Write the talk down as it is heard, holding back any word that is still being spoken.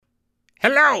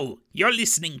Hello! You're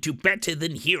listening to Better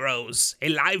Than Heroes, a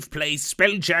live play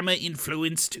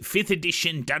Spelljammer-influenced 5th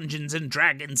edition Dungeons &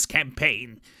 Dragons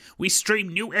campaign. We stream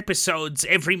new episodes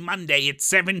every Monday at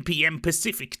 7 p.m.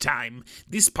 Pacific Time.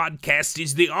 This podcast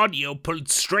is the audio pulled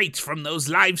straight from those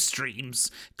live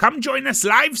streams. Come join us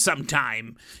live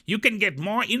sometime. You can get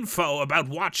more info about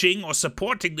watching or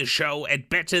supporting the show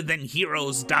at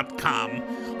betterthanheroes.com.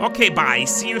 Okay, bye.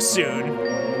 See you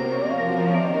soon.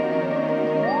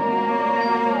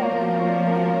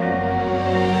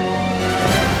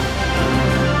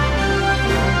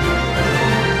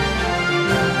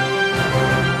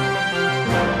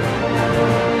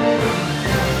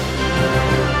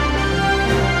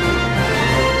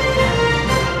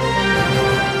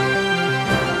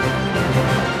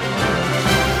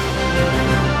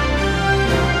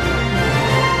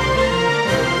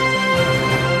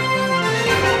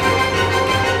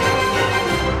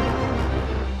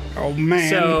 Oh, man.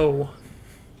 So,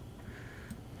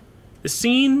 the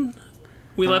scene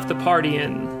we left the party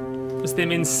in was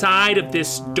them inside of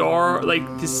this dark, like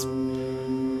this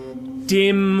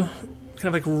dim, kind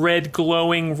of like red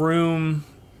glowing room.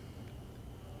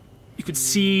 You could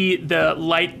see the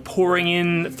light pouring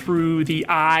in through the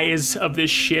eyes of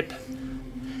this ship,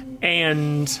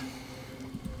 and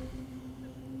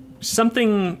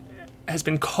something has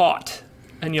been caught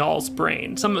in y'all's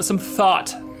brain. Some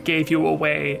thought gave you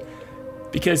away,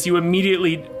 because you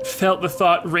immediately felt the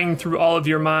thought ring through all of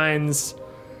your minds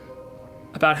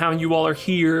about how you all are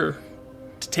here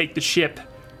to take the ship.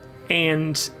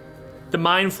 And the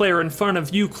mind flayer in front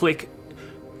of you, Click,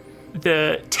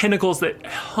 the tentacles that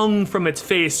hung from its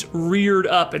face reared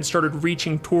up and started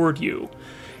reaching toward you.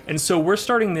 And so we're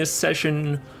starting this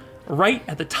session right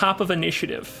at the top of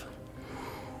initiative.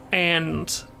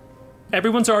 And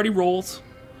everyone's already rolled.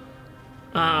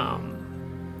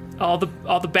 All the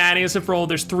baddies have rolled.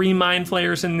 There's 3 mind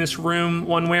flayers in this room,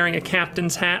 one wearing a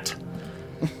captain's hat.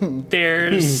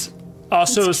 There's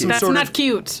also some That's sort not of...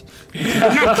 cute.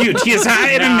 Not cute. He is our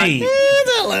enemy.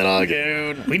 He's a little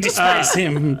cute. We despise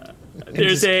him.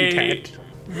 There's a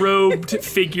robed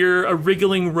figure, a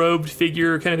wriggling robed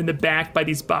figure kind of in the back by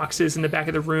these boxes in the back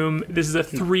of the room. This is a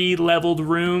 3-leveled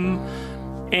room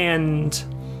and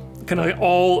kind of like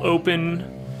all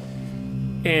open.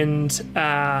 And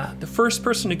the first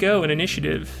person to go in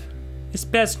initiative is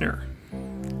Besner.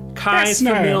 Kai's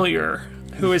familiar,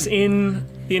 who is in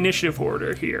the initiative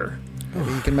order here.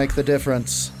 He can make the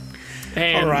difference.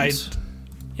 And, all right.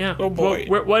 Yeah. Oh, boy.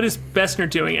 What is Besner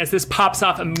doing as this pops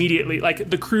off immediately? Like,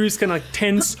 the crew's kind of like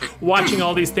tense, watching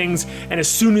all these things, and as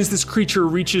soon as this creature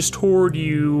reaches toward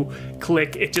you,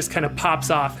 Click, it just kind of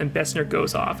pops off, and Besner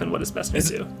goes off. And what does Besner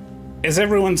do? As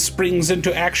everyone springs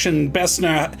into action,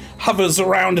 Besner hovers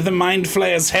around the Mind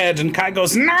Flayer's head, and Kai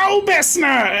goes, "No, Besner!"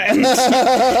 and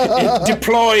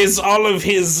deploys all of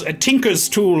his Tinker's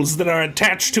tools that are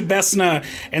attached to Besner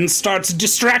and starts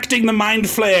distracting the Mind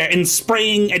Flayer and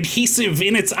spraying adhesive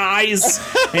in its eyes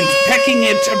and pecking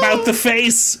it about the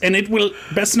face, and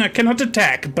Besner cannot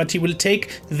attack, but he will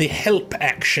take the help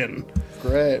action.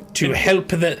 Great. To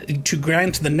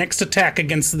grant the next attack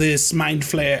against this Mind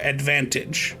Flayer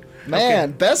advantage. Man,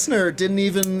 Okay. Besner didn't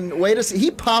even wait to see. He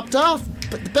popped off,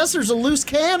 but Besner's a loose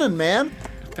cannon, man.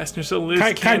 Besner's a loose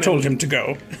Kai cannon. told him to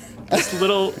go. This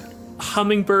little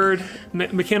hummingbird,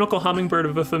 mechanical hummingbird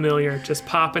of a familiar, just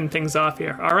popping things off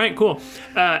here. All right, cool.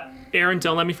 Aaron,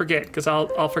 don't let me forget, because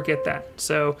I'll forget that.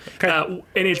 So, and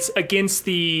it's against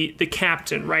the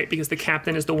captain, right? Because the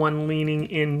captain is the one leaning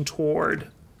in toward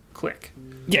Click.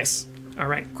 Yes. All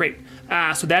right, great.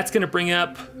 So that's going to bring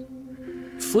up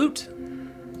Flute.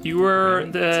 You are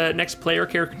the next player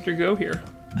character to go here.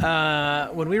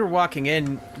 When we were walking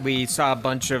in, we saw a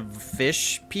bunch of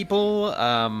fish people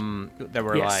that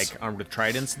were like armed with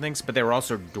tridents and things, but there were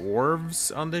also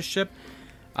dwarves on this ship.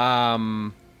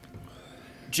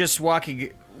 Just walking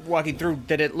through,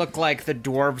 did it look like the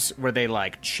dwarves, were they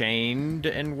like chained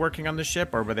and working on the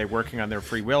ship, or were they working on their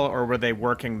free will, or were they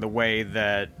working the way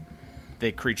that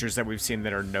the creatures that we've seen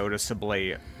that are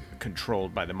noticeably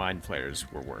controlled by the mind flayers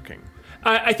were working?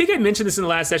 I think I mentioned this in the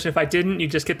last session. If I didn't, you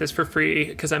just get this for free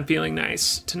because I'm feeling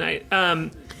nice tonight.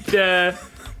 The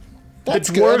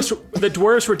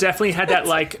dwarves were definitely had that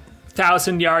like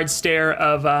 1,000-yard stare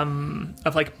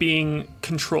of like being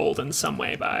controlled in some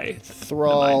way by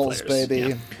Thralls, the mind flayers. baby.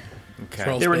 Yeah. Okay.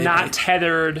 Thralls. They were Baby. not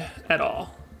tethered at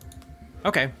all.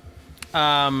 Okay.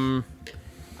 I'm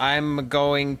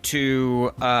going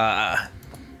to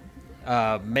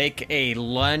make a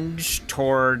lunge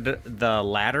toward the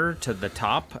ladder to the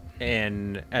top,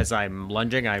 and as I'm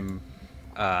lunging,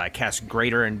 I cast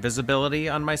Greater Invisibility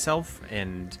on myself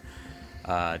and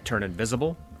turn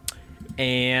invisible.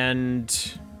 And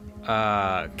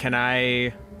can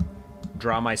I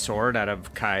draw my sword out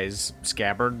of Kai's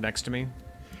scabbard next to me?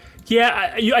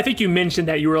 Yeah, I think you mentioned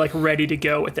that you were like ready to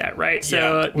go with that, right?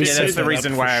 So Yeah, that's the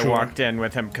reason why I sure. walked in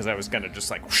with him, because I was gonna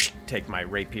just like whoosh, take my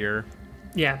rapier.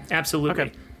 yeah, absolutely.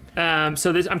 Okay.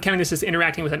 So I'm counting this as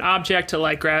interacting with an object to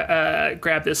like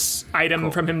grab this item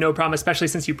from him, no problem, especially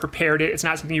since you prepared it. It's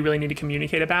not something you really need to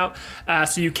communicate about.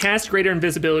 So you cast Greater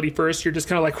Invisibility first. You're just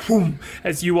kind of like, whoom,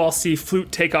 as you all see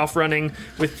Flute take off running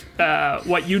with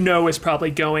what you know is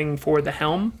probably going for the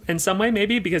helm in some way,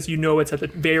 maybe, because you know it's at the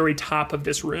very top of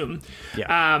this room.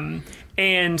 Yeah.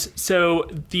 And so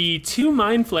the two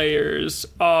Mind Flayers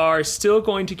are still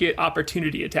going to get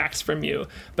opportunity attacks from you,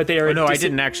 but they are... Oh, no, I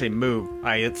didn't actually move.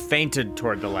 I fainted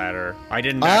toward the ladder. I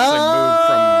didn't actually move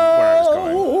from where I was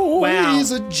going. Oh, Wow.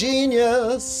 he's a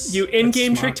genius. You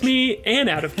in-game smart. tricked me and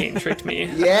out-of-game tricked me.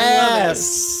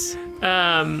 Yes.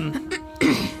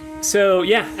 So,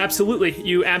 yeah, absolutely.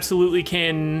 You absolutely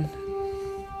can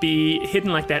be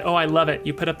hidden like that. Oh, I love it.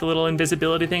 You put up the little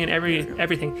invisibility thing and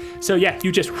everything. So, yeah,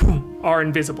 you just are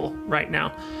invisible right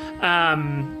now.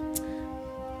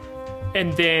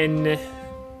 And then... Is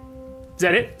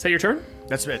that it? Is that your turn?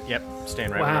 That's it. Yep. Staying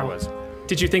right where I Wow. was.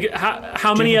 Did you think...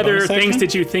 How many you have a other bonus things action?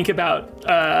 did you think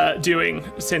about doing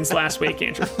since last week,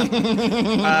 Andrew?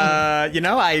 I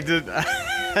did.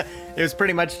 It was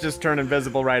pretty much just turn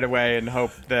invisible right away and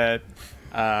hope that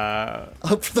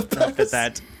Hope for the best.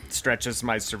 that stretches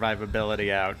my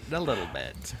survivability out a little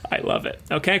bit. I love it.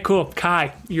 Okay, cool.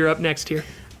 Kai, you're up next here.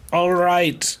 All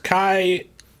right, Kai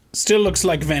still looks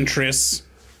like Ventress.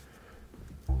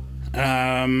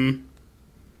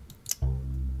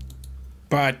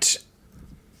 But,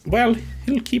 well,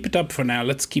 he'll keep it up for now.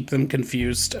 Let's keep them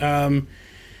confused.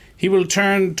 He will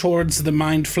turn towards the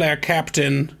Mind Flare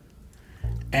captain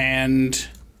and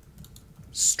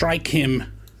strike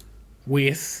him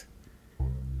with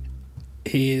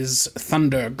his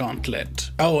Thunder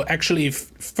Gauntlet. Oh, actually,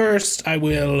 first I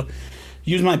will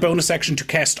use my bonus action to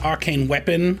cast Arcane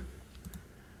Weapon.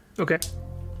 Okay.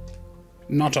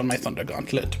 Not on my Thunder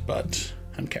Gauntlet, but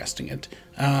I'm casting it.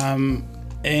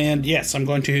 And yes, I'm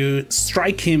going to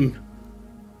strike him.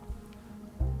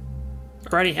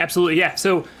 Alrighty, absolutely, yeah.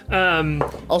 So,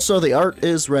 Also, the art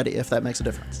is ready, if that makes a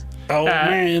difference. Oh,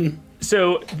 man.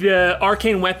 so the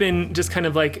arcane weapon just kind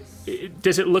of like,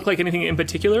 does it look like anything in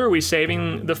particular? Are we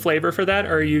saving the flavor for that,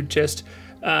 or are you just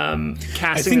I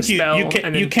casting a think spell? you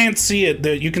and can't see it.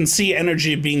 You can see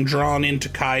energy being drawn into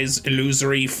Kai's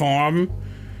illusory form,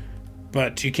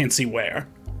 but you can't see where.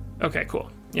 Okay,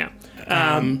 cool. Yeah.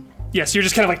 Yes, you're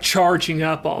just kind of like charging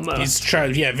up almost. He's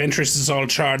charged. Yeah, Ventress is all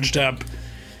charged up,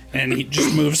 and he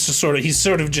just moves to he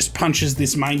sort of just punches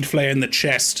this Mind Flayer in the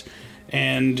chest,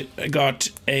 and got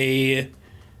a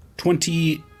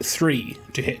 23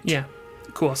 to hit. Yeah.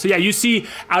 Cool. So yeah, you see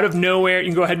out of nowhere, you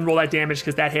can go ahead and roll that damage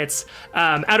because that hits.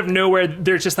 Out of nowhere,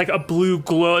 there's just like a blue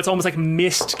glow. It's almost like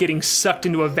mist getting sucked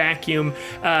into a vacuum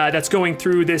that's going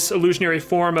through this illusionary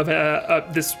form of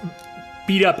this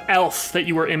beat up elf that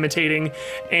you were imitating,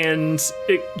 and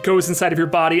it goes inside of your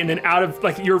body, and then out of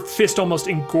like your fist almost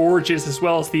engorges as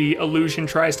well as the illusion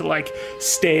tries to like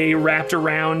stay wrapped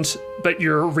around, but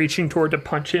you're reaching toward to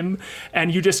punch him,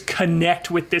 and you just connect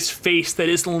with this face that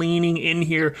is leaning in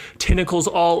here, tentacles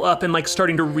all up and like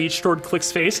starting to reach toward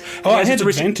Click's face. Oh, I As had it's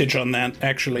reaching- advantage on that,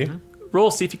 actually. roll,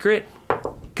 see if you crit.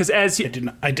 Because as you,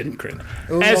 I didn't crit.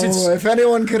 as it's Oh, if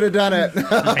anyone could have done it.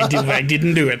 I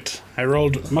didn't do it. I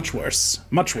rolled much worse.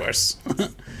 Much worse.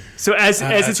 so as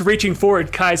it's reaching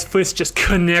forward, Kai's fist just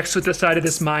connects with the side of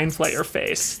this Mind Flayer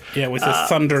face. Yeah, with a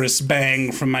thunderous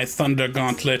bang from my Thunder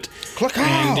Gauntlet. Click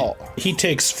And out. he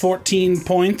takes 14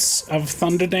 points of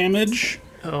thunder damage.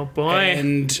 Oh boy.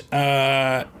 And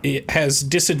it has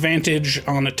disadvantage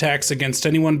on attacks against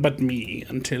anyone but me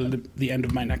until the end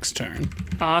of my next turn.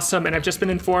 Awesome, and I've just been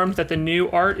informed that the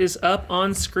new art is up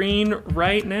on screen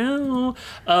right now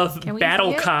of Can we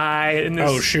Battle see it? Kai. In this,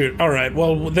 Oh shoot! All right.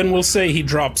 Well, then we'll say he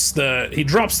drops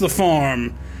the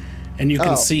form, and you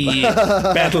can see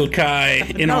Battle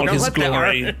Kai in all don't his let that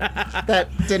glory. That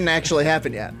didn't actually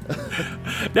happen yet.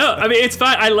 No, I mean it's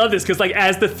fine. I love this because like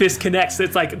as the fist connects,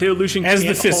 it's like the illusion. As the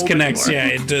can't fist hold connects,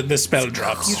 anymore. yeah, the spell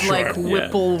drops. He's Sure. like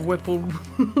whipple.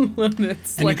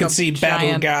 It's And like you can a see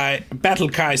giant... Battle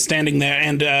Kai standing there,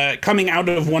 and coming out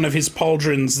of one of his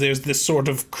pauldrons, there's this sort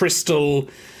of crystal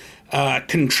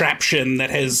contraption that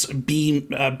has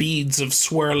beads of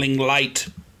swirling light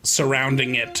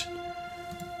surrounding it.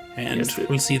 And Yes,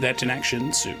 we'll see that in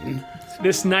action soon.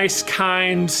 This nice,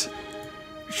 kind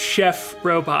chef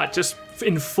robot just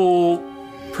in full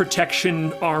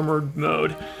protection armored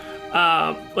mode.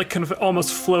 like kind of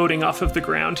almost floating off of the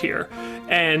ground here.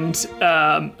 And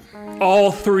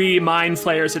all three mind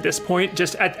flayers at this point,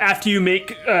 just after you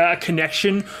make a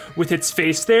connection with its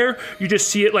face there, you just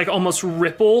see it like almost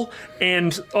ripple,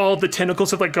 and all the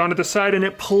tentacles have like gone to the side, and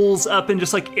it pulls up, and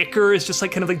just like ichor is just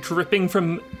like kind of like dripping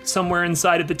from somewhere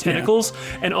inside of the tentacles.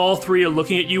 And all three are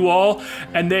looking at you all,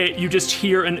 and you just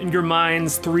hear in your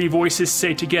minds three voices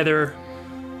say together,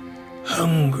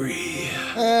 "Hungry."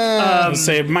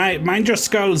 Say, mind your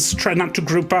skulls. Try not to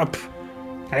group up.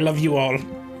 I love you all.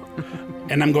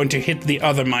 And I'm going to hit the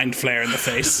other mind flare in the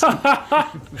face. I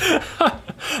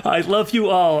love you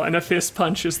all, and a fist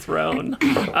punch is thrown.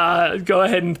 Go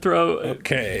ahead and throw.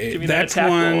 Okay, give me that attack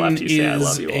roll one after you say I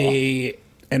love is you all.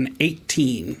 an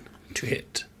 18 to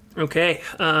hit. Okay,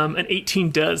 an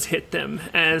 18 does hit them,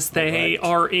 as they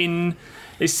are in.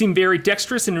 They seem very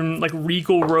dexterous and in like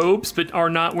regal robes, but are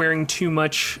not wearing too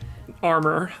much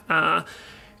armor.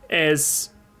 As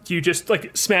you just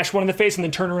like smash one in the face and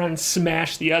then turn around and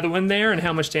smash the other one there. And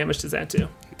how much damage does that do?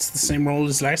 It's the same roll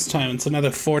as last time. It's another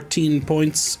 14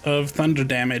 points of thunder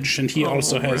damage, and he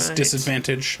also has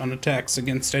disadvantage on attacks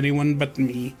against anyone but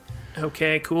me.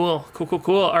 Okay, cool.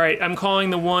 All right, I'm calling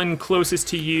the one closest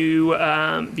to you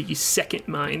the second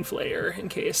mind flayer, in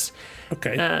case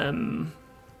Okay.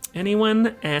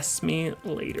 anyone asks me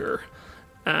later.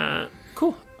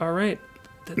 Cool. All right.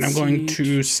 And I'm going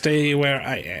to stay where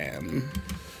I am.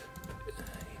 He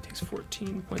takes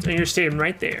 14 points. And you're staying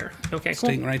right there. Okay, cool.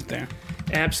 Staying right there.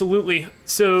 Absolutely.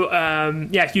 So,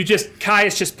 Kai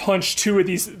has just punched two of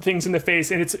these things in the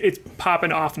face, and it's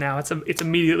popping off now. It's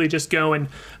immediately just going.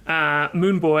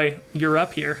 Moon Boy, you're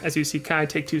up here as you see Kai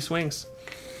take two swings.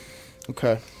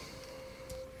 Okay.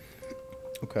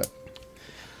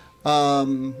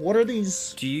 What are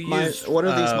these? What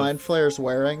are these mind flayers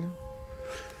wearing?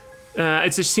 It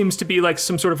just seems to be like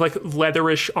some sort of like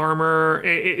leatherish armor.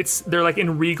 They're like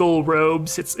in regal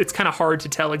robes. It's kind of hard to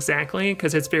tell exactly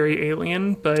because it's very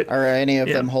alien. But are any of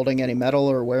them holding any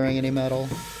metal or wearing any metal?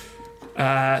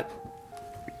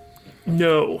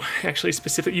 No, actually,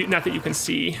 specifically, not that you can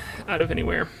see out of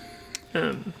anywhere.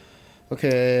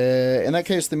 Okay, in that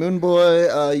case, the Moon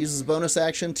Boy uses a bonus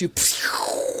action to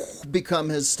become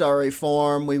his starry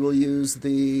form. We will use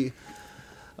the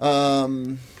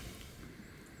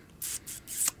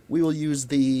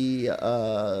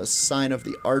sign of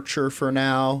the archer for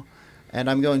now, and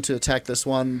I'm going to attack this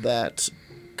one that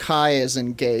Kai is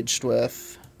engaged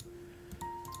with.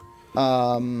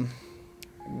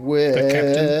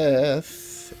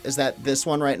 Is that this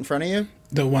one right in front of you?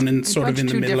 The one in sort of in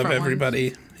the two middle of different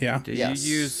everybody. Yeah. Do Yes.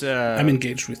 you use I'm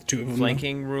engaged with two of them.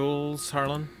 flanking rules,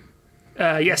 Harlan?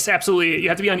 Yes, absolutely. You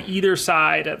have to be on either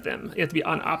side of them. You have to be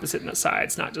on opposite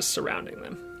sides, not just surrounding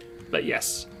them. But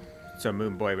yes. So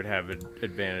Moon Boy would have an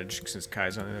advantage since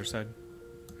Kai's on the other side?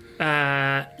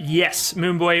 Yes,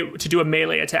 Moon Boy to do a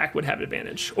melee attack would have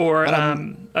advantage, or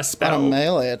a spell. On a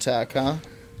melee attack, huh?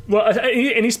 Well,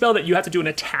 any spell that you have to do an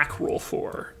attack roll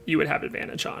for, you would have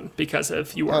advantage on because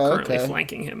of you are currently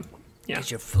flanking him. Yeah,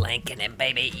 Because you're flanking him,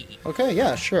 baby. Okay,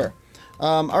 yeah, sure.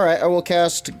 All right, I will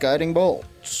cast Guiding Bolt.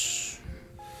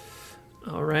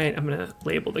 All right, I'm gonna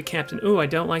label the captain. Ooh, I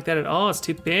don't like that at all. It's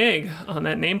too big on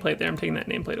that nameplate there. I'm taking that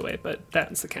nameplate away, but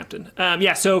that's the captain.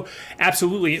 Yeah, so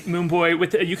absolutely, Moon Boy.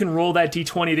 You can roll that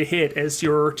d20 to hit as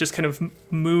your just kind of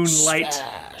moonlight.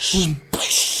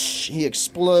 He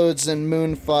explodes in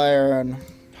moonfire and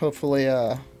hopefully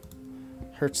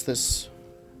hurts this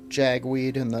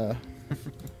jagweed in the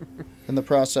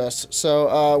process.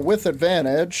 So with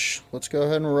advantage, let's go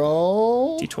ahead and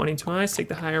roll. D20 twice. Take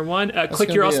the higher one.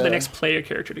 Click. You're also the next player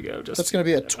character to go. That's going to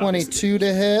be a 22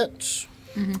 to hit.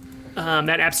 Mm-hmm.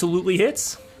 That absolutely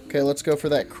hits. Okay, let's go for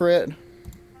that crit.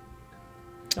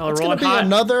 I'll roll it hot.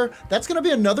 That's going to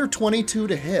be another 22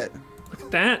 to hit. Look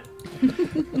at that.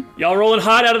 Y'all rolling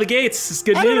hot out of the gates. It's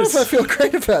good news. I don't know if I feel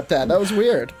great about that. That was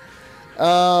weird.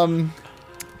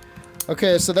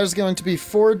 Okay, so there's going to be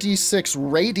 4d6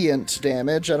 radiant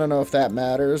damage. I don't know if that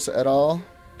matters at all.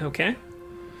 Okay.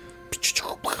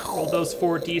 Roll those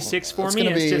 4d6 for It's me.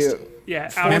 gonna It's be just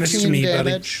out of Matters to me, buddy.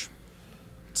 damage.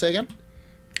 Say again?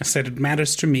 I said it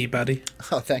matters to me, buddy.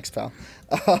 Oh, thanks, pal.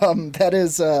 That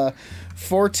is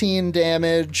 14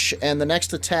 damage, and the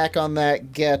next attack on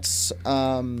that gets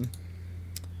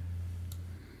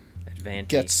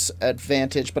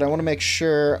advantage, but I want to make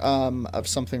sure of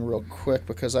something real quick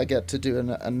because I get to do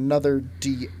another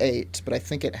d8, but I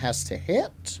think it has to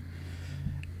hit.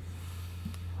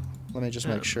 Let me just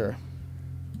make sure.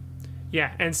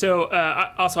 Yeah, and so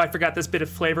also I forgot this bit of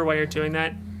flavor while you're doing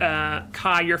that.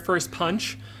 Kai, your first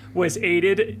punch was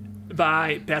aided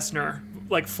by Bessner,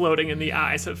 like floating in the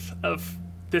eyes of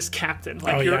this captain.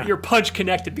 Like your punch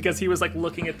connected because he was like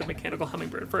looking at the mechanical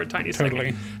hummingbird for a tiny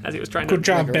second as he was trying to. Good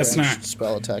job, Make a Bessner. ranged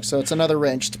spell attack. So it's another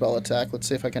ranged spell attack. Let's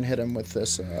see if I can hit him with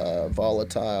this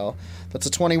volatile. That's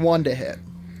a 21 to hit.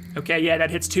 Okay, yeah, that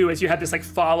hits too. As you have this like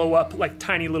follow up, like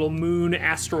tiny little moon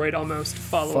asteroid almost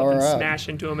follow Far up and up. smash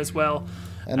into him as well.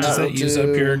 And Does that that use up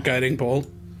your guiding bolt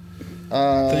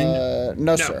thing?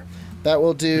 No, sir. That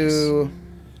will do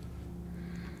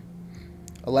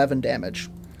 11 damage.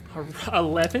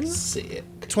 11.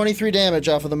 23 damage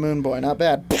off of the moon boy. Not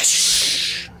bad.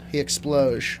 He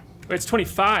explodes. It's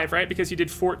 25, right? Because you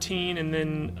did 14 and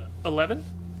then 11.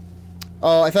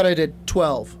 Oh, I thought I did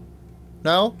 12.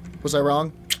 No? Was I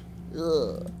wrong?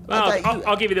 Well,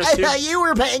 I'll give you those two. I thought you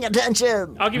were paying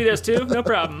attention. I'll give you those two. No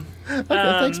problem. Okay,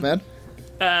 thanks, man.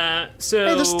 So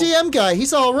Hey, this DM guy,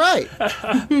 he's all right.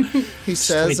 He Wait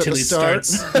says at till the he start.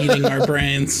 starts eating our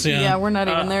brains. Yeah, we're not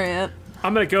even there yet.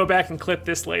 I'm gonna go back and clip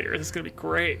this later. This is gonna be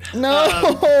great. No.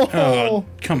 Oh,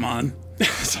 come on.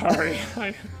 Sorry.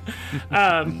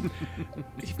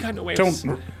 You've gotten away.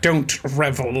 Don't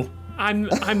revel.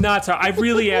 I'm not sorry. I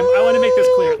really am. I want to make this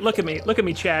clear. Look at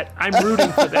me, chat. I'm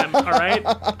rooting for them. All right.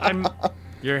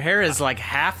 Your hair is like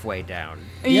halfway down.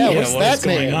 Yeah, Yeah, what's what that is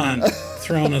going mean? on?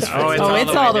 Throwing us. Oh, for-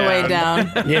 It's all the way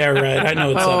down. yeah, right. I know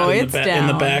it's Oh, up in it's the in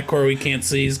the down. back where we can't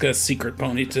see. He's got a secret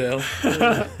ponytail.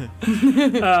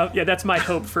 Yeah, that's my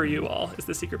hope for you all. Is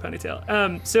the secret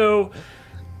ponytail. So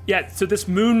this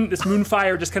moon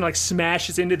fire just kind of like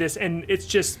smashes into this, and it's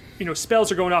just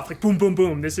spells are going off like boom, boom,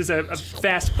 boom. This is a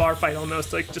fast bar fight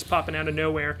almost, like just popping out of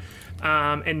nowhere.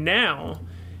 And now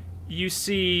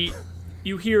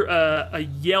you hear a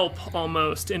yelp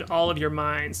almost in all of your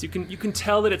minds. You can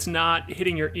tell that it's not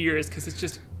hitting your ears because it's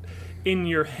just in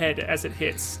your head as it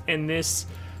hits. And this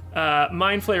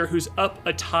Mind Flayer, who's up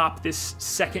atop this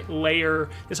second layer,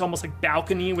 this almost like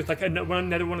balcony with like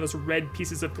another one of those red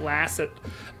pieces of glass that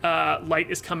light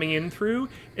is coming in through,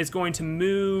 is going to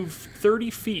move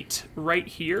 30 feet right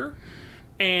here,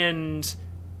 and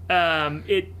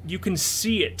you can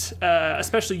see it,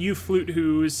 especially you, Flute,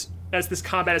 who's as this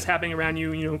combat is happening around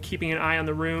you, keeping an eye on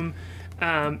the room.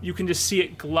 You can just see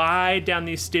it glide down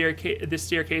this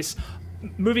staircase,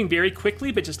 moving very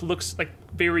quickly, but just looks like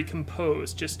very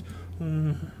composed, just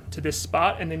to this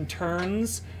spot, and then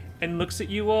turns and looks at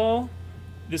you all,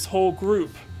 this whole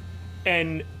group.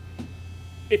 And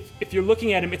if you're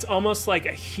looking at him, it's almost like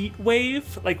a heat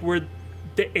wave, like where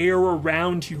the air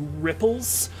around you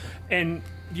ripples and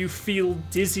you feel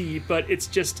dizzy, but it's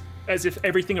just as if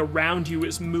everything around you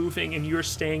is moving and you're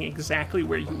staying exactly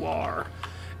where you are.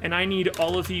 And I need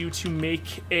all of you to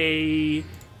make a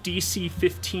DC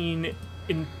 15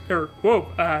 an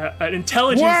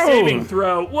intelligence saving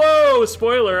throw. Whoa,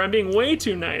 spoiler, I'm being way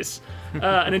too nice.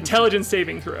 An intelligence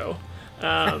saving throw.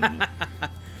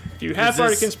 If you have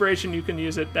Bardic Inspiration, you can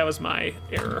use it. That was my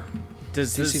error.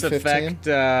 Does DC this effect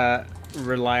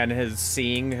rely on his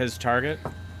seeing his target?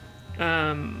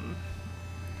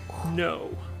 No.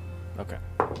 Okay.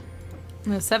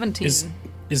 17.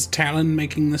 Is Talon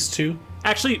making this too?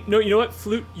 Actually, no, you know what?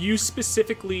 Flute, you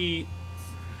specifically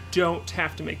don't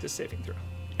have to make this saving throw.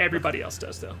 Everybody else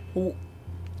does, though.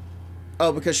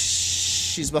 Oh, because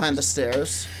she's behind the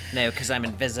stairs. No, because I'm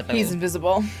invisible. He's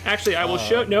invisible. Actually, I will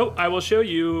show. No, I will show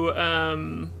you.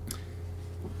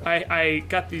 I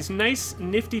got these nice,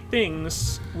 nifty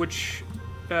things, which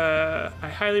I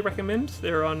highly recommend.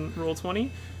 They're on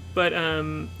Roll20, but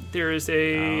there is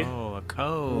a a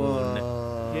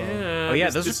cone. yeah. Oh yeah,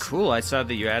 those are cool. I saw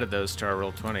that you added those to our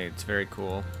Roll20. It's very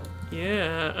cool.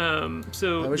 Yeah.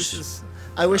 So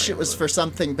I wish it was for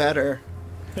something better.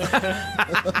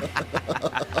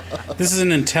 This is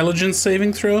an intelligence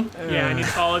saving throw? Yeah, I need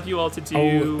all of you all to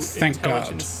do thank God.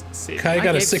 intelligence saving. Kai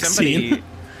got a gave 16. somebody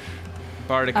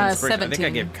Bardic Inspiration. I think I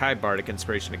 17. gave Kai Bardic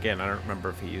Inspiration again. I don't remember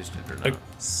if he used it or not.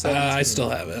 I still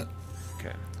have it.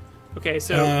 Okay. Okay,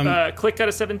 so Click got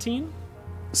a 17.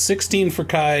 16 for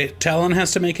Kai. Talon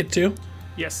has to make it too?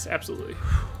 Yes, absolutely.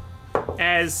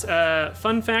 As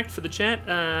fun fact for the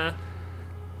chat,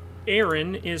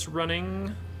 Aaron is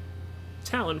running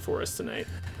Talon for us tonight.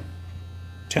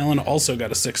 Talon also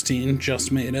got a 16,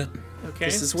 just made it. Okay.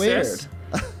 This is weird. Sis?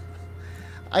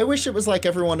 I wish it was like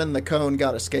everyone in the cone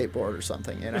got a skateboard or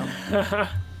something, you know?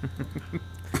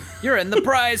 You're in the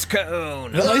prize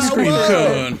cone. The ice cream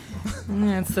cone.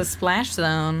 It's the splash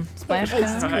zone. Splash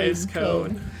cone. Ice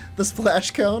cone. The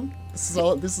splash cone. This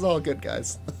is all good,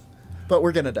 guys. But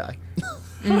we're gonna die.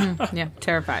 Yeah,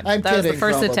 terrified. I'm That was the kidding,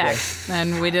 first probably. attack,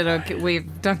 and we did okay.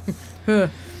 We've done.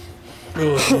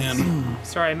 Oh, man.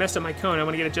 Sorry, I messed up my cone. I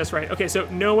want to get it just right. Okay, so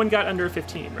no one got under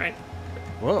 15, right?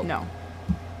 Whoa. No.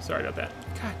 Sorry about that.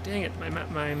 God dang it.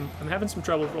 I'm having some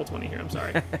trouble with Roll20 here. I'm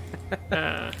sorry.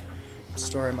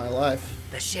 Story of my life.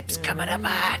 The ship's coming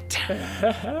apart.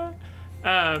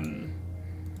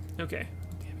 Okay.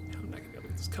 Damn it, now I'm not going to be able to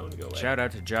get this cone to go away. Shout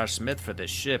out to Josh Smith for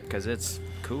this ship, because it's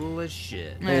cool as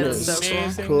shit. It That's is so cool.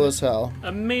 amazing. cool as hell.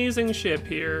 Amazing ship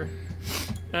here.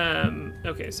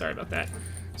 Okay, sorry about that.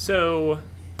 So,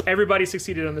 everybody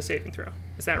succeeded on the saving throw.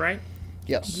 Is that right?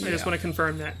 Yes. I just want to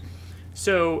confirm that.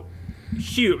 So,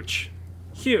 huge.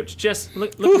 Just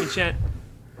look at me, chat.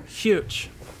 Huge.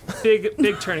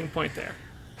 Big turning point there.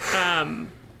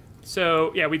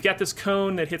 So, yeah, we've got this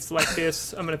cone that hits like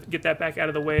this. I'm going to get that back out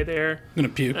of the way there. I'm gonna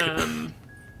puke.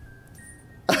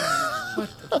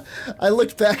 I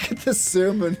looked back at the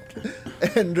Zoom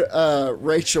and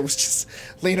Rachel was just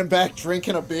leaning back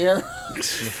drinking a beer.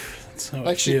 That's how I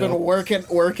Like she'd feel. been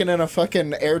working in a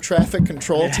fucking air traffic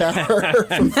control tower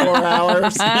for 4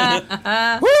 hours.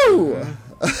 Woo!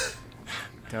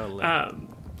 Totally.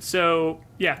 So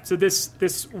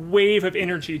this wave of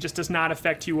energy just does not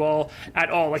affect you all at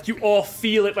all. Like you all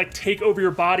feel it like take over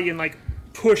your body and like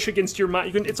push against your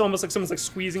mind. It's almost like someone's like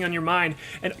squeezing on your mind,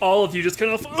 and all of you just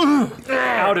kind of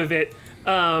out of it.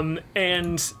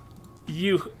 And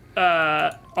you,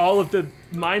 all of the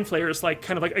mind flayers, like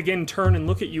kind of like again turn and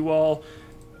look at you all,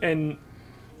 and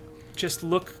just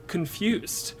look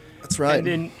confused. That's right. And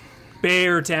then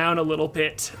bear down a little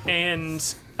bit and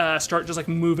start just like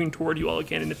moving toward you all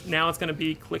again. And now it's going to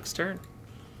be Click's turn.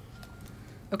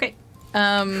 Okay.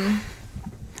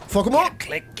 Fuck him up.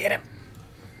 Click, get him.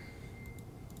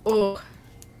 Oh,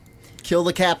 Kill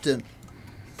the captain.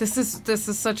 this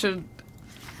is such a.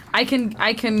 I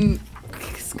can.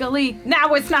 Scully,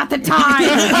 now it's not the time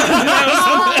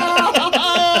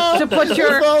to put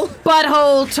your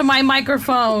butthole to my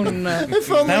microphone. That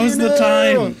was the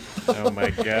time. Oh my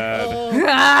god.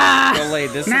 Ah!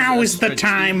 Olay, this Now is is the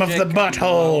time of the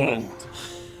butthole.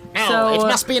 No, So, it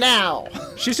must be now.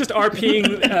 She's just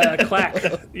RPing Clack,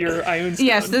 your Ioun stone.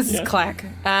 Yes, this is Clack.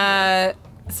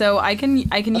 So I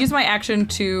can use my action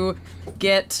to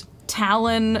get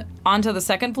Talon onto the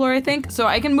second floor, I think. So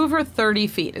I can move her 30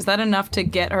 feet. Is that enough to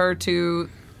get her to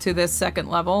this second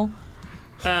level?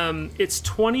 It's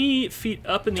 20 feet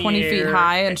up in the 20 air. feet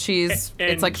high, and she's and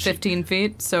it's like she- 15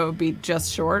 feet, so it would be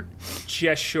just short.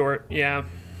 Just short, yeah.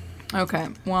 Okay,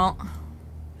 well,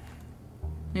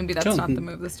 maybe that's Tell not him. the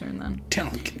move this turn then.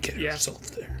 Talon can get Yeah.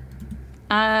 herself there.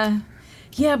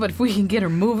 Yeah, but if we can get her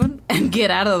moving and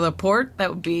get out of the port, that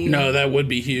would be No, that would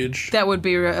be huge. that would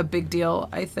be a big deal,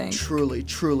 I think. Truly,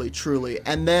 truly, truly.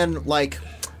 And then, like,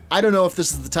 I don't know if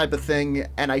this is the type of thing,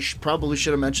 and I probably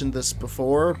should have mentioned this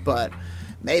before, but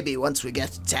maybe once we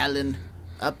get Talon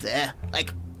up there,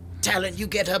 like, Talon, you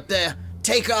get up there,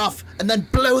 take off, and then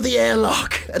blow the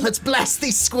airlock, and let's blast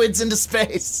these squids into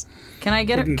space. Can I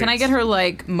get her? Can I get her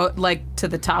like like to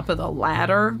the top of the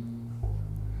ladder?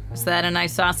 Is that an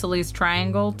isosceles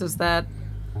triangle? Does that?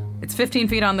 It's 15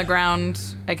 feet on the ground.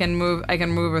 I can move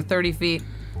her 30 feet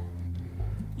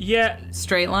Yeah,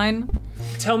 straight line.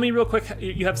 tell me real quick,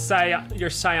 you have your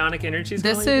psionic energies.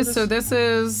 This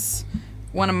is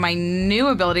one of my new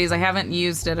abilities. I haven't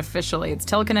used it officially. It's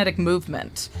telekinetic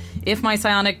movement. If my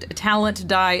psionic talent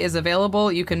die is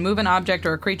available, you can move an object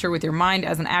or a creature with your mind.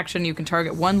 As an action, you can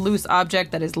target one loose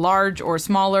object that is large or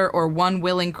smaller, or one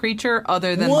willing creature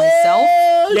other than myself.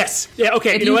 Yes. Yeah,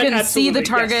 okay. If you know what? can see the Absolutely,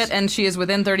 target yes. and she is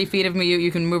within 30 feet of me,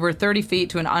 you can move her 30 feet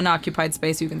to an unoccupied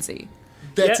space you can see.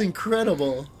 That's Yeah.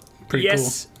 incredible. Pretty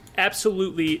Yes,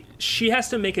 absolutely. She has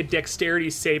to make a dexterity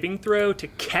saving throw to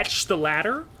catch the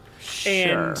ladder.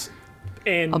 Sure.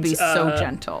 And I'll be so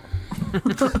gentle.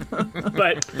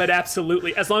 but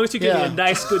absolutely. As long as you give me Yeah. a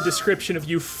nice good description of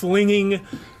you flinging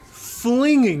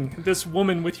this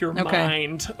woman with your Okay.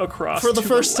 mind across For the to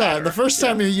first time. ladder. The first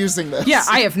time you're using this. Yeah,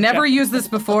 I have never used this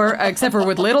before, except for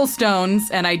with little stones,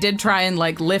 and I did try and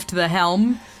like lift the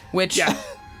helm, which Yeah.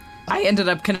 I ended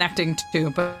up connecting to.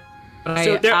 But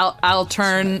So there- I'll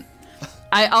turn.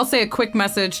 I'll say a quick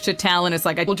message to Talon. It's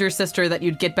like, I told your sister that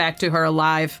you'd get back to her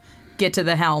alive. Get to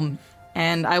the helm,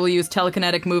 and I will use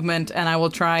telekinetic movement, and I will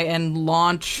try and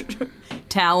launch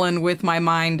Talon with my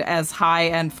mind as high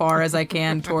and far as I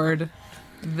can toward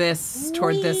this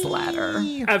ladder.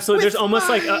 Absolutely. There's almost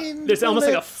like mine a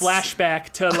bullets. flashback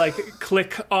to like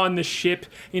Click on the ship,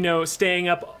 staying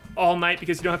up all night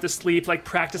because you don't have to sleep, like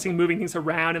practicing moving things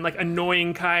around, and like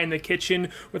annoying Kai in the kitchen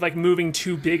with like moving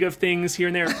too big of things here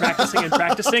and there and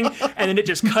practicing, and then it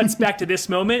just cuts back to this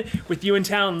moment with you and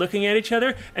Talon looking at each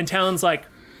other, and Talon's like,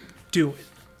 do it.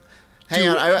 Hang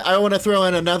on, I want to throw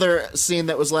in another scene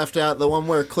that was left out, the one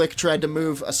where Click tried to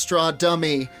move a straw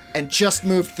dummy and just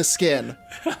moved the skin.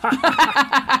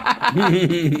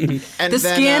 And The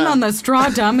skin on the straw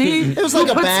dummy? It was like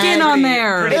a Put bag. skin on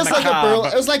there. It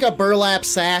was like a burlap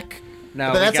sack. No,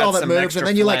 But we that's got all that some moved, extra and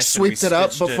then you like flesh and we sweeped it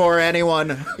up stitched it before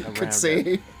anyone around could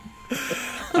see.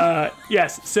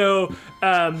 Yes. So,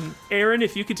 Aaron,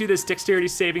 if you could do this dexterity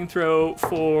saving throw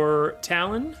for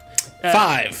Talon.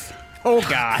 5. Oh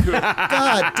God.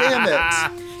 God damn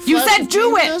it! You Flash said of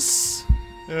do it! Genius?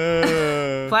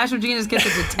 Flash of Genius gets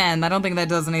it to 10. I don't think that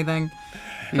does anything.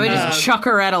 Do I just chuck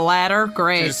her at a ladder?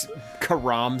 Great. Just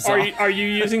karams Are off. you, are you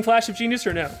using Flash of Genius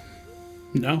or no?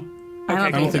 No. I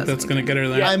I don't think it does that's going to get her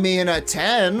there. I mean, a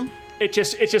 10.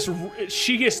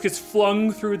 She just gets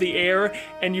flung through the air,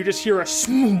 and you just hear a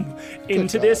swoom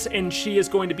into this, and she is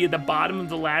going to be at the bottom of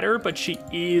the ladder, but she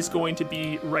is going to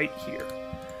be right here.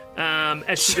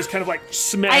 As she just kind of like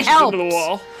smashes into the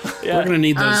wall. Yeah. We're going to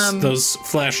need those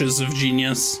flashes of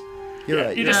genius. You're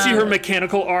right. You just see her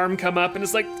mechanical arm come up, and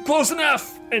it's like, close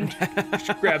enough! And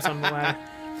she grabs on the ladder.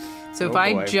 So if Oh,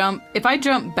 I boy.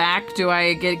 jump back, do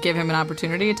I give him an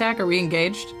opportunity attack? Are we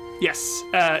engaged? Yes.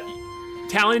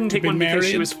 Talon didn't take been one because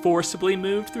she married? was forcibly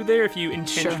moved through there. If you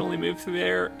intentionally move through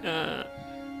there,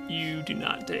 you do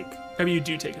not take... I mean, you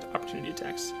do take opportunity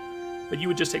attacks. But you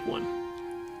would just take one.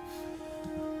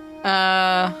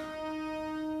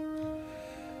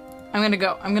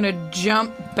 I'm gonna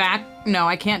jump back. No,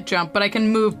 I can't jump, but I can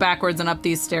move backwards and up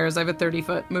these stairs. I have a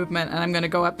 30-foot movement, and I'm gonna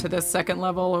go up to this second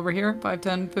level over here. 5,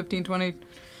 10, 15, 20.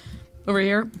 Over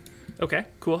here. Okay,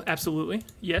 cool. Absolutely.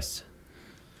 Yes.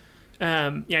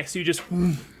 Yeah, so you just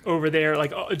over there,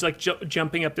 like it's like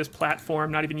jumping up this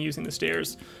platform, not even using the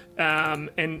stairs,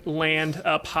 and land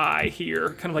up high here,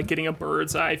 kind of like getting a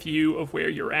bird's eye view of where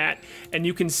you're at. And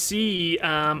you can see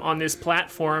on this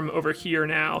platform over here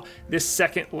now, this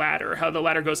second ladder, how the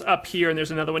ladder goes up here, and there's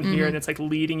another one here, and it's like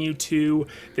leading you to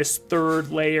this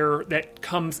third layer that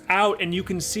comes out, and you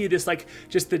can see this like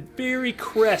just the very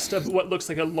crest of what looks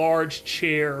like a large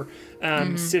chair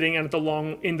sitting out at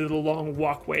the into the long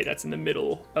walkway that's in the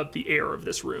middle of the air of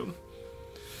this room.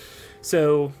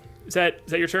 So is that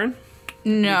your turn?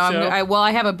 No, So-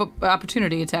 I have a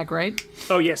opportunity attack, right?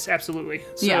 Oh yes, absolutely.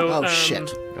 So, Yeah. Oh,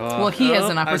 shit. Well, he has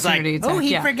an I was like, opportunity attack. oh,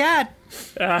 he yeah. forgot.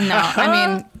 No,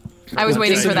 I mean, I was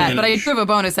waiting for that, but I disadvantage. do have a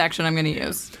bonus action I'm gonna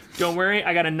use. Don't worry,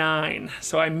 I got a 9,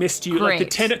 so I missed you. Like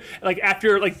Great. like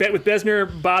after like with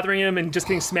Besner bothering him and just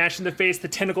getting smashed in the face, the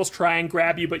tentacles try and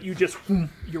grab you, but you just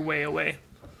you're way away.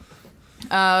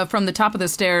 From the top of the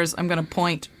stairs, I'm gonna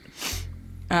point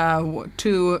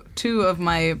both of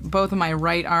my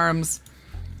right arms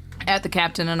at the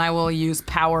captain, and I will use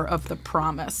Power of the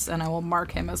Promise, and I will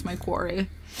mark him as my quarry.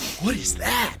 What is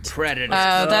that? Predator.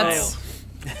 That's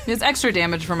it's extra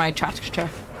damage for my cha-cha.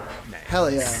 Hell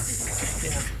yeah.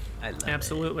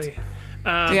 Absolutely.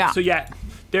 Yeah. So yeah,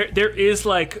 there is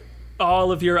like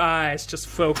all of your eyes just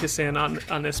focus in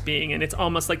on this being, and it's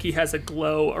almost like he has a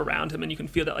glow around him, and you can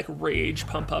feel that like rage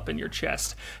pump up in your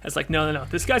chest. It's like no,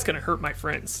 this guy's gonna hurt my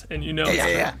friends, and you know.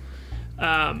 Yeah.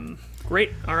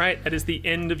 Great. All right, that is the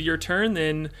end of your turn.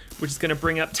 Then we're just gonna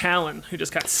bring up Talon, who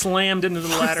just got slammed into the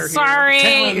ladder. Sorry,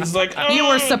 It's like, you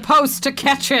were supposed to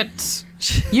catch it.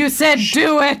 You said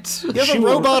do it. You have a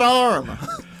robot arm.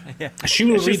 she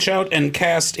will reach out and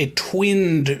cast a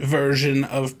twinned version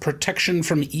of Protection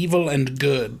from Evil and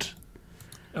Good.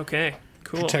 Okay.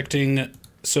 Cool. Protecting,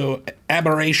 so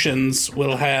aberrations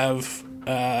will have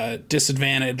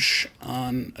disadvantage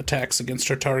on attacks against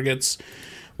her targets,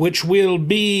 which will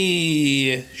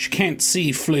be, she can't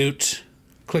see Flute,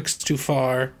 clicks too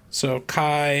far, so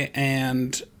Kai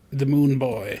and the Moon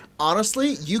Boy.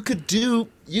 Honestly, you could do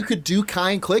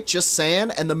Kai and Click, just saying,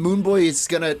 and the Moon Boy is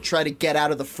gonna try to get out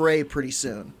of the fray pretty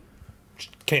soon.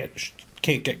 Can't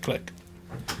get Click.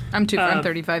 I'm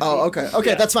 35 feet. Oh, okay.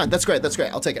 Okay, that's fine. That's great.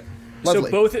 I'll take it. Lovely.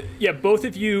 So both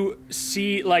of you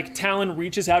see like Talon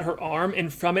reaches out her arm,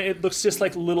 and from it looks just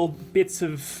like little bits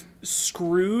of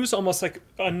screws almost like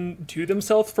undo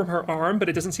themselves from her arm, but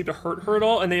it doesn't seem to hurt her at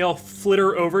all, and they all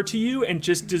flitter over to you and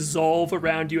just dissolve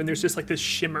around you, and there's just like this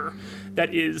shimmer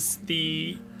that is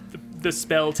the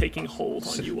spell taking hold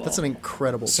on you all. That's an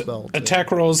incredible spell. too. Attack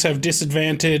rolls have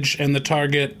disadvantage, and the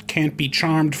target can't be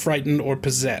charmed, frightened, or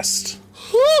possessed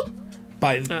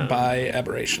by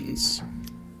aberrations.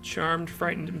 Charmed,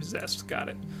 frightened, and possessed. Got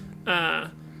it.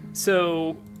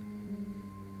 So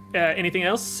anything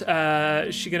else?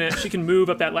 She can move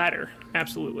up that ladder.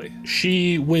 Absolutely.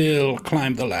 She will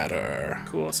climb the ladder.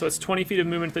 Cool. So it's 20 feet of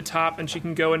movement at the top, and she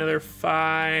can go another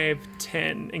 5,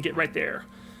 10, and get right there.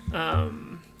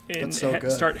 and That's so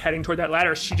good. start heading toward that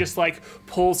ladder. She just like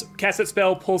casts that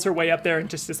spell, pulls her way up there, and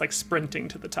just is like sprinting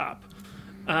to the top.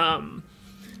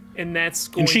 And that's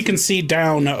going And she can see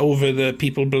down over the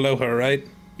people below her, right?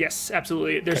 Yes,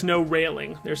 absolutely. There's no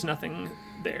railing. There's nothing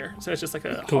there. So it's just like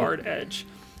a hard edge,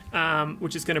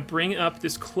 which is going to bring up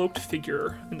this cloaked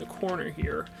figure in the corner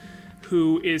here,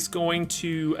 who is going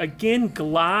to, again,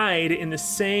 glide in the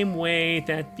same way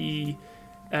that the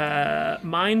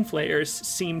mind flayers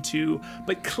seem to.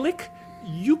 But Click,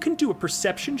 you can do a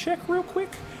perception check real quick.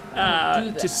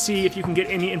 To see if you can get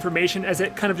any information as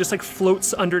it kind of just like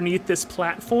floats underneath this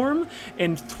platform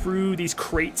and through these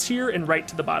crates here and right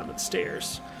to the bottom of the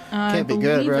stairs. Can't be I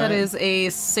good, believe right? that is a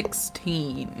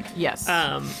 16. Yes.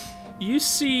 You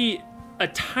see a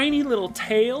tiny little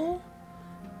tail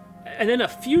and then a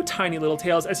few tiny little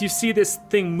tails as you see this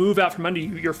thing move out from under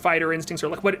you. Your fighter instincts are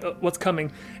like, what's coming?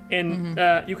 And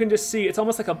you can just see it's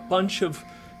almost like a bunch of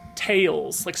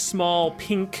tails, like small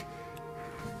pink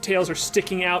tails are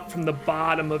sticking out from the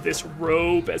bottom of this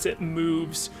robe as it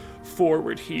moves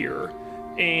forward here.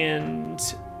 And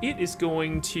it is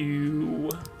going to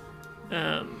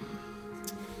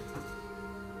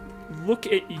look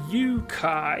at you,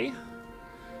 Kai,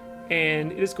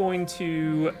 and it is going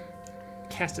to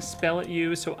cast a spell at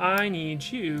you. So I need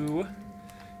you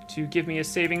to give me a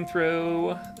saving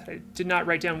throw. I did not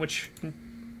write down which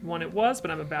one it was, but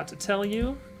I'm about to tell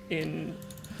you in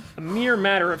a mere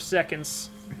matter of seconds.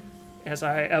 As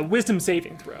a wisdom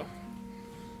saving throw.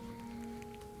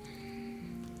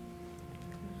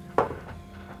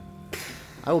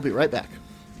 I will be right back.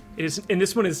 It is, and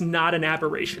this one is not an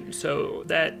aberration, so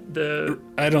that the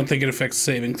I don't think it affects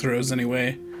saving throws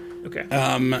anyway. okay.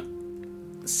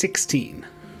 16.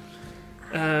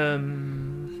 A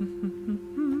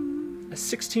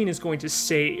 16 is going to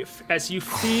save as you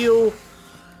feel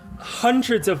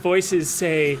hundreds of voices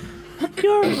say,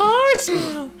 "You're ours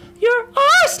now. You're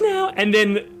ours now," and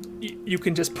then you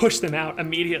can just push them out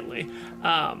immediately.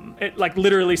 It like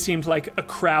literally seemed like a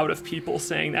crowd of people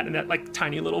saying that in that like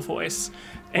tiny little voice.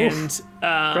 And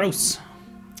Gross.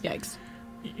 Yikes.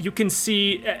 you can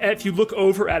see, if you look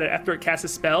over at it after it casts a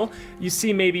spell, you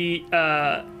see maybe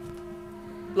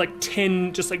like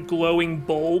 10 just like glowing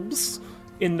bulbs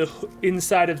in the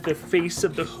inside of the face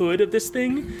of the hood of this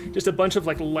thing. Just a bunch of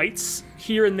like lights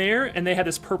here and there, and they have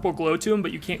this purple glow to them,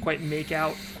 but you can't quite make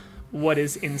out what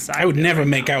is inside. I would of it never right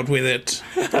make now. out with it.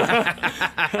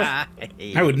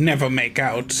 I would never make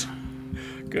out.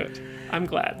 Good. I'm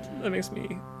glad. That makes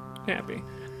me happy.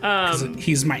 'Cause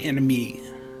he's my enemy.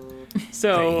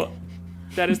 So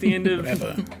that is the end of.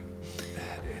 Whatever.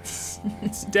 It's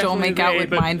Don't definitely make out they, with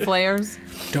but- mind flayers.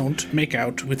 Don't make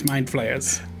out with mind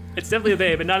flayers. It's definitely a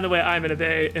they, but not in the way I'm in a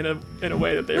they, in a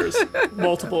way that there's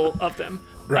multiple of them.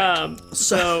 Right.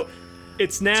 So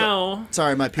it's now.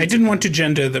 Sorry, my pizza. I didn't want to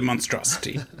gender the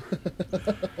monstrosity.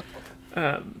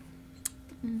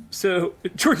 So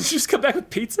Jordan, did you just come back with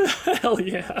pizza? Hell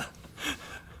yeah.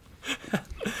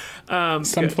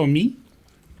 Some for me?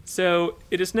 So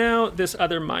it is now this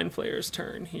other mind flayer's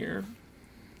turn here,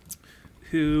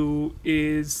 who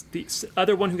is the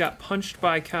other one who got punched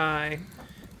by Kai,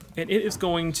 and it is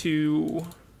going to.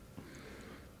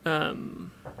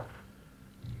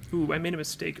 Ooh, I made a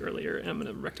mistake earlier, and I'm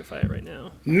going to rectify it right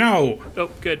now. No. Oh,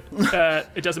 good.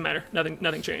 It doesn't matter.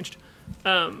 Nothing changed.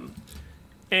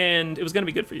 And it was going to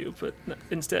be good for you, but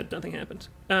instead, nothing happened.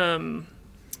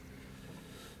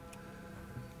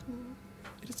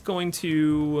 It's going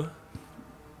to.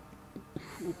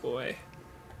 Oh boy.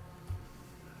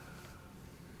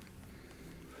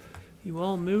 You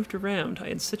all moved around. I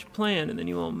had such a plan, and then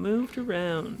you all moved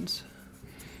around.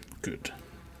 Good.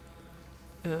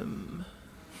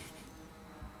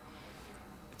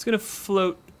 It's gonna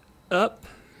float up.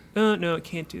 Oh no, it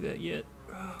can't do that yet.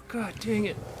 Oh god, dang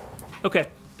it. Okay.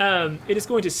 It is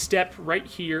going to step right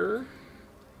here,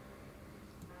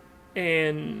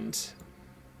 and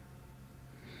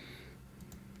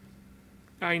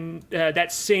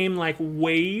that same like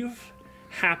wave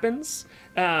happens.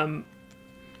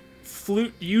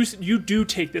 Flute, you do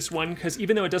take this one because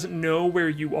even though it doesn't know where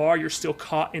you are, you're still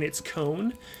caught in its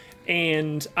cone.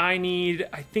 And I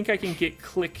think I can get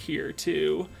Click here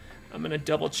too. I'm gonna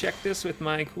double check this with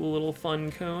my cool little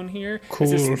fun cone here.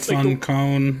 Cool fun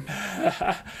cone.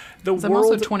 The I'm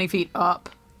world, also 20 feet up.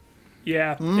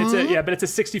 yeah, but it's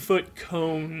a 60-foot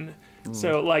cone.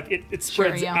 So like it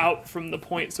spreads yeah. out from the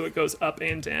point, so it goes up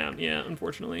and down. Yeah,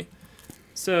 unfortunately.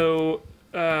 So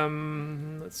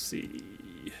let's see.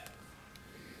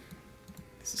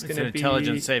 This is It's gonna an be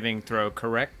intelligence saving throw,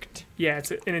 correct? Yeah,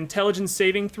 it's an intelligence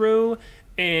saving throw,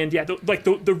 And yeah,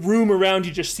 the room around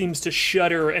you just seems to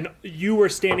shudder, and you are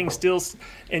standing still,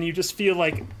 and you just feel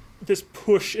like this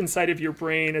push inside of your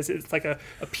brain as it's like a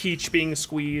peach being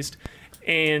squeezed.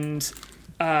 And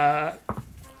Kai,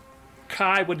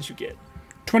 what did you get?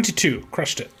 22.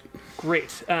 Crushed it.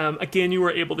 Great. Again, you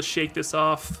were able to shake this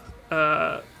off.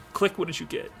 Click, what did you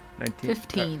get? 19.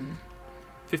 15.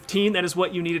 15, that is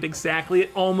what you needed exactly.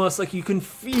 It almost like you can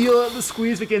feel the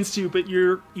squeeze against you, but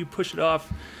you push it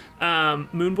off.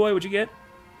 Moon Boy, what'd you get?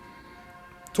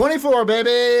 24,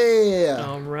 baby.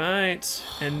 All right.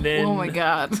 And then... Oh my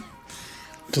god.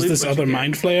 Does this what'd other you get?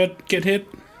 mind flayer get hit?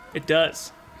 It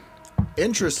does.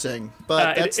 Interesting,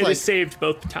 but It that's is like saved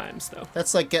both times, though.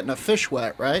 that's like getting a fish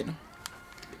wet, right?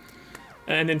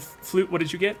 And then Flute, what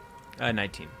did you get?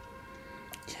 19.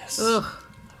 Ugh.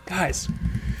 Guys,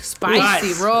 Spicy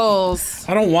Nice. rolls.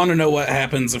 I don't want to know what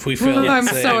happens if we fail. I'm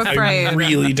that so save. afraid. I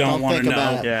really don't Don't want think to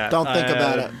about know. it. Yeah. Don't think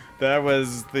about it. That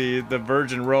was the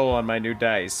virgin roll on my new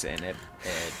dice, and it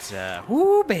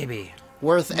whoo baby.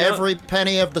 Worth every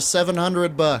penny of the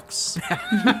 $700.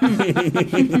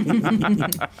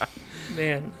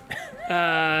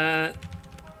 man.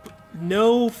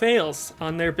 No fails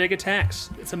on their big attacks.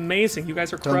 It's amazing. You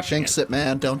guys are Don't crushing jinx it,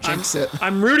 man. Don't jinx it.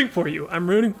 I'm rooting for you. I'm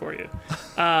rooting for you.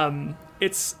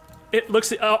 It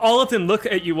looks, all of them look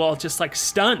at you all just like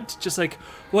stunned, just like,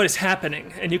 what is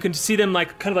happening? And you can see them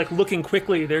like kind of like looking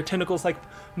quickly, their tentacles like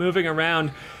moving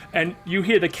around, and you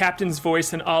hear the captain's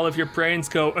voice and all of your brains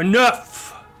go,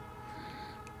 enough!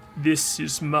 This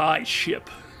is my ship.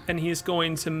 And he's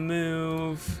going to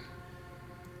move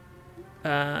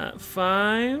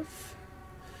 5,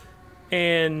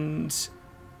 and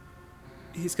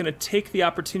he's going to take the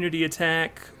opportunity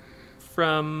attack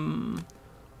from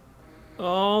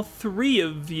all 3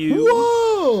 of you,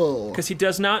 Whoa! because he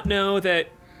does not know that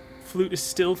Flute is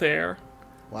still there.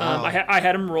 Wow. I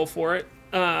had him roll for it.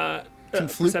 Can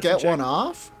Flute perception get check. one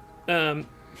off?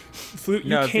 Flute, you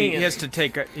No, can.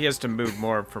 he has to move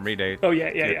more for me to. Oh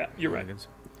yeah. You're right.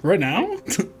 Right now?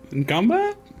 In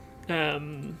combat?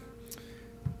 And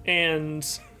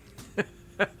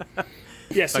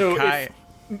yeah, so Kai,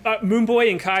 if, Moon Boy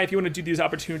and Kai, if you want to do these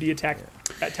opportunity attacks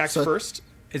So- first,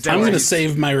 is that I'm where going to he's-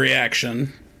 save my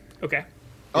reaction. okay. Is that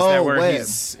Oh, where wait.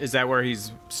 is that where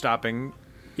he's stopping?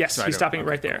 Yes, So I he's don't- stopping okay,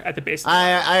 right there at the base.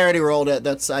 I already rolled it.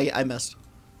 I missed.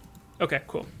 Okay,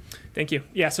 cool. Thank you.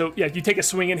 Yeah, so yeah, you take a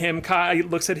swing at him. Kai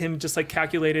looks at him just like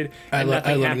calculated, and I let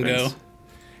nothing him go.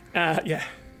 happens. Yeah.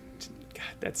 God,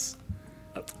 that's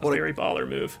a very baller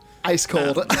move. Ice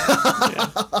cold.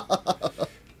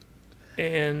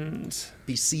 And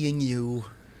Be seeing you.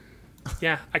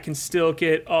 yeah, I can still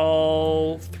get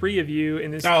all 3 of you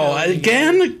in this. Oh, penalty.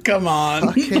 again? Come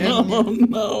on. Oh,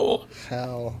 no.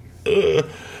 Hell.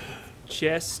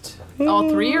 Just All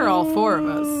 3 or all 4 of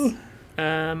us?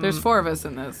 um. There's 4 of us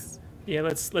in this. Yeah,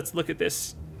 let's look at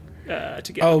this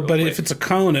together. Oh, real but quick. if it's a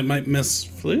cone, it might miss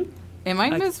Flute. It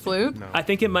might miss Flute. I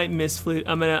think it might miss Flute.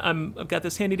 I've got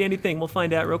this handy dandy thing. We'll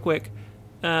find out real quick.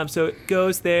 So it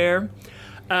goes there.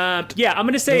 Yeah, I'm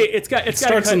gonna say it's got It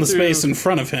starts in the space in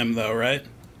front of him, though, right?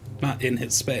 Not in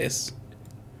his space.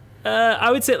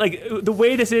 I would say like the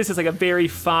way this is like a very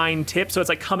fine tip, so it's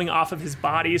like coming off of his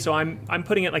body. So I'm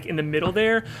putting it like in the middle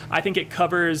there. I think it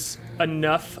covers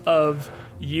enough of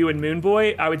you and Moon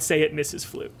Boy. I would say it misses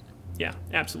Flute. Yeah,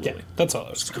 absolutely. That's all I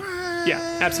was.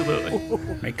 Yeah, absolutely.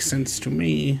 Makes sense to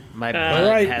me. My All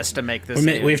right. has to make this.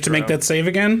 We have to make intro. that save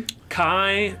again?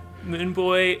 Kai, Moon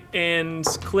Boy, and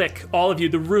Click, all of you.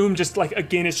 The room just like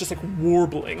again, it's just like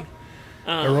warbling.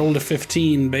 I rolled a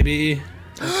 15, baby.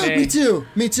 Okay. Me too.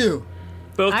 Me too.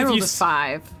 Both I of rolled you. a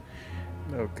 5.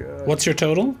 Oh god. What's your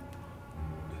total?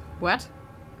 What?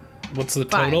 What's the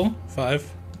 5. total?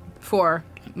 5? 4.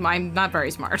 I'm not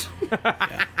very smart.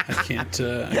 I can't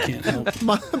help.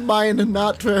 Mine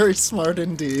not very smart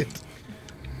indeed.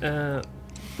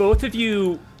 Both of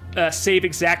you save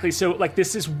exactly. So like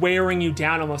this is wearing you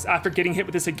down almost. After getting hit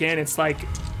with this again, it's like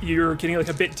you're getting like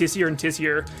a bit dizzier and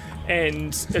dizzier, and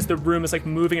as the room is like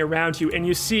moving around you, and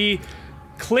you see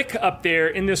Click up there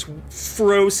in this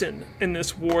frozen in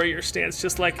this warrior stance,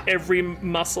 just like every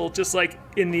muscle just like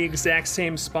in the exact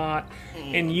same spot,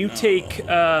 and you take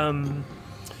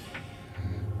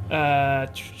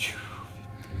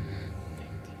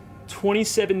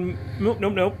 27.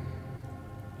 Nope.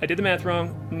 I did the math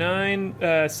wrong. 9,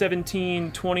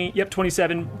 17, 20. Yep,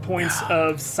 27 points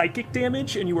of psychic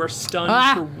damage, and you are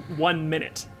stunned for 1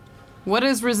 minute. What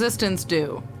does resistance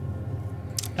do?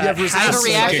 You have I have a resistance.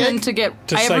 reaction to get.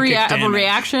 to I have a, psychic have a damage.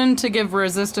 reaction to give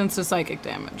resistance to psychic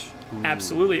damage.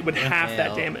 Absolutely, it would half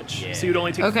that damage. So you'd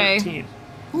only take Okay. 13.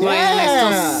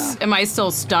 Am I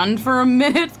still stunned for a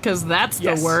minute? Because that's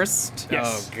Yes. the worst.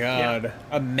 Yes. Oh God.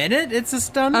 A minute? It's a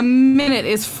stun. A minute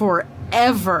is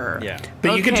forever. Yeah.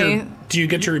 But you get Okay. to do you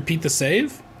get to repeat the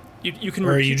save? You can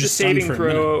Or are repeat you the just stunned saving for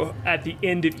a throw at the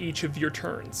end of each of your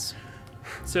turns.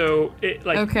 So,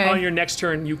 Okay. on your next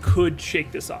turn, you could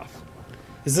shake this off.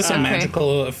 Is this a Okay.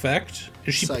 magical effect?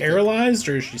 Is she Psychic. paralyzed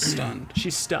or is she stunned?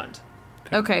 She's stunned.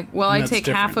 Okay, well, I That's take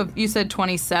half different. of, you said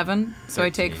 27, so I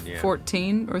take 13, yeah.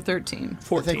 14 or 13.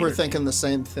 14. I think we're thinking the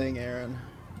same thing, Aaron.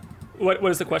 What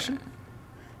is the question?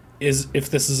 Is if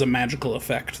this is a magical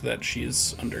effect that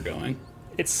she's undergoing?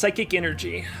 It's psychic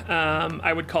energy.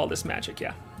 I would call this magic,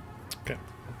 yeah. Okay.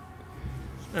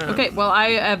 Okay, well,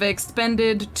 I have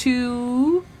expended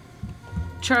 2...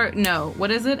 No, what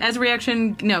is it? As a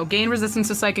reaction, no, gain resistance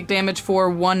to psychic damage for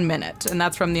 1 minute, and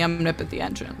that's from the Omnipotent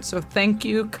Engine. So thank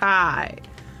you, Kai.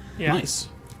 Yeah. Nice.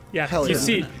 Yeah, Hell you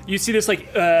yeah. see this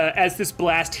as this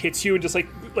blast hits you and just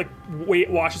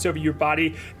washes over your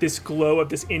body. This glow of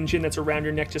this engine that's around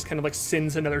your neck just kind of like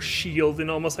sends another shield and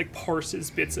almost like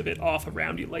parses bits of it off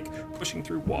around you, like pushing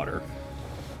through water.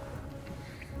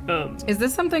 Is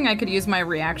this something I could use my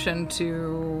reaction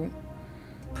to,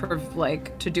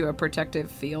 to do a protective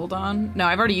field on? No,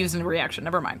 I've already used a reaction.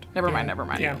 Never mind. Never mind.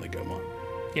 Yeah. Really good one.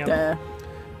 Yeah,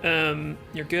 Duh.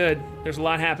 you're good. There's a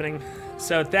lot happening.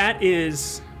 So that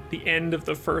is the end of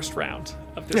the first round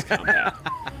of this combat.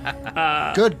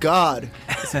 Good God.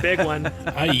 It's a big one.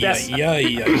 Ay, Best- ay,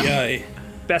 ay, ay, ay.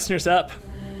 Bessner's up.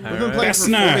 We've been playing for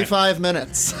Bessner. 45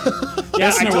 minutes.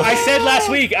 Yeah, Bessner will- I said last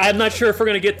week, I'm not sure if we're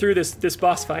gonna get through this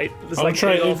boss fight. This I'll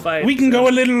try. big old fight. We can go a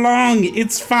little long.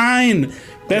 It's fine.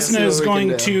 Bessner see is what we going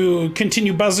can to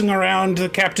continue buzzing around the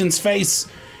captain's face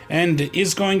and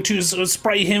is going to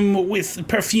spray him with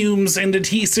perfumes and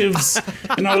adhesives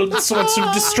and all sorts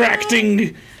of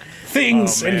distracting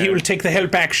things, and he will take the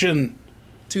help action.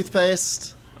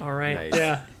 Toothpaste. All right. Nice.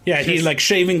 Yeah. Yeah, he like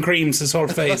shaving creams his whole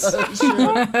face.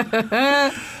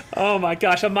 Oh my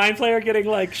gosh, a mind player getting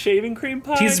like shaving cream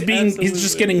pie. He's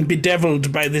just getting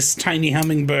bedeviled by this tiny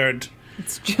hummingbird.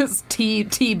 It's just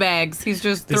tea bags. He's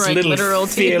just This throwing little literal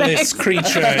tea fearless bags.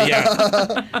 creature,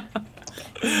 yeah.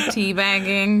 Tea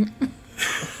bagging.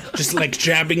 Just like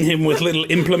jabbing him with little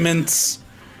implements.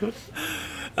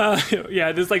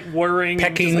 Yeah, just like worrying,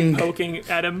 and just Pecking. like poking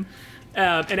at him,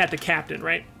 and at the captain,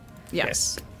 right?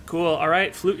 Yes. Cool. All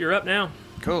right, Flute, you're up now.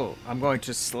 Cool. I'm going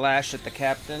to slash at the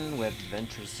captain with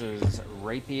Ventress's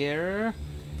rapier.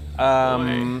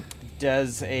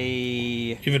 Does a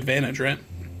You have advantage, right?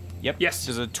 Yes.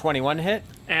 Does a 21 hit?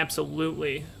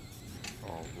 Absolutely.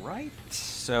 All right.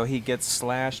 So he gets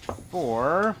slashed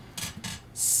for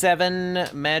 7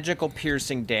 magical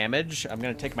piercing damage. I'm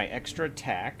going to take my extra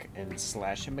attack and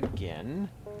slash him again.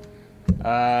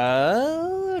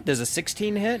 Does a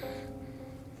 16 hit?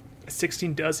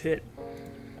 16 does hit.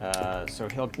 So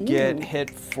he'll get hit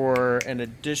for an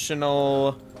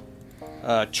additional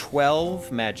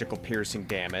 12 magical piercing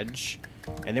damage.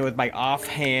 And then with my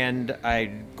offhand,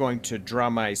 I'm going to draw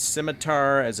my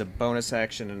scimitar as a bonus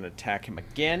action and attack him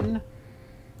again.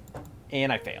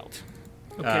 And I failed.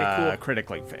 Okay, cool.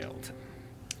 Critically failed.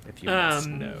 If you must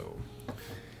know.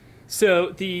 So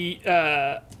the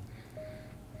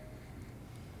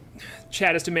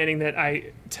chat is demanding that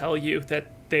I tell you that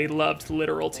they loved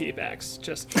literal tea bags.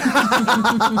 Just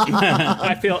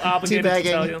I feel obligated to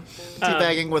tell you.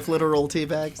 Teabagging with literal tea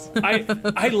bags.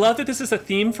 I love that this is a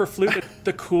theme for Flute. That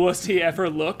the coolest he ever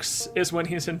looks is when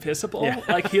he's invisible. Yeah.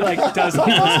 Like he does the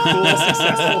most coolest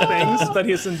successful things, but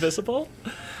he's invisible.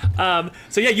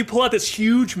 So yeah, you pull out this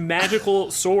huge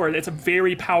magical sword. It's a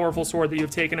very powerful sword that you've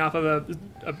taken off of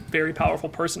a very powerful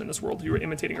person in this world you were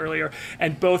imitating earlier.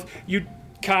 And both you,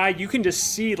 Kai, you can just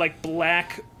see like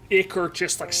black ichor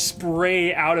just like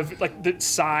spray out of like the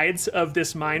sides of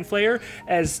this mind flayer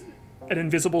as an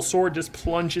invisible sword just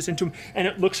plunges into him, and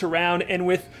it looks around, and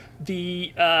with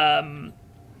the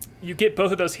you get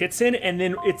both of those hits in, and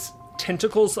then its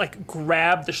tentacles like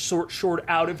grab the short sword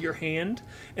out of your hand,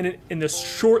 and the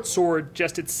short sword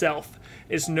just itself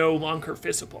is no longer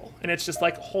visible, and it's just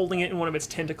like holding it in one of its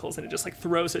tentacles, and it just like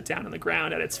throws it down on the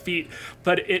ground at its feet.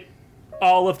 But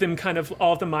all of the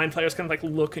mind players kind of like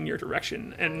look in your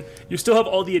direction, and you still have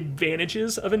all the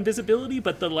advantages of invisibility,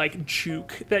 but the like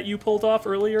juke that you pulled off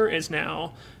earlier is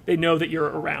now, they know that you're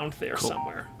around there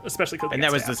somewhere, especially because And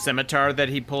that was the scimitar that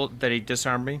he pulled, that he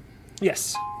disarmed me?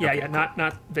 Yes. Yeah, yeah, not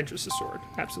Ventress's sword.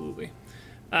 Absolutely.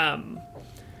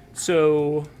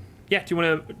 So, yeah, do you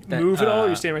want to move at all, or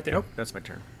you staying right there? Nope, that's my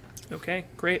turn. Okay,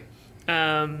 great.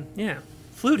 Yeah.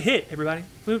 Flute hit, everybody.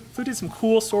 Flute did some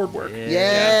cool sword work.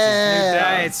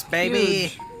 Yeah. Dice,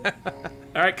 baby. All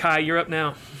right, Kai, you're up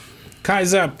now.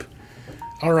 Kai's up.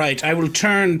 All right, I will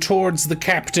turn towards the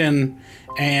captain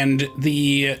and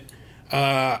the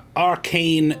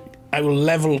arcane. I will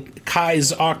level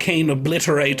Kai's arcane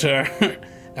obliterator,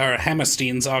 or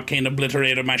Hammerstein's arcane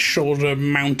obliterator, my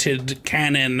shoulder-mounted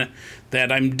cannon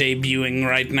that I'm debuting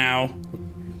right now.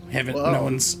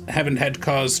 Haven't had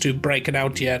cause to break it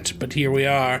out yet, but here we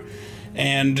are.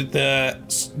 And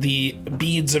the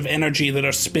beads of energy that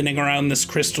are spinning around this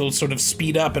crystal sort of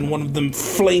speed up, and one of them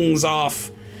flings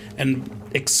off and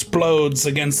explodes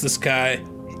against the sky.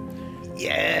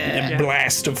 Yeah. A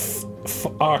blast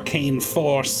of arcane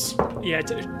force. Yeah,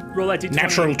 roll that d20.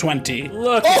 Natural 20.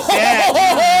 Look at that.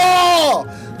 Oh,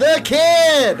 the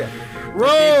kid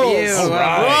rolls All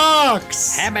right.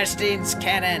 rocks Hammerstein's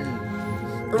cannon.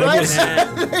 right was- out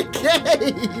of the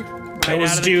gate. That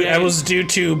was out of the due. gate. That was due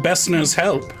to Bessner's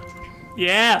help.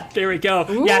 Yeah, there we go.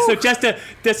 Yeah, so just to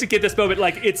get this moment,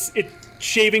 like it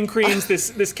shaving creams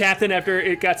this captain after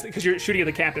it got, because you're shooting at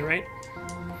the captain, right?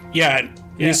 Yeah,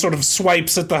 Yeah. he sort of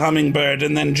swipes at the hummingbird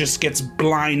and then just gets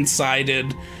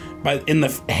blindsided in the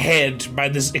head by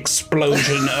this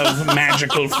explosion of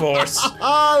magical force.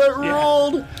 Oh, that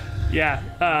ruled. Yeah.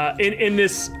 In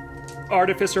this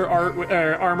artificer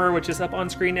armor, which is up on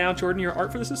screen now, Jordan, your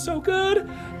art for this is so good.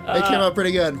 It came out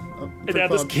pretty good. And now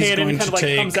this He's cannon going kind of to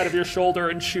like comes take- out of your shoulder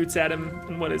and shoots at him.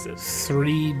 And what is it?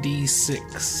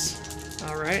 3d6.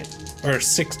 All right. Or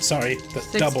 6, sorry,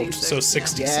 doubled, so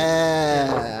 66.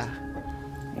 Yeah.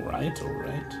 All right.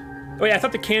 Oh yeah, I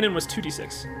thought the cannon was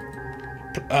 2d6.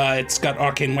 It's got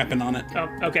arcane weapon on it. Oh,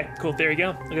 okay, cool. There you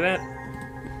go. Look at that.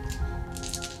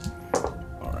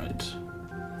 All right,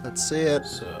 Let's see it.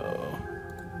 so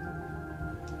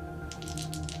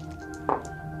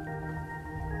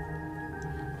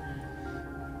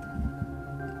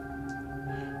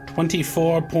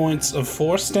 24 points of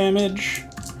force damage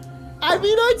I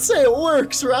mean, I'd say it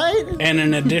works, right? and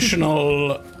an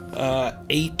additional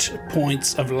 8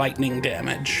 points of lightning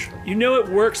damage. You know it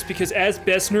works because as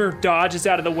Bessner dodges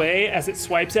out of the way, as it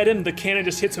swipes at him, the cannon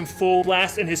just hits him full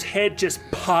blast, and his head just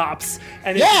pops,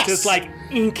 and it's Yes! just like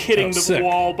ink hitting Oh, the sick.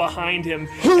 wall behind him.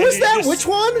 Who And was it that? just- Which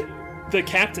one? The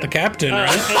captain. The captain,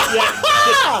 right? And,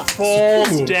 yeah, just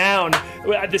falls Ooh. down.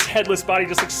 This headless body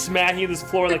just like smacking this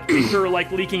floor, like ichor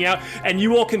like leaking out, and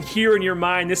you all can hear in your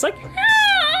mind this like.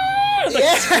 Like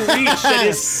screech that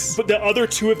is, but the other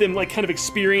two of them like kind of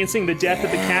experiencing the death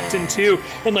of the captain too,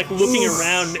 and like looking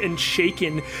around and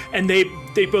shaken, and they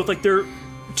both like their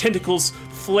tentacles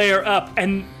flare up,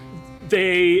 and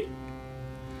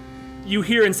you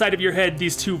hear inside of your head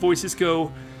these two voices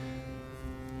go,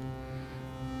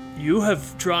 "You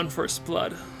have drawn first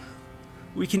blood.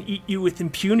 We can eat you with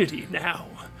impunity now."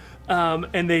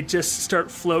 And they just start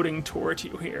floating toward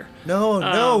you here.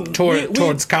 No.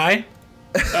 Towards Kai?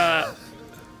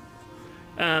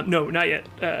 No, not yet,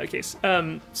 Case.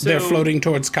 So They're floating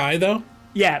towards Kai, though?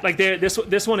 Yeah, like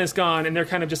this one is gone, and they're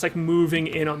kind of just like moving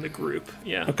in on the group.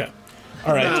 Yeah. Okay.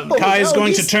 All right. No, Kai is no,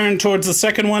 going to he's- turn towards the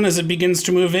second one as it begins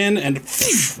to move in and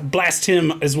blast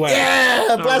him as well.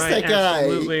 Yeah, blast right, that guy.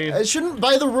 absolutely. Shouldn't,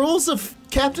 by the rules of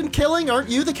captain killing, aren't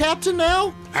you the captain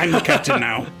now? I'm the captain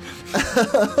now.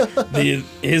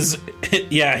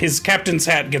 His captain's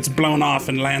hat gets blown off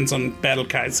and lands on Battle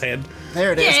Kai's head.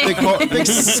 There it is. Big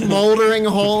smoldering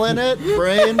hole in it.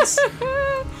 Brains.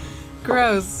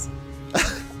 Gross.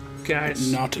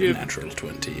 Guys, Not a you- natural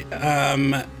 20.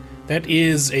 That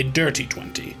is a dirty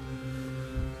 20.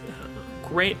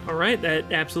 Great. All right,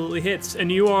 that absolutely hits.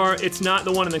 And it's not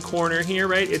the one in the corner here,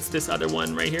 right? It's this other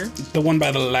one right here. The one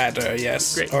by the ladder,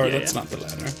 yes. Great, Or yeah, that's yeah. not the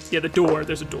ladder. Yeah, the door.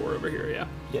 There's a door over here. Yeah.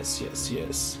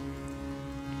 Yes.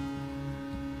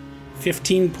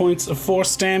 15 points of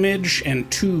force damage and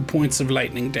 2 points of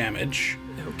lightning damage.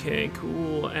 Okay,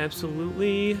 cool.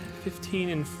 Absolutely. 15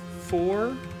 and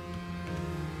 4.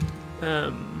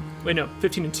 Wait, no,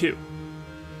 15 and 2.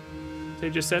 They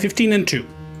just said? 15 and 2.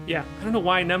 Yeah. I don't know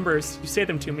why numbers, you say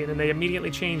them to me and then they immediately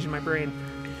change in my brain.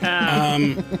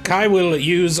 Kai will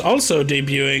use, also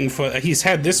debuting he's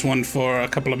had this one for a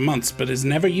couple of months, but has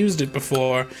never used it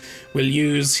before, will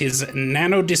use his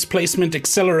nano displacement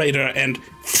accelerator and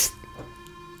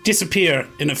disappear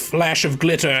in a flash of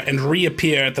glitter and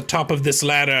reappear at the top of this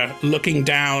ladder, looking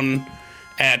down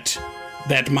at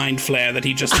that mind flare that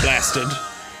he just blasted.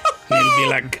 And he'll be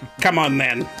like, come on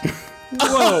then.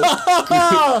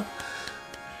 Whoa.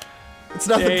 It's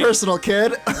nothing Hey. personal,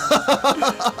 kid.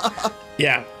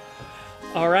 Yeah.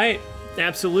 All right.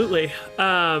 Absolutely.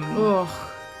 Ugh.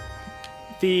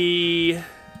 The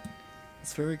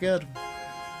It's very good.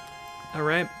 All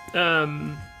right.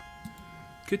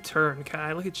 Good turn,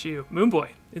 Kai. Look at you. Moonboy,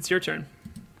 it's your turn.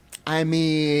 I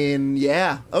mean,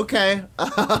 yeah, okay.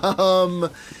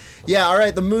 Yeah, all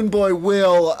right, the Moon Boy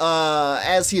will,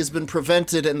 as he has been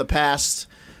prevented in the past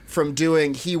from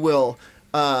doing, he will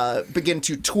begin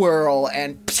to twirl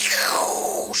and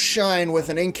shine with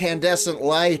an incandescent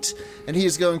light, and he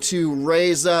is going to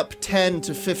raise up 10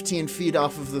 to 15 feet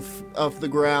off of the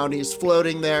ground. He's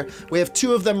floating there. We have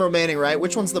 2 of them remaining, right?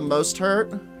 Which one's the most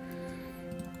hurt?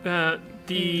 The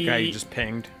guy you just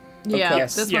pinged. Yeah, Okay.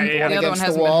 this Yeah, one, yeah, yeah. the other one Against the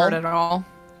hasn't been wall? hurt at all.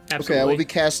 Absolutely. Okay, I will be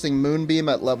casting Moonbeam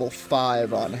at level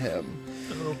 5 on him.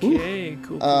 Okay,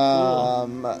 cool.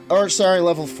 Or sorry,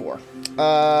 level 4.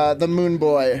 The Moon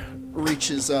Boy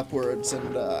reaches upwards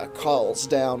and calls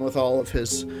down with all of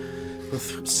his,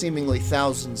 with seemingly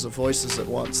thousands of voices at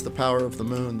once, the power of the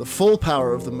moon, the full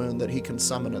power of the moon that he can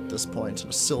summon at this point, and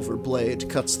a silver blade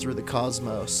cuts through the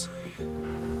cosmos,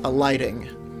 alighting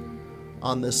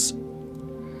on this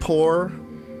poor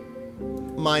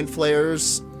Mind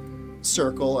Flayer's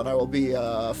circle, and I will be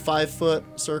a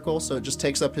 5-foot circle, so it just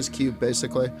takes up his cube,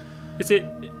 basically. Is it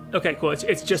okay? Cool.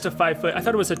 It's just a 5 foot. I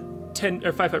thought it was a 10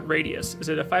 or 5 foot radius. Is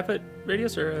it a 5 foot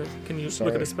radius, or can you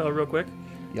look at the spell real quick?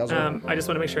 I just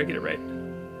want to make sure I get it right.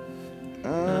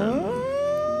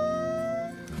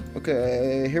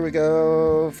 Okay, here we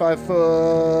go. 5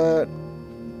 foot.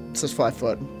 It says 5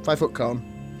 foot. 5 foot cone.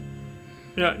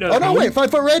 No. Oh no, wait,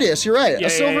 5 foot radius. You're right. Yeah, A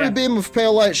silvery yeah. beam of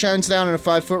pale light shines down in a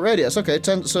 5 foot radius. Okay,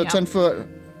 10 foot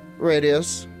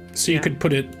radius. So you could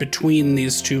put it between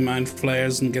these 2 mind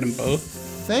flayers and get them both.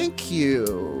 Thank you.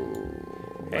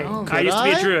 Hey, Oh, I used to be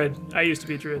I? a druid. I used to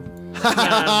be a druid.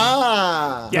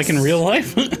 Ah. Yes. Like in real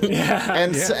life?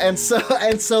 And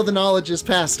so the knowledge is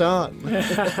passed on.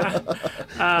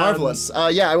 Marvelous.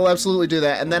 Yeah, I will absolutely do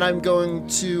that. And then I'm going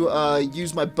to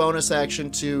use my bonus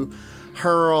action to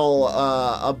hurl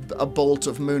a bolt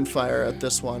of moonfire at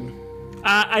this one.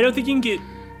 I don't think you can get.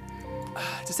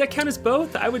 Does that count as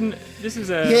both? I wouldn't. This is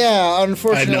a. Yeah,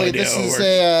 unfortunately, idea this how it is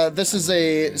works. this is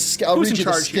a. I'll Who's read in you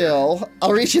the charge here? skill.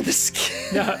 I'll read you the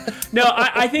skill. No,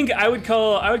 I think I would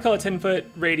call a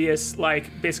 10-foot radius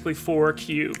like basically 4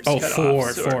 cubes. Oh, cut four,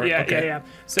 off. So, four, Yeah, okay. yeah.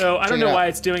 So I don't Check it know why out.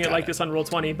 it's doing it like this on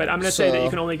Roll20, but I'm gonna say that So- you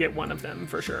can only get one of them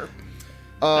for sure.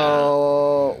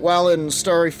 While in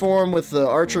starry form with the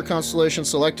Archer constellation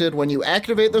selected, when you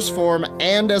activate this form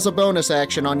and as a bonus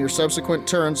action on your subsequent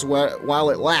turns while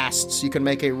it lasts, you can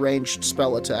make a ranged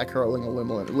spell attack hurling a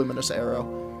luminous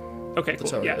arrow. Okay, how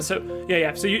cool. it Yeah. is. So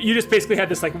yeah. So you just basically have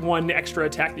this like one extra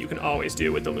attack that you can always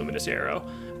do with the luminous arrow.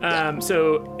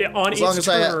 So on As long its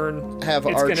as turn, I have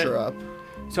it's Archer gonna, up.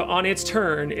 So on its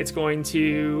turn, it's going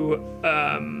to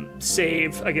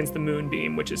save against the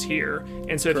moonbeam, which is here.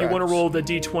 And so if you want to Correct. roll the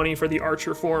d20 for the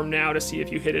archer form now to see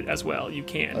if you hit it as well, you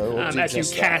can. will do As you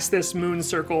just that. cast this moon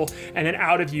circle, and then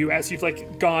out of you, as you've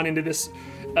like gone into this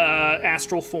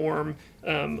astral form,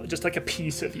 just like a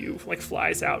piece of you like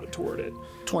flies out toward it.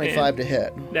 25 to And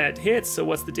hit. That hits. So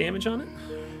what's the damage on it?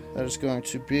 That is going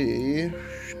to be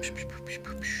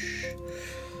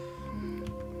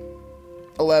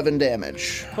 11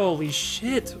 damage. Holy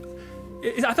shit!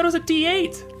 I thought it was a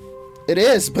d8. It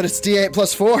is, but it's D8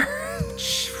 plus 4.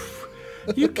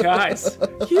 You guys.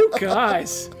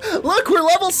 Look, we're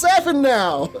level 7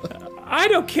 now. I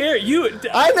don't care.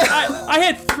 I know. I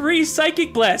had 3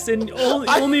 psychic blasts and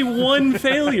only 1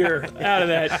 failure out of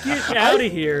that. Get out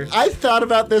of here. I thought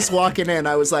about this walking in.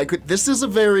 I was like, this is a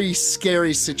very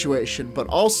scary situation, but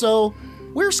also,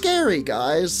 we're scary,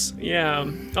 guys. Yeah.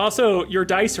 Also, your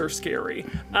dice are scary.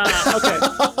 Okay.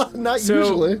 Not So-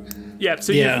 usually. Yeah.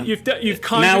 So Yeah. you've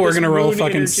conjured Now we're this going to roll moon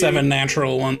fucking energy. 7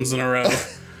 natural ones in a row.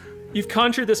 You've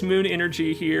conjured this moon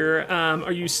energy here.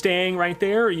 Are you staying right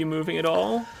there? Are you moving at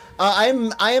all? I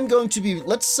am going to be.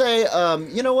 Let's say.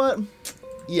 You know what?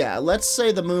 Yeah. Let's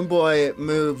say the Moon Boy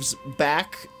moves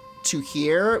back to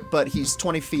here, but he's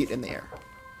 20 feet in the air.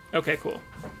 Okay. Cool.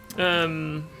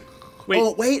 Wait.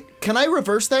 Oh wait, can I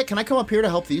reverse that? Can I come up here to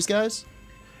help these guys?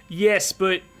 Yes,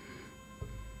 but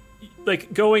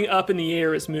like going up in the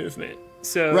air is movement.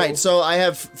 So Right. So I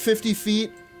have 50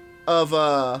 feet of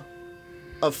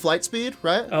flight speed,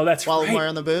 right? Oh, that's While right. I'm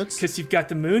wearing the boots. Because you've got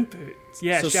the moon boots.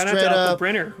 Yeah, So shout out straight to Alpha up-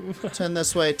 Brenner. 10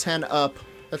 this way, 10 up.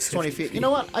 That's 20 feet. You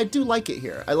know what? I do like it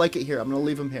here. I like it here. I'm gonna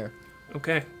leave him here.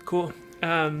 Okay, cool.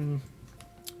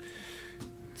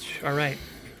 All right.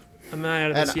 I'm not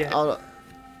out of this And yet.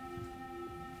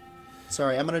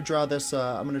 Sorry, I'm gonna draw this.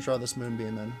 I'm gonna draw this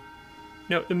moonbeam in.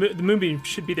 No, the moonbeam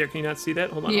should be there. Can you not see that?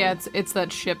 Hold on. Yeah, hold on. it's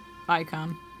that ship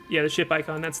icon. Yeah, the ship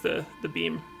icon. That's the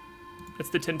beam. That's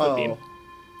the 10-foot beam. Oh,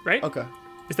 Right? okay.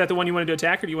 Is that the one you wanted to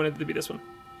attack, or do you want it to be this one?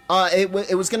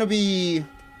 It was gonna be.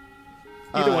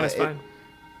 Either one is it- fine.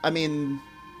 I mean,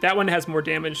 That one has more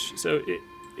damage, so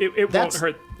it won't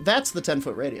hurt. That's the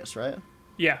 10-foot radius, right?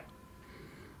 Yeah.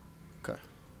 Okay.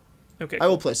 Okay. I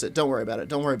will place it. Don't worry about it.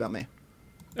 Don't worry about me.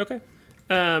 Okay.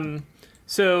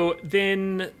 So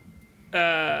then,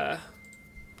 all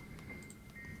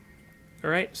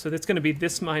right. So that's going to be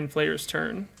this Mind Flayer's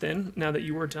turn then. Now that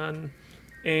you were done,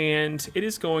 and it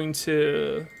is going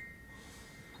to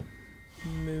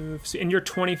move. So, and you're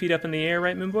 20 feet up in the air,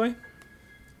 right, Moonboy?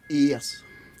 Yes.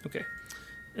 Okay.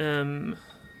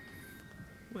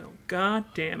 Well, god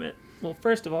damn it. Well,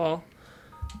 first of all,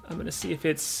 I'm going to see if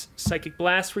it's Psychic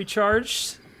Blast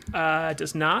recharged. It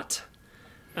does not.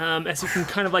 As you can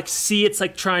kind of like see, it's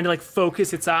like trying to like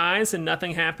focus its eyes and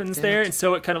nothing happens there. And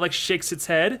so it kind of like shakes its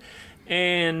head.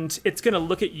 And it's going to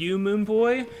look at you,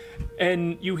 Moonboy.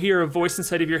 And you hear a voice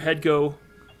inside of your head go,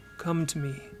 "Come to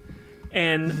me."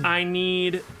 And I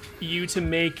need you to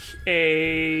make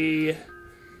a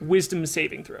wisdom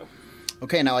saving throw.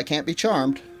 Okay, now I can't be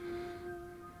charmed.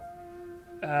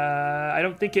 I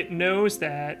don't think it knows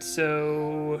that,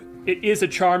 so it is a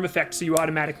charm effect, so you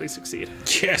automatically succeed.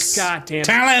 Yes. God damn it.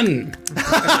 Talon!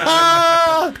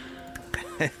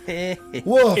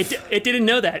 Woof. It didn't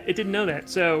know that. It didn't know that,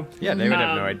 so... Yeah, they would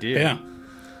have no idea. Yeah.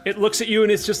 It looks at you,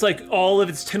 and it's just like all of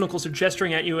its tentacles are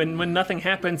gesturing at you, and when nothing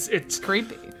happens, it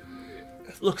Creepy.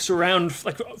 looks around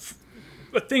like...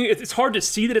 A thing, it's hard to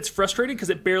see that it's frustrated because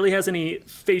it barely has any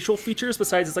facial features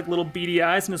besides its like little beady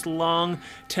eyes and its long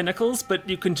tentacles, but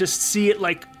you can just see it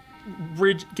like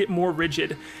get more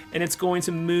rigid, and it's going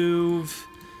to move.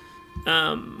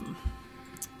 I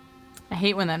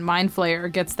hate when that Mind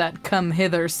Flayer gets that come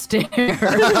hither stare.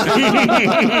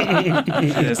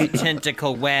 Just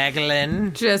tentacle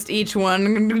waggling. Just each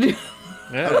one.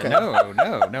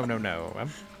 No.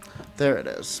 There it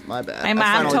is. My bad. My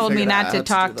mom told me not to do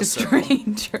talk the to circle.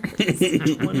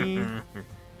 strangers.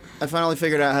 I finally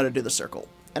figured out how to do the circle.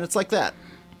 And it's like that.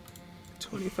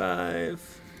 25,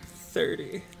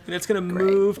 30. And it's going to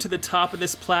move to the top of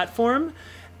this platform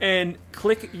and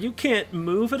click. You can't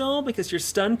move at all because you're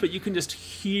stunned, but you can just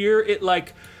hear it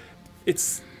like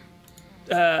it's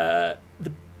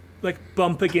like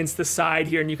bump against the side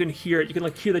here, and you can hear it. You can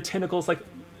like hear the tentacles like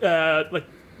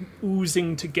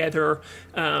oozing together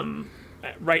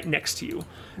right next to you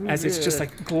as it's just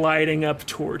like gliding up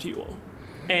toward you.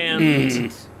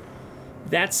 And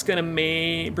that's going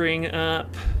to bring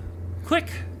up... Click!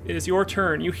 It is your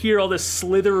turn. You hear all this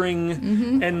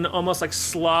slithering and almost like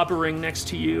slobbering next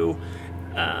to you.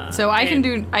 So I can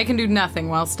do nothing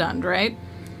while stunned, right?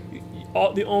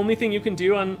 The only thing you can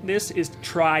do on this is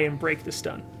try and break the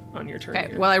stun on your turn. Okay.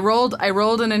 Here. Well, I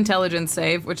rolled an intelligence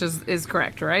save, which is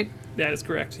correct, right? That is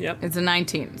correct. Yep. It's a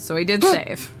 19, so he did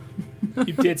save.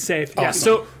 You did save. Yeah.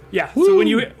 So So when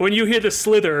you hear the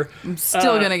slither, I'm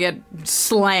still gonna get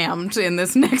slammed in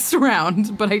this next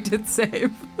round, but I did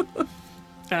save.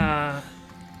 yeah.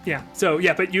 So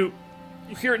yeah, but you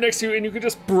hear it next to you, and you can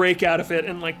just break out of it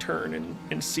and like turn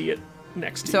and see it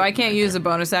next to you. So I can't use a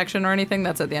bonus action or anything.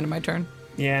 That's at the end of my turn.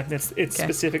 Yeah, it's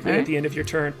specifically All right. at the end of your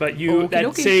turn, but Okie that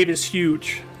dokie. save is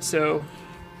huge. So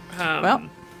Well,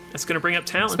 that's gonna bring up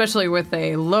talent. especially with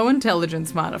a low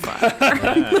intelligence modifier.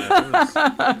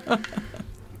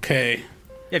 Okay.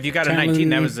 Yeah, if you got a Talon- 19,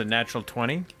 that was a natural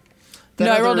 20.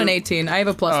 No, I rolled other- an 18. I have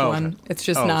a plus one. Okay. It's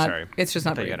just Oh, not. sorry. It's just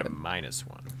I not thought very you had a good.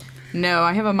 -1. No,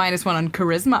 I have a -1 on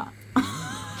charisma.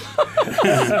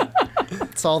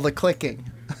 It's all the clicking.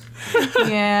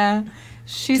 Yeah,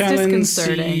 she's Talon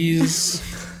disconcerting. sees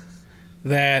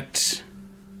that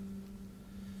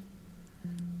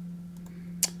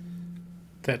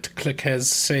Click has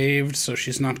saved, so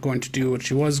she's not going to do what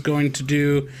she was going to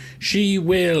do. She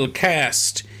will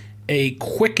cast a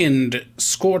quickened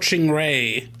scorching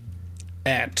ray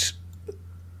at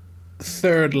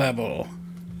 3rd level.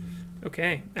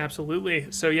 Okay, absolutely.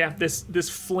 So yeah, this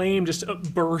flame just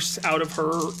bursts out of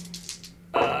her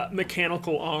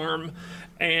mechanical arm,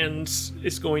 and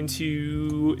is going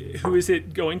to... Who is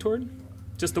it going toward?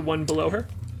 Just the one below her?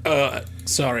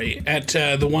 Sorry, at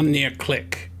the one near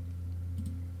Click.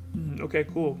 Okay,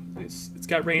 cool. It's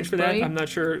got range for that. Right. I'm not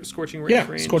sure scorching ray Yeah,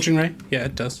 range. scorching ray. Yeah,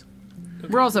 it does.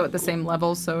 We're also at the same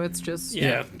level, so it's just.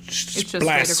 Yeah, It's just just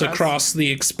blasts straight across the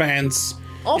expanse.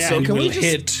 Also, And can we will just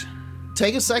hit.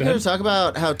 take a second Go ahead. to talk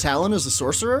about how Talon is a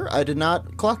sorcerer? I did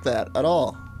not clock that at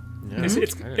all.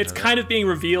 It's kind of being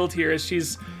revealed here as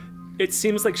she's. It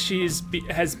seems like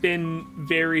has been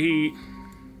very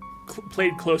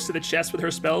played close to the chest with her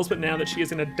spells, but now that she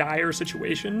is in a dire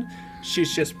situation,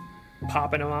 she's just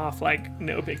popping them off like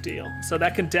no big deal. So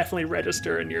that can definitely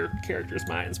register in your characters'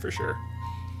 minds for sure.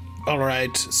 All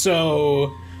right,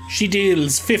 so she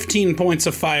deals 15 points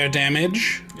of fire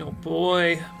damage. Oh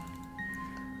boy.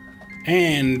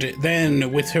 And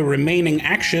then, with her remaining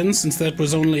action, since that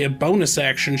was only a bonus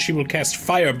action, she will cast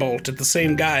Firebolt at the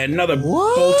same guy. Another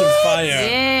bolt of fire.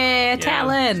 Yeah,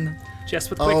 Talon.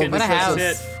 Just with Quicken. What a That's house.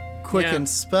 it. Quicken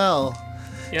spell.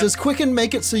 Yep. Does Quicken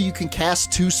make it so you can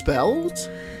cast 2 spells?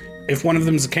 If one of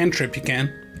them's a cantrip, you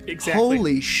can. Exactly.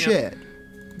 Holy Yep. shit.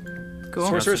 Cool.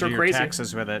 Sorcerers Do are your crazy.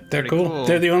 taxes with it. They're Pretty cool.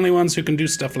 They're the only ones who can do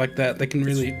stuff like that. They can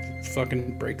really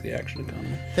fucking break the action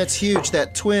economy. That's huge.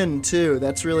 That twin, too.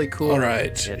 That's really cool. All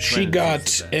right. Yeah, She twins got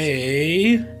is the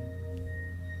a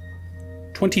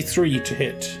 23 to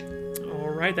hit. All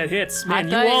right, that hits. Hot Man,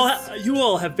 dice. you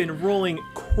all have been rolling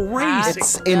crazy.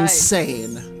 It's Dice.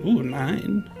 insane. Ooh,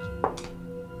 9.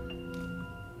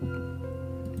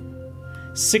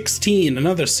 16.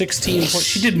 Another 16 points.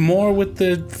 She did more with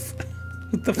the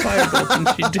firebolt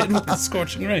than she did with the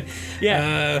scorching ray.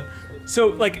 Yeah. So,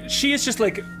 like, she is just,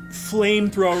 like,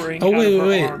 flamethrowering Oh, out wait, of her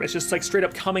wait. arm. It's just, like, straight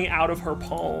up coming out of her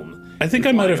palm. I think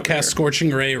I might have over cast there. scorching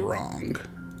ray wrong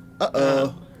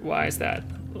Why is that?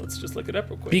 Let's just look it up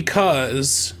real quick.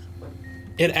 because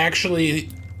it actually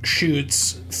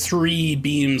shoots 3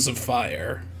 beams of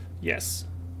fire. Yes.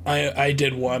 I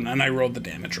did 1 and I rolled the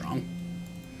damage wrong.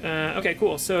 Okay,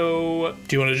 cool. So,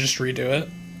 Do you want to just redo it?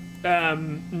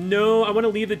 no, I want to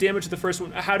leave the damage to the first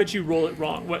one. How did you roll it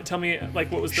wrong? What? Tell me,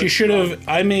 like, what was the... She should have.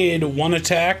 I made 1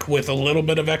 attack with a little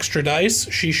bit of extra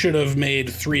dice. She should have made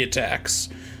 3 attacks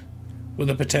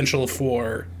with a potential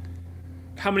for.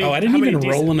 How many... Oh, I didn't how many even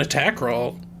roll DC an attack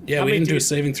roll. Yeah, How we many didn't do a D-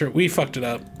 saving throw. We fucked it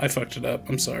up. I fucked it up.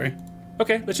 I'm sorry.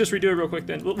 Okay, let's just redo it real quick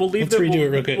then. We'll leave Let's the... redo we'll, it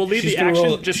real quick. We'll leave She's the gonna action,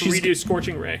 roll- just she's- redo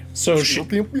Scorching Ray. So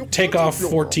take off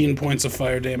 14 points of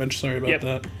fire damage. Sorry about Yep.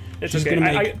 that. It's She's okay. gonna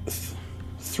I make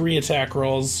 3 attack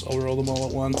rolls. I'll roll them all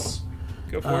at once.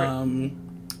 go for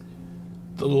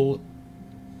The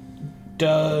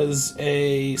does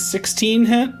a 16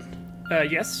 hit.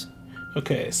 it. Yes.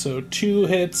 Okay, so 2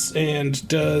 hits and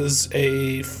does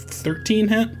a 13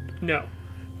 hit. No.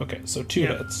 Okay, so 2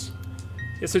 Yeah. hits.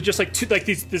 Yeah, so just like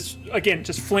this again,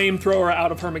 just flamethrower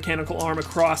out of her mechanical arm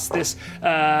across this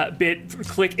bit.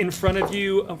 Click in front of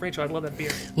you. Oh, Rachel, I love that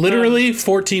beer. Literally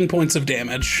 14 points of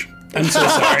damage. I'm so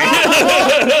sorry.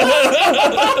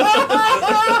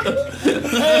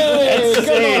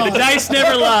 Hey, the dice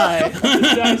never lie.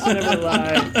 The dice never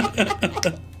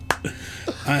lie.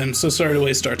 I'm so sorry to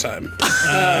waste our time.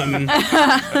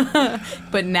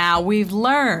 But now we've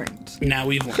learned. Now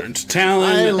we've learned. I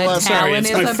Talon. love Sorry, Talon it's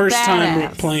is my a first time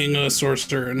badass. playing a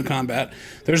sorcerer in combat.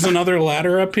 There's another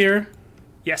ladder up here.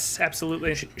 Yes,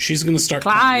 absolutely. She's gonna start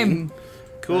climbing. Climb.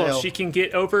 Cool. Well. She can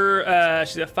get over.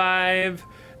 She's at 5.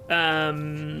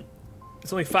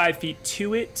 It's only 5 feet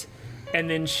to it, and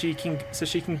then she can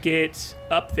get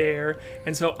up there.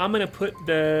 And so I'm gonna put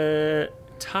the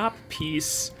top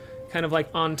piece kind of like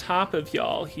on top of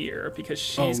y'all here because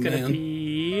she's Oh, gonna man.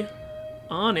 be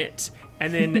on it.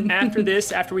 And then after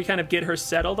this, after we kind of get her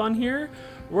settled on here,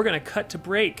 we're gonna cut to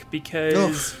break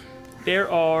because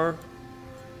there are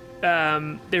 2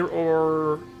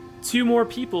 more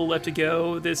people left to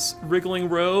go. This wriggling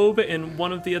robe and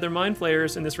one of the other mind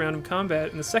flayers in this round of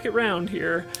combat in the second round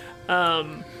here,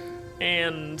 and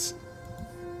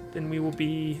then we will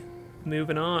be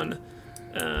moving on.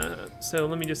 So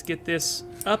let me just get this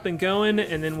up and going,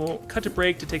 and then we'll cut to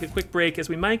break to take a quick break as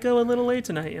we might go a little late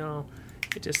tonight, y'all.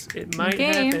 It might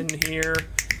Okay. happen here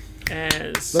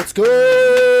as Let's go!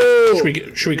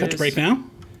 Should we cut to break now?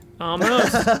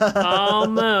 almost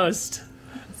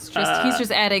He's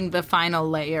just adding the final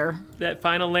layer. that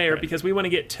final layer because we want to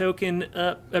get token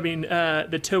up. I mean,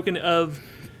 the token of.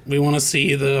 We want to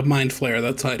see the mind flare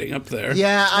that's hiding up there.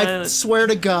 Yeah, I Uh, swear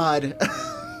to God.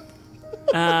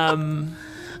 I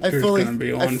There's fully, gonna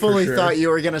be I one for fully sure. thought you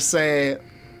were gonna say,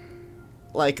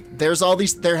 like, there's all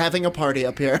these. They're having a party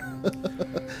up here.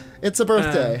 It's a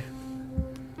birthday.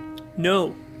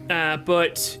 No,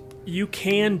 but you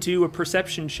can do a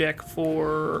perception check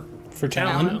for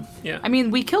Talon. Talon. Yeah. I mean,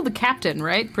 we killed the captain,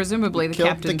 right? Presumably the Killed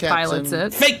captain, the captain. pilots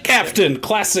it. Fake captain,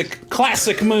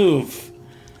 classic move.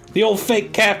 The old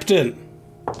fake captain.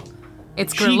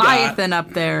 It's She got- Goliathan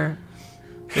up there.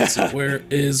 Where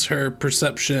is her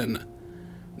perception?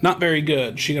 Not very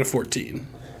good. She got a 14.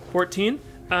 14.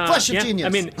 Flesh of yeah, genius. I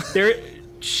mean, there.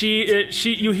 She.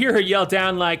 You hear her yell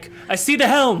down like, "I see the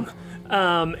helm,"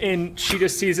 and she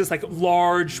just sees this like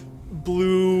large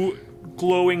blue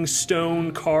glowing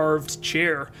stone carved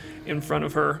chair in front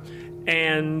of her,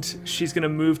 and she's gonna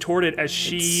move toward it as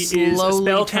she is a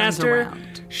slowly turns spellcaster.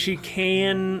 around. She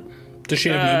can. Does she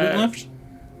have movement left?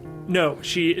 No,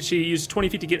 she used 20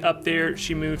 feet to get up there.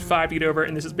 She moved 5 to get over,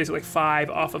 and this is basically like 5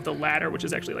 off of the ladder, which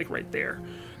is actually like right there.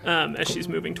 as she's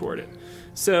moving toward it.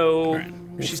 So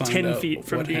we'll she's find 10 out feet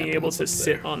from what being able happens to up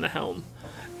sit there. on the helm.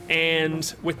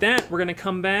 And with that, we're going to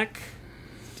come back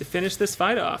to finish this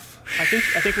fight off. I think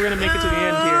we're going to make it to the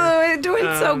end here. Oh, we're doing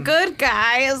so good,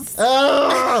 guys.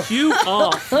 You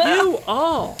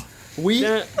all. We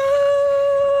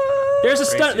There's a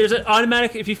stunt. There's an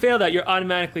automatic. If you fail that, you're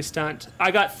automatically stunned. I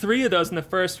got 3 of those in the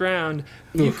first round.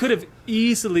 You could have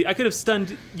easily. I could have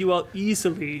stunned you all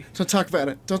easily. don't talk about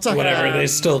it. Don't talk Whatever, about they it.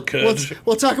 still could.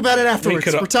 We'll talk about it afterwards.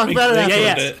 could- We'll talk we- about it they-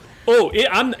 afterwards.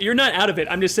 Yeah. You're not out of it.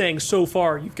 I'm just saying. So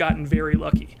far, you've gotten very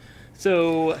lucky.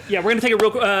 So yeah, we're gonna take a real.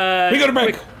 We go to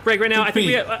break. Quick break right now. I think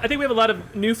pee. we have a lot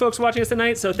of new folks watching us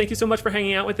tonight. So thank you so much for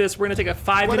hanging out with us. We're gonna take a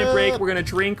 5-minute What break. up? We're gonna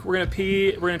drink. We're gonna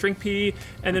pee. We're gonna drink pee,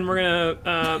 and then we're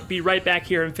gonna be right back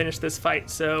here and finish this fight.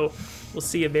 So we'll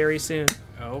see you very soon.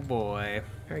 Oh boy.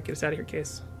 All right, get us out of here,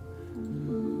 Case.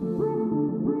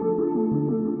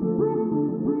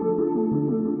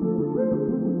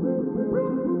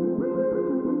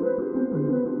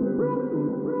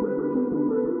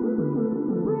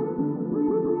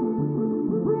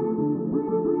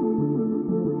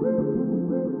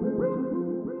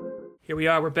 Here we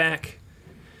are, we're back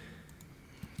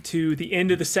to the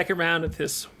end of the second round of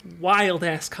this wild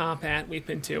ass combat we've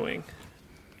been doing.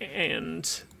 And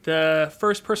the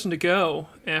first person to go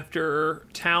after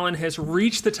Talon has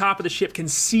reached the top of the ship, can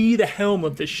see the helm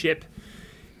of the ship,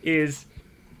 is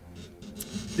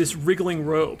this wriggling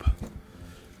robe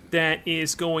that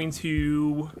is going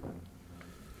to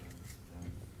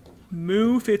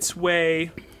move its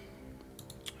way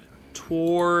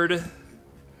toward.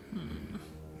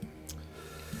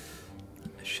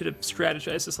 I should have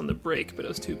strategized this on the break, but I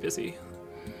was too busy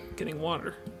getting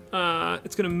water.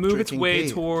 It's going to move its Drinking way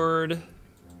pee. toward.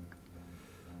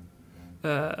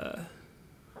 I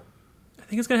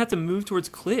think it's going to have to move towards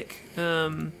Click.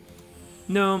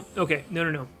 No. Okay.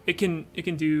 No. It can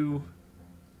do.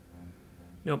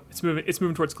 No, it's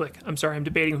moving towards Click. I'm sorry. I'm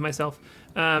debating with myself.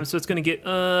 So it's going to get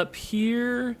up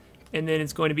here, and then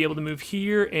it's going to be able to move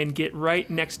here and get right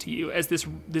next to you. As this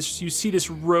you see this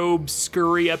robe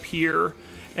scurry up here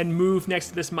and move next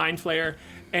to this mind flayer,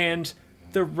 and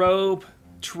the robe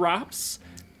drops,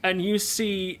 and you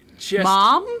see just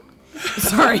Mom?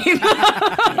 Sorry.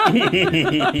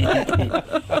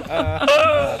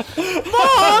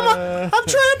 Mom, I'm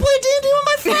trying to play D&D with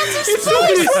my friends. It's so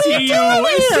good to see you.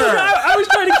 I was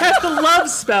trying to cast a love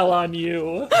spell on you.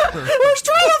 We're trying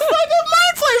to fucking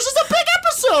mind flayers. It's a big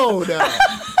episode.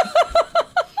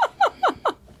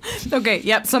 Okay,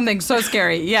 yep, something so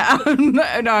scary. Yeah. No,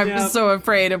 I'm Yeah. just so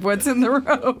afraid of what's in the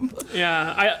room.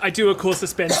 Yeah, I do a cool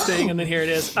suspense thing, and then here it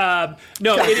is. No,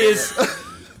 it is.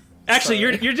 Actually,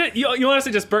 you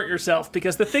honestly just burnt yourself,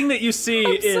 because the thing that you see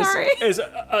sorry. is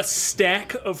a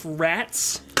stack of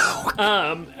rats.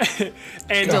 And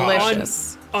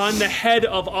Delicious. on the head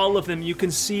of all of them, you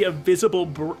can see their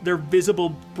visible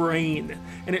brain,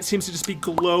 and it seems to just be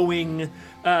glowing.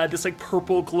 This like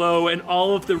purple glow, and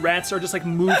all of the rats are just like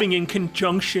moving in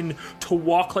conjunction to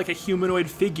walk like a humanoid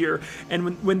figure.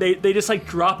 And when they just like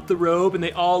drop the robe, and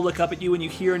they all look up at you, and you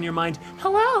hear in your mind,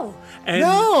 "Hello!" And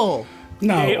No.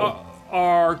 they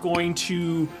are going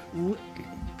to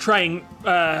try and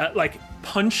like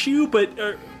punch you, but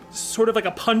sort of like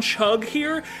a punch hug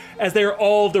here, as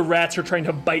the rats are trying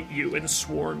to bite you and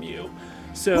swarm you.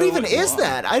 So What even is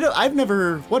that? I've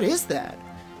never. What is that?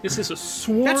 this is a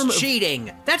swarm That's of cheating.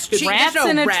 That's cheating. Rats That's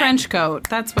no in a rat. trench coat.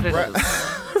 That's what it is.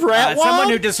 Rat Someone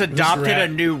who wand? just adopted rat.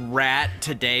 a new rat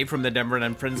today from the Denver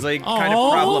and Unfriends League. Kind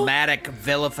of problematic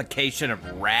vilification of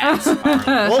rats.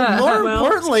 Well, more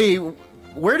importantly,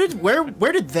 where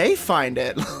did they find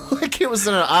it? Like it was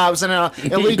in an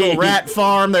illegal rat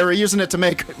farm. They were using it to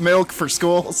make milk for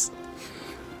schools.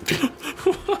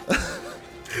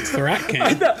 It's the rat king.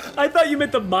 I thought you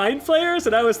meant the mind flayers,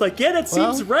 and I was like, yeah, that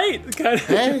seems right.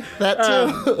 Hey, that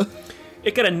too.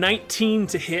 It got a 19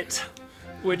 to hit,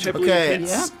 which I believe Okay.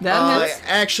 hits. Yeah, that hits.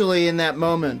 Actually, in that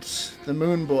moment, the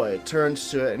Moon Boy turns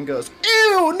to it and goes,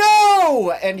 "Ew,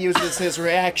 no!" and uses his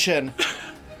reaction.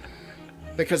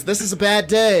 Because this is a bad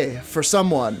day for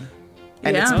someone.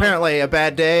 And it's Yeah. apparently a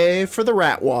bad day for the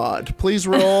rat wad. Please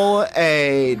roll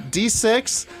a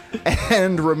d6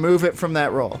 and remove it from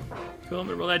that roll. Cool, I'm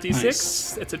gonna roll that d6.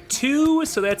 Nice. That's a 2,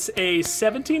 so that's a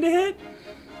 17 to hit.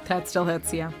 That still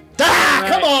hits, yeah. Ah,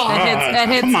 come on! It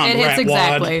hits come on, it hits Rat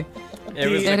Wad. exactly. It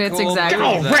was It a hits cool exactly.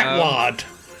 move, Oh, though. rat wad.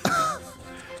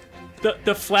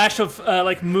 The flash of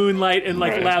like moonlight and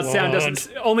like Rat loud sound wad. doesn't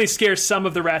only scare some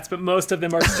of the rats, but most of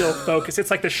them are still focused.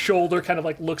 It's like the shoulder kind of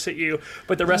like looks at you,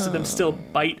 but the rest of them still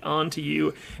bite onto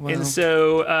you. And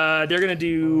so they're gonna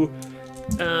do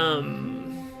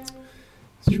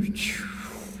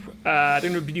they're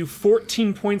going to do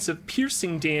 14 points of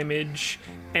piercing damage,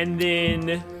 and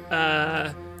then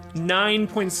 9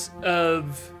 points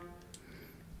of.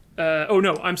 Oh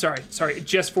no, I'm sorry,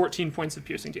 just 14 points of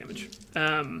piercing damage.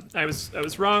 I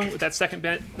was wrong with that second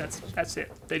bit. That's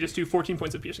it. They just do 14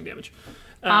 points of piercing damage.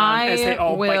 As they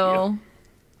all bite you.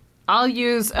 I'll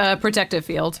use a protective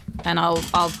field, and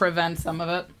I'll prevent some of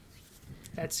it.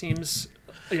 That seems,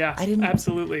 yeah, I didn't-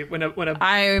 absolutely. When a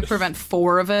I prevent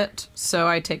 4 of it, so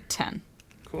I take 10.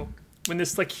 cool. When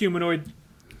this like humanoid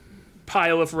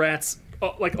pile of rats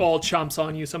like all chomps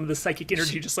on you, some of the psychic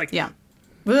energy just like Yeah.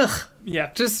 Ugh. yeah,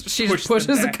 She just Push them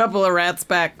pushes a back. couple of rats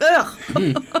back.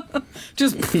 Ugh.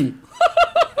 Just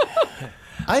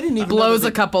I didn't even blows know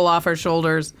a couple off her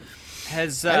shoulders.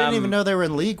 Has I didn't even know they were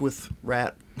in league with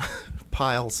rat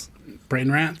piles.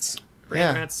 Brain rats.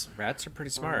 Yeah. rats. Rats are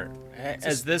pretty smart.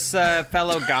 Has this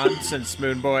fellow gone since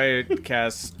Moonboy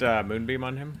cast Moonbeam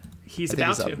on him? He's I think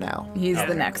about he's to. up now. He's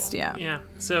the next, yeah. Yeah.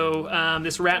 So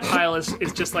this rat pile is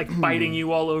just like biting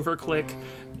you all over, Click,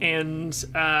 and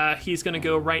he's gonna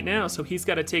go right now. So he's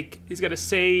got to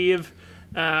save.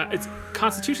 It's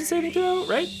Constitution saving throw,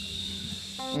 right?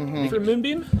 For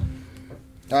Moonbeam.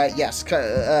 Yes.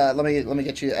 Let me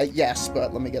get you. Yes,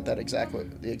 but let me get that the exact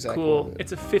Cool. word.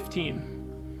 It's a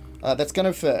 15. That's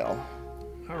gonna fail.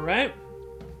 All right.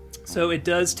 So it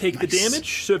does take the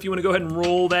damage. So if you want to go ahead and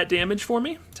roll that damage for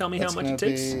me, tell me That's how much it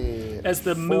gonna takes. be As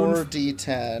the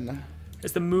 4d10.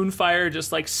 As the moonfire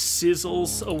just like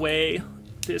sizzles away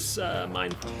this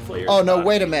mind flayer. Oh no!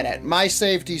 Wait a minute. My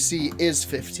save DC is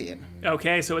 15.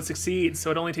 Okay, so it succeeds.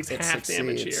 So it only takes It half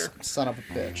damage succeeds. here. Son of a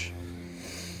bitch.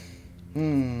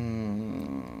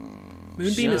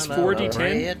 Moonbeam is 4d10.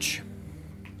 Bitch.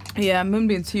 Yeah,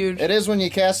 Moonbeam's huge. It is when you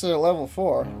cast it at level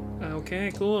 4.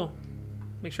 Okay, cool.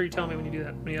 Make sure you tell me when you do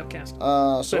that, when you upcast.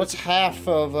 So what's half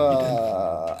of?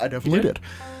 I definitely did.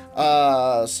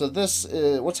 So this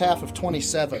is what's half of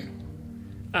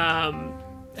 27? Half of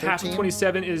 13?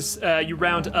 27 is you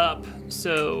round up,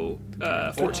 so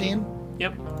 14.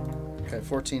 Yep. Okay,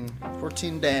 14.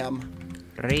 14 damn.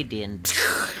 Radiant.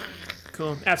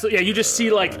 Cool. Absolutely. Yeah, you just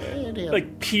see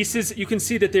like pieces. You can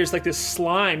see that there's like this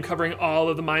slime covering all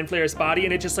of the mind flayer's body,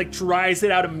 and it just like dries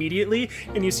it out immediately.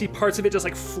 And you see parts of it just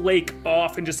like flake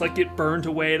off and just like get burned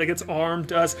away, like its arm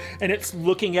does. And it's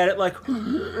looking at it like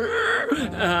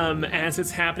as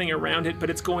it's happening around it. But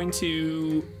it's going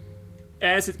to,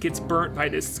 as it gets burnt by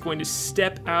this, it's going to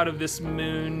step out of this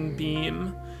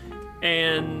moonbeam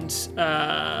and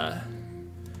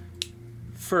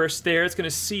first there. It's going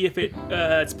to see if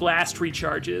its blast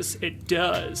recharges. It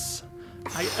does.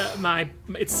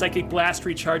 Its psychic blast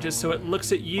recharges, so it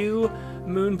looks at you,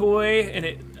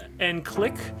 Moonboy, and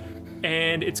Click,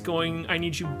 and it's going. I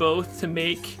need you both to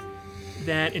make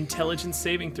that intelligence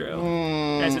saving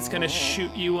throw, as it's going to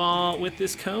shoot you all with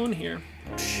this cone here.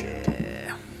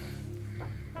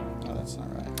 Oh, that's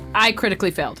not right. I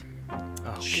critically failed.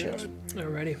 Oh shit.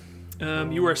 Alrighty.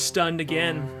 You are stunned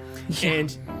again,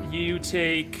 and you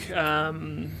take.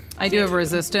 I do have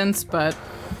resistance, but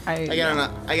I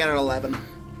got an 11.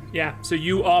 Yeah, so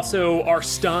you also are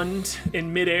stunned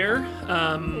in midair.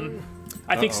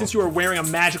 I think since you are wearing a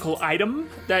magical item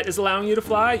that is allowing you to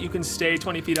fly, you can stay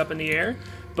 20 feet up in the air,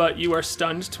 but you are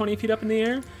stunned 20 feet up in the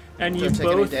air. And Do you I take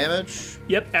any both. damage?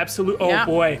 Yep, absolutely. Yeah. Oh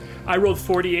boy, I rolled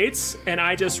 48s, and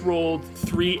I just rolled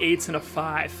 3 8s and a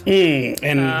 5.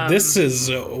 And this is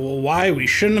why we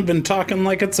shouldn't have been talking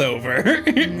like it's over.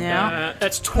 yeah.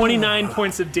 That's 29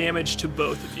 points of damage to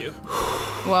both of you.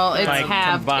 Well, it's Like,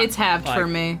 halved. combi- It's halved for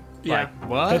me. Yeah. Like,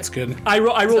 what? That's good. I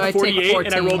rolled I take 48,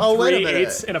 and I 14. rolled Oh, wait a 3 minute.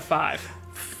 8s and a 5.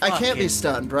 I can't be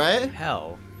stunned, right?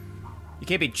 Hell. You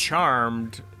can't be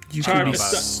charmed. You Charmed can be is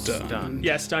stunned.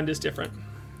 Yeah, stunned is different.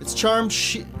 It's charm,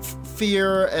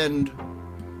 fear, and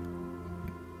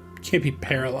Can't be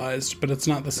paralyzed, but it's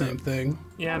not the same thing.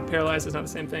 Yeah, paralyzed is not the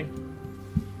same thing.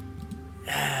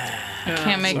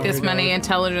 Can't make this many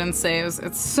intelligence saves.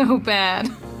 It's so bad.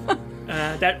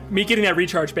 That me getting that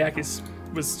recharge back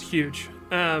was huge.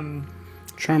 Charmed.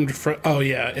 Oh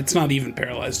yeah, it's not even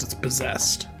paralyzed. It's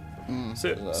possessed.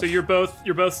 So you're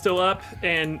both still up,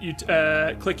 and you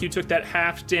Click. You took that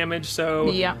half damage. So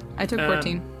Yeah, I took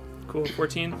 14. cool,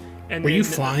 14. And Were you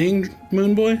then- flying,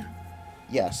 Moonboy?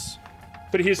 yes.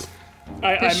 But he's.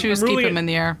 His shoes keep him in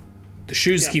the air. The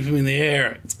shoes Yeah. keep him in the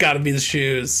air. It's got to be the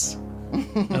shoes.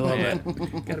 I love it.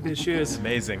 Gotta be the shoes.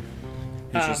 Amazing.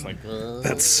 He's just like,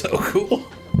 That's so cool.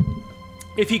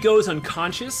 If he goes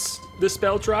unconscious, the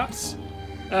spell drops.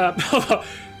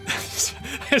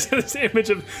 There's this image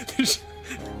of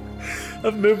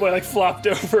Moonboy like flopped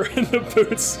over in the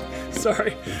boots,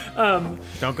 Sorry.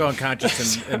 Don't go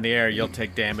unconscious in the air. You'll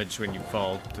take damage when you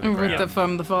fall to the ground.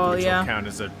 From the fall, which yeah. will count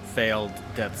as a failed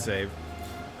death save.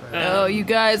 Oh, you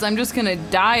guys, I'm just gonna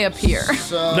die up here.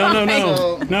 So,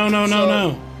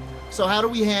 No. So how do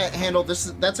we handle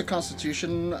this? That's a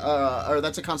constitution, or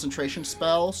that's a concentration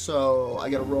spell. So I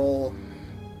gotta roll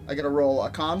a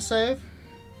con save.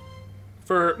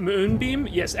 For Moonbeam,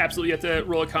 yes, absolutely. You have to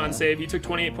roll a con save. You took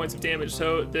 28 points of damage,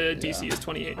 so the DC is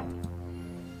 28.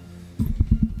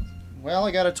 Well,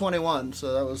 I got a 21,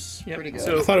 so that was Yep, pretty good.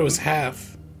 so- I thought it was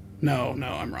half. No,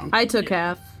 I'm wrong. I took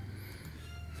half.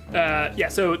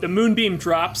 So the moonbeam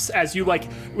drops as you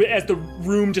as the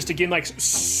room just again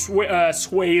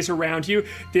sways around you.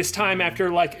 This time,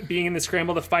 after being in the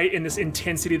scramble to fight and this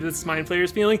intensity that this mind flayer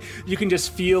is feeling, you can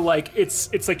just feel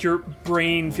it's like your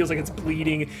brain feels like it's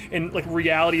bleeding, and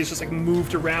reality is just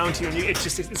moved around you, and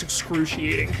it's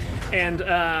excruciating. And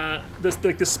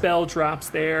the spell drops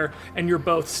there, and you're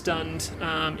both stunned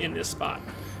in this spot.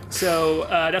 So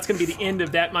that's going to be the end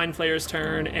of that Mind Flayer's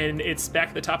turn, and it's back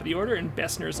at the top of the order, and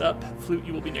Bessner's up. Flute,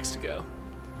 you will be next to go.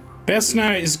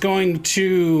 Bessner is going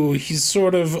to, he's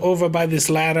sort of over by this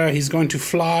ladder. He's going to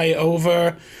fly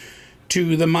over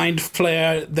to the Mind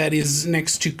Flayer that is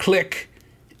next to Click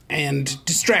and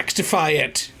distractify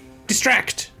it.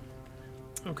 Distract!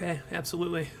 Okay,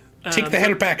 absolutely. Take the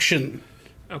help action.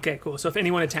 Okay, cool. So if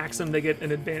anyone attacks them, they get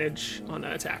an advantage on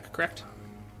that attack, correct?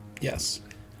 Yes.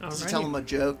 Does he tell him a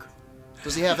joke?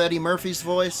 Does he have Eddie Murphy's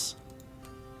voice?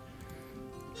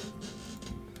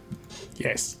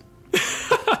 Yes.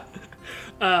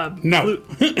 No.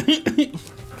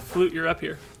 Flute, you're up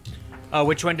here.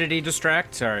 Which one did he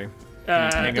distract? Sorry.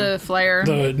 The flare.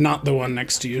 Not the one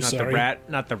next to you, sorry.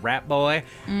 Not the rat boy.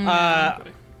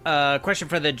 Question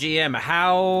for the GM: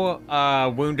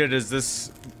 how wounded is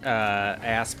this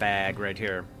ass bag right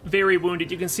here? Very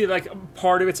wounded. You can see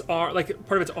part of its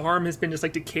arm has been just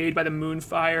decayed by the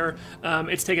moonfire.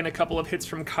 It's taken a couple of hits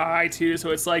from Kai too, so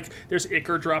it's there's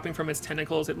ichor dropping from its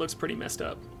tentacles. It looks pretty messed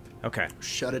up. Okay.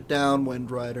 Shut it down,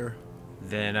 Wind Rider.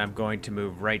 Then I'm going to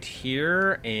move right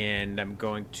here, and I'm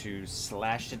going to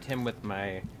slash at him with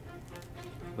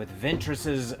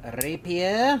Ventress's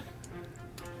rapier.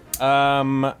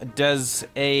 Does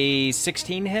a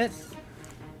 16 hit?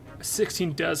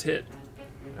 16 does hit.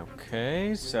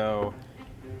 Okay, so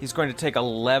he's going to take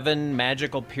 11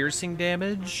 magical piercing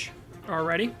damage.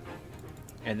 Alrighty.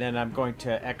 And then I'm going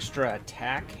to extra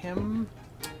attack him.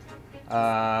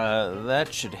 That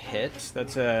should hit.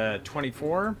 That's a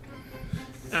 24.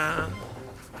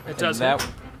 It does hit.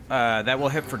 That will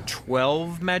hit for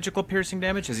 12 magical piercing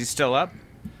damage. Is he still up?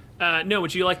 No,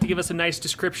 would you like to give us a nice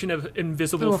description of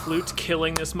Invisible Flute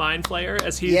killing this Mind Flayer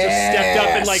as he just stepped up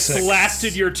and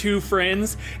blasted your two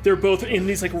friends? They're both in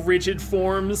these rigid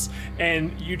forms,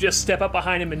 and you just step up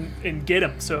behind him and get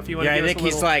him. So if you want to give us a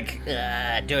little... I think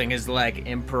he's doing his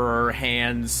Emperor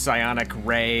hands psionic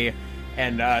ray,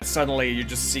 and suddenly you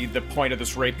just see the point of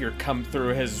this rapier come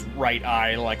through his right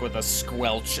eye with a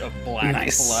squelch of black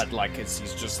blood,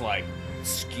 he's just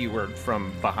skewered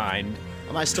from behind.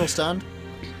 Am I still stunned?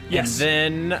 Yes.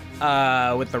 And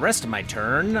then, with the rest of my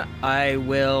turn, I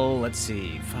will, let's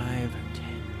see, 5,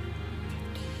 10,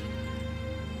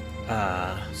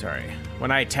 15. Sorry.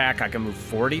 When I attack, I can move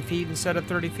 40 feet instead of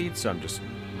 30 feet, so I'm just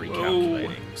recalculating.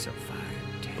 Whoa. So 5,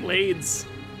 10. Blades.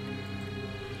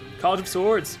 College of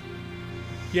Swords.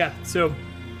 Yeah, so...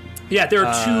 Yeah, there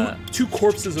are two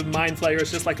corpses of Mind Flayers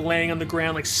just laying on the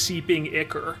ground, seeping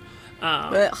ichor.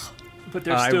 But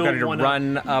there's still I'm going to one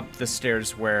run up the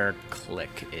stairs where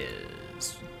Click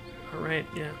is. All right,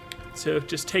 yeah. So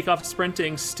just take off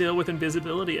sprinting, still with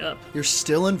invisibility up. You're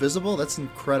still invisible? That's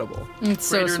incredible. It's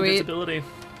so Greater sweet. Invisibility.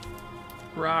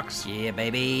 Rocks. Yeah,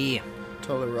 baby.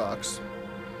 Totally rocks.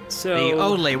 So the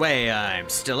only way I'm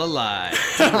still alive.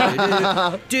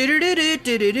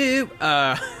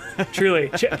 Truly.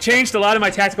 Changed a lot of my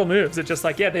tactical moves. It's just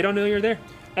they don't know you're there.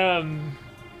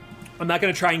 I'm not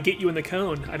going to try and get you in the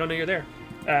cone. I don't know you're there.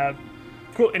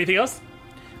 Cool. Anything else?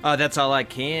 That's all I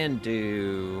can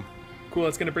do. Cool.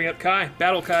 It's going to bring up Kai.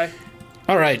 Battle Kai.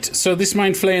 All right, so this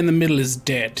Mind Flayer in the middle is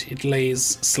dead. It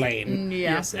lays slain. Yeah.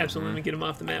 Yes, absolutely. Let me get him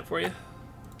off the map for you.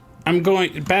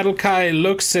 Battle Kai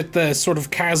looks at the sort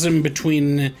of chasm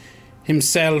between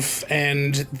himself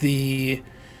and the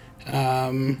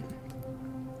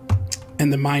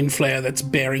Mind Flayer that's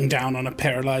bearing down on a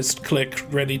paralyzed Click,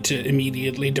 ready to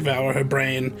immediately devour her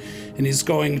brain. And he's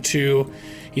going to...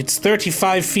 It's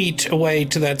 35 feet away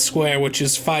to that square, which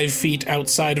is 5 feet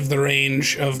outside of the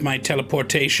range of my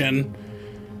teleportation.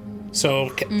 So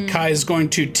Kai is going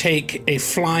to take a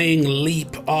flying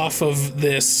leap off of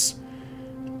this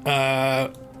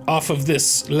off of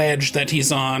this ledge that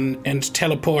he's on and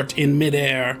teleport in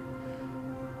midair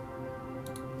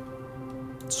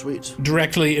Sweet.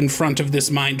 directly in front of this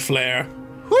mind flare.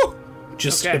 Whew.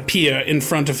 Just Okay. appear in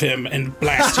front of him and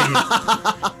blast him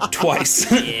twice.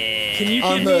 Can you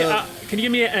give me? Can you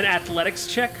give me an athletics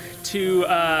check to?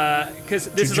 Because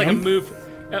this is like a jump? move.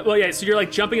 Well, yeah. So you're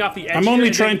like jumping off the edge. I'm here, only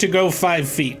and trying then- to go 5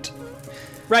 feet.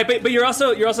 Right, but you're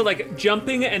also like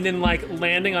jumping and then like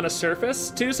landing on a surface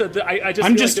too. So I just.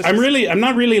 I'm feel just, like this I'm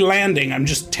not really landing. I'm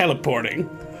just teleporting.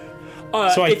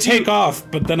 So I if take you- off,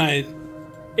 but then I.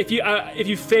 If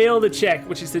you fail the check,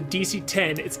 which is the DC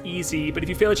 10, it's easy. But if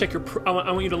you fail the check, I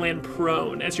want you to land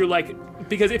prone as you're like,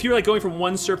 because if you're like going from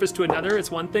one surface to another,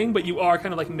 it's one thing, but you are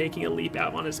kind of like making a leap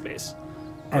out onto space.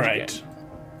 All right.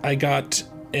 I got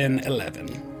an 11.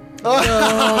 There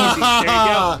you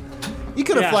go. You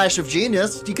could have Yeah. flash of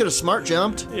genius. You could have smart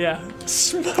jumped. Yeah.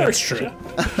 Smart. That's true.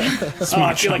 I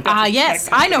Smart feel like jump. that's Yes,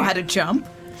 I know how to jump.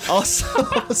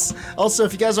 Also,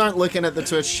 if you guys aren't looking at the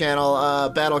Twitch channel,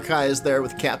 Battle Kai is there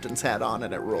with Captain's hat on,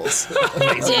 and it rules.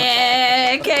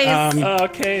 Yeah, okay.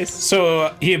 Okay.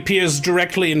 So he appears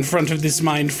directly in front of this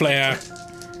mind flare.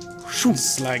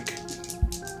 It's like,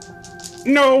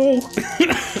 no,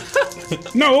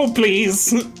 no,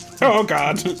 please. Oh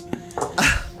God.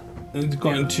 I'm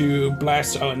going to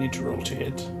blast. Oh, I need to roll to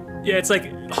hit. Yeah, it's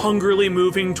like hungrily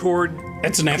moving toward.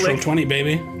 That's a natural Click. 20,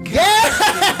 baby. Yeah!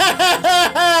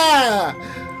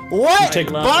 What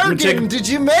take- bargain take- did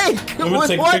you make gonna with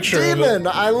take a what picture of it. demon?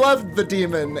 I loved the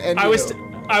demon, and I you. was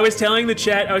telling the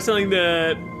chat. I was telling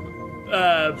the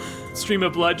Stream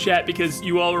of Blood chat because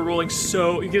you all were rolling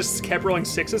you just kept rolling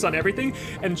 6s on everything,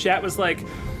 and chat was like,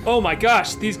 "Oh my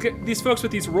gosh, these folks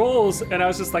with these rolls," and I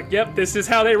was just like, "Yep, this is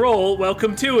how they roll.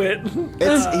 Welcome to it."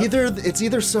 It's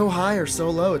either so high or so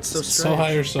low. It's so strange. So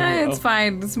high or so Eh, low. it's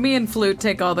fine. It's me and Flute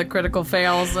take all the critical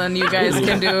fails, and you guys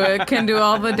can do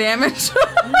all the damage.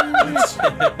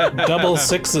 Double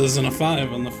 6s and a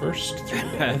 5 on the first 3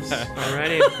 dice.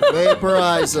 Alrighty.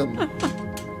 Vaporize them.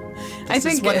 I This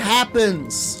is think what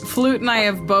happens. Flute and I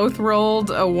have both rolled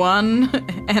a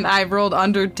 1, and I've rolled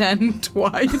under 10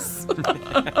 twice.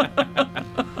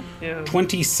 Yeah.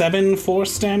 27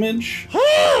 force damage.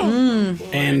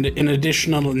 And an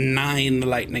additional 9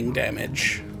 lightning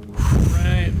damage.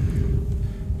 Right.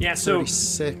 Yeah. So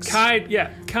 36.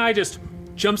 Kai just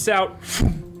jumps out.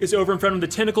 Is over in front of him. The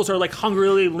tentacles are like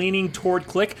hungrily leaning toward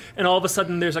Click, and all of a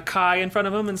sudden there's a Kai in front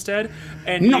of him instead.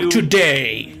 And Not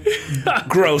today,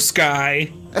 gross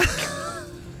guy.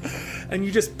 And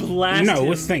you just blast No,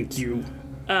 him. thank you.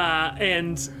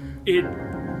 And it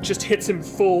just hits him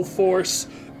full force,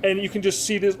 and you can just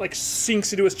see this like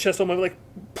sinks into his chest, almost like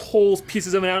pulls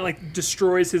pieces of it out, and like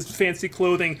destroys his fancy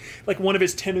clothing. Like one of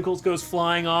his tentacles goes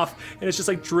flying off, and it's just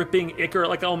like dripping ichor,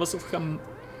 like almost like a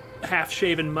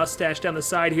half-shaven mustache down the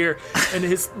side here, and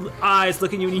his eyes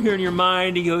look at you, and you hear in your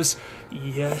mind, he goes,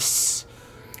 "Yes."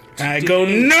 I go,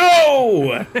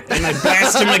 no! And I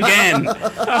blast him again.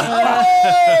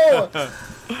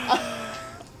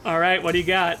 All right, what do you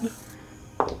got?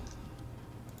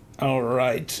 All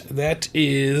right, that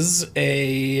is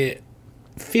a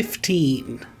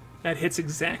 15. That hits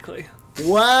exactly.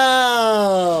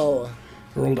 Wow.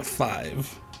 Rolled a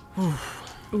 5.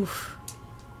 Oof.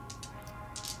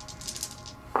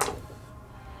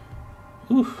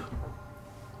 Ooh.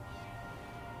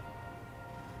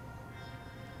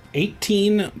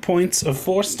 18 points of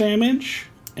force damage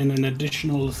and an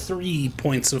additional 3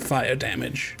 points of fire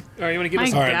damage. All right, you want to give My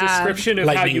us a God. description of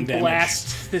how Lightning you damage.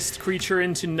 blast this creature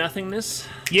into nothingness?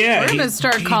 Yeah, We're gonna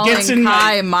start he calling gets in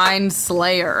Kai Mind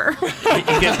Slayer.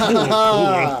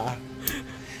 cool.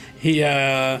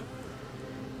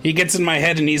 He gets in my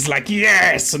head and he's like,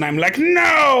 yes! And I'm like,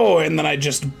 no! And then I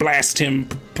just blast him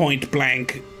point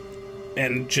blank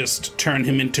and just turn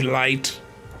him into light.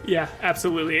 Yeah,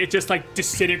 absolutely. It just like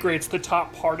disintegrates the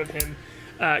top part of him.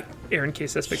 Aaron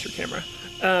Case says picture camera.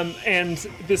 And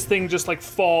this thing just like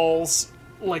falls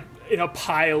like in a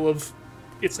pile of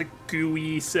its like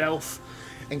gooey self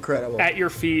Incredible. at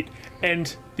your feet.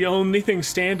 And the only thing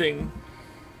standing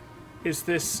is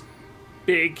this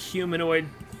big humanoid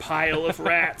pile of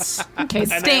rats. Okay,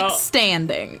 I'll-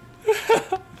 standing.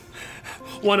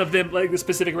 One of them, like the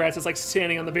specific rats, is like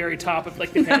standing on the very top of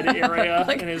like the head area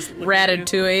Like and is looking at you.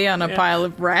 Ratatouille on a Yeah. pile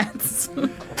of rats.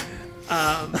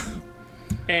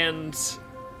 And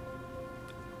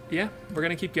yeah, we're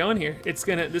gonna keep going here. It's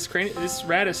gonna this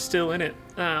rat is still in it.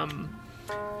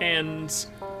 And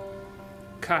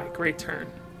Kai, great turn.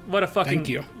 What a fucking Thank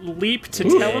you. leap to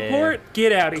teleport!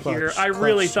 Get out of here! Clutch, I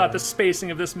really clutch, thought the sir.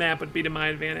 spacing of this map would be to my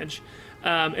advantage.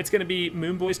 It's gonna be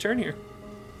Moonboy's turn here.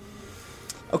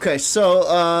 Okay,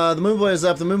 so the Moon Boy is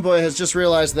up. The Moon Boy has just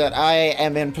realized that I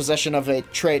am in possession of a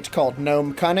trait called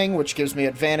Gnome Cunning, which gives me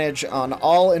advantage on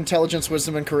all intelligence,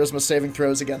 wisdom, and charisma saving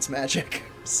throws against magic.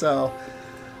 So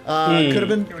could have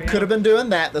been doing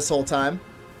that this whole time,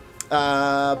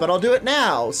 but I'll do it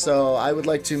now. So I would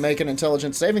like to make an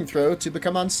intelligence saving throw to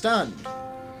become unstunned.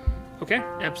 Okay,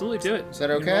 absolutely do it. Is that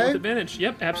You roll okay? with advantage.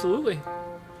 Yep, absolutely.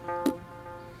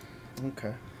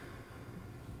 Okay.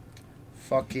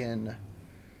 Fucking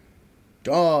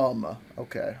dumb.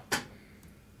 Okay.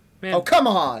 Man, Oh, come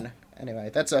on! Anyway,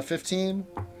 that's a 15.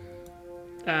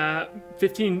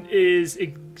 15 is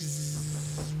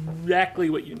exactly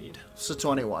what you need. It's a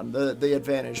 21. The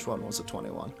advantaged one was a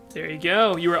 21. There you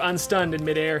go. You were unstunned in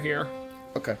midair here.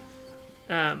 Okay.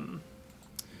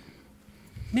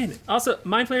 Man, also,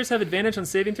 mind flayers have advantage on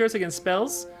saving throws against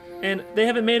spells, and they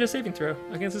haven't made a saving throw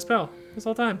against a spell this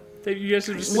whole time. You guys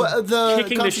are just Well, the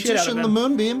kicking the shit out of Constitution, the them.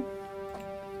 Moonbeam.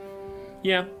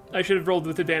 Yeah, I should have rolled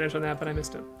with advantage on that, but I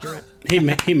missed it. You're right.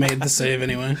 He made the save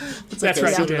anyway. That's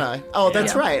right. So you did did. I. Oh,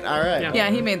 that's Yeah. right. All right. Yeah. Yeah,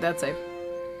 he made that save.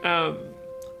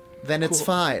 Then it's Cool.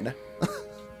 fine.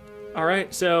 All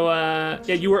right, so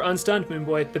yeah, you were unstunned, Moon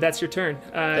Boy, but that's your turn.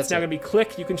 It's now it. gonna be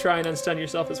Click. You can try and unstun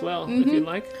yourself as well if you'd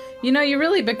like. You know, you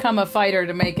really become a fighter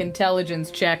to make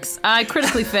intelligence checks. I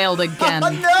critically failed again.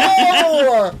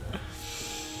 No!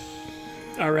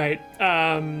 All right.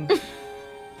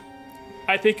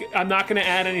 I think I'm not gonna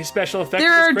add any special effects.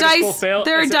 There are This critical dice. fail.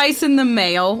 There are Is it- dice in the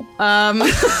mail.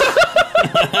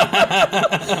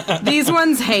 These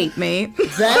ones hate me.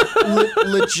 That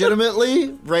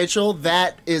legitimately, Rachel,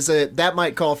 that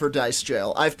might call for dice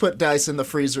jail. I've put dice in the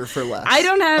freezer for less. I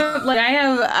don't have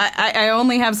I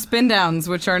only have spin downs,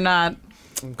 which are not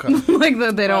Okay. like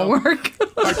that. They don't work.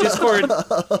 Our Discord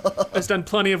has done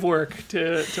plenty of work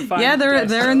to find. Yeah, dice,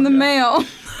 they're so, in the mail.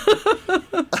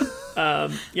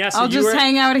 Yeah, so I'll you just were,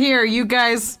 hang out here. You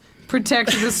guys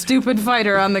protect the stupid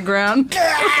fighter on the ground.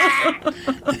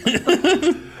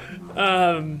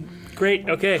 Great.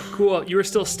 Okay. Cool. You were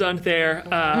still stunned there.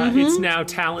 It's now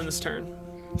Talon's turn.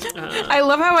 I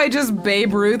love how I just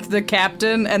Babe Ruth the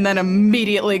captain and then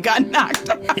immediately got knocked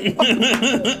out.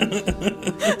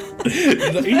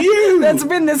 That's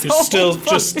been this whole Still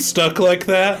just stuck like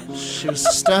that. She was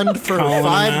stunned for Calling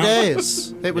 5 him out.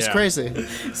 days. It was Yeah. crazy.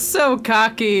 so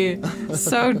cocky,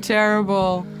 so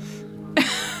terrible.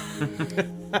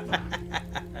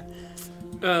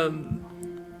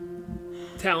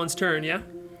 Talon's turn. Yeah.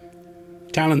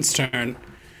 Talon's turn.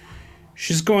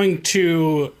 She's going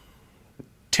to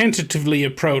tentatively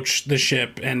approach the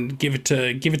ship and give it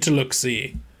a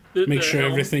look-see. Make sure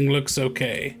helm. everything looks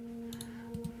okay.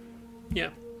 Yeah.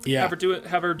 Yeah.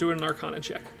 Have her do an Arcana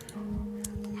check.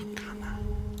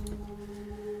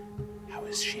 How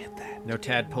is she at that? No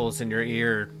tadpoles in your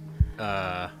ear,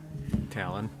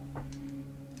 Talon.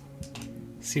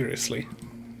 Seriously.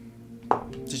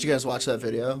 Did you guys watch that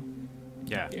video?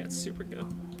 Yeah. Yeah, it's super good.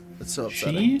 It's so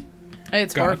upsetting. She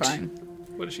It's Got horrifying.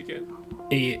 What did she get?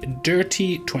 a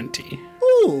dirty 20.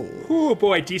 Ooh. Oh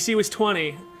boy, DC was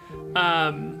 20.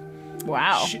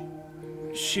 Wow.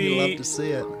 You She love to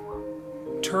see it.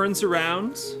 turns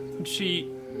around. And she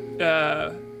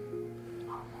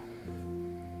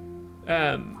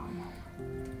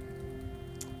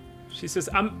she says,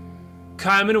 I'm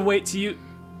gonna wait till you.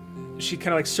 She kind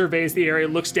of like surveys the area,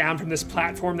 looks down from this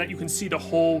platform that you can see the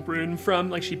whole room from.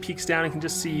 Like she peeks down and can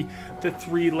just see the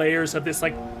 3 layers of this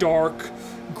like dark,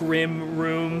 grim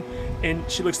room. And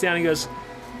she looks down and goes,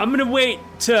 I'm gonna wait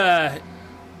to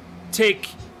take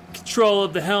control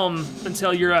of the helm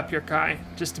until you're up here, Kai,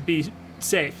 just to be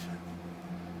safe.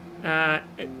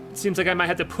 It seems like I might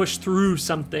have to push through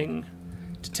something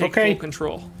to take Okay. full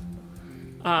control.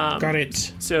 Got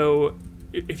it. So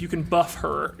if you can buff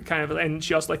her, kind of, and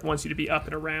she also like wants you to be up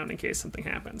and around in case something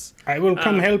happens. I will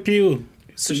come help you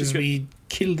as soon she's as good. we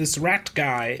kill this rat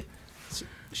guy.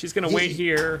 She's gonna wait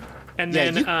here, and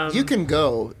Yeah, then you can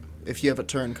go if you have a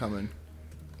turn coming.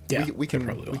 Yeah, we can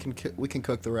probably will. we can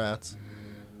cook the rats.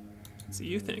 So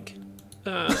you think?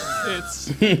 It's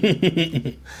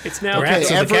now. Rats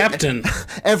Okay, are the every- captain.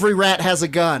 Every rat has a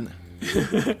gun.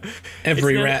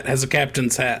 Every not- rat has a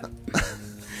captain's hat.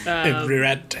 Every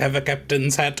rat have a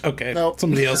captain's hat. Okay, Nope.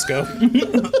 somebody else go.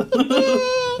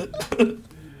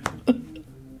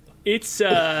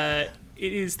 It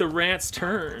is the rat's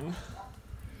turn,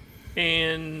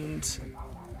 and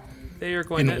they are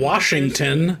going In to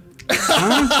Washington,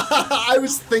 I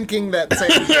was thinking that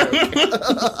same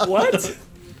joke. What?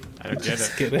 I don't get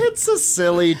it. get it? It's a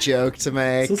silly joke to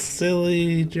make. It's a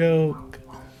silly joke.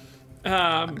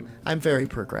 I'm very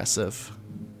progressive.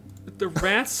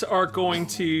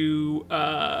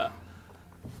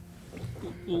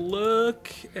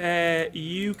 look at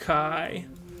you, Kai,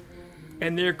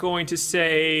 and they're going to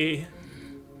say,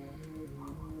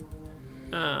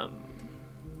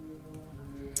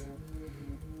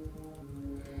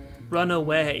 run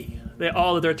away.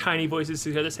 All of their tiny voices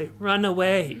together say, run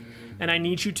away. And I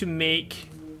need you to make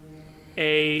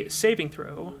a saving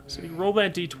throw. So you roll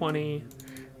that d20.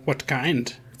 What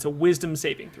kind? It's a wisdom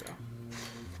saving throw.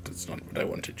 That's not what I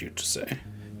wanted you to say.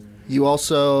 You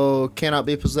also cannot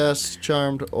be possessed,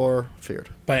 charmed, or feared.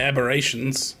 By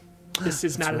aberrations. This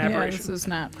is not an Yeah, aberration. this is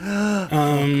not.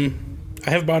 I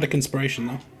have bardic inspiration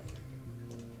though.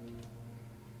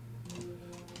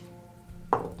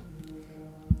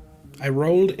 I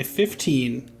rolled a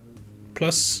 15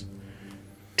 plus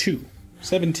 2.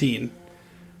 17.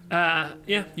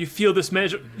 Yeah, you feel this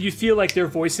you feel like their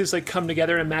voices like come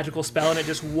together in a magical spell, and it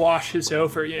just washes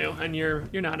over you, and you're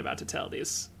not about to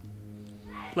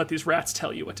let these rats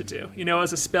tell you what to do. You know,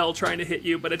 as a spell trying to hit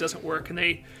you, but it doesn't work, and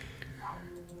they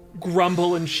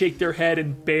grumble and shake their head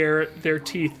and bare their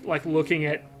teeth, like looking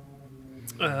at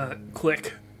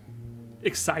Click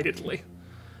excitedly.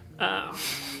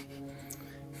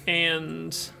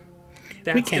 And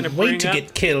that's We can't gonna wait bring to up,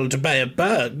 get killed by a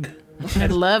bug. I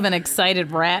love an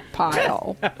excited rat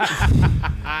pile.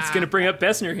 It's going to bring up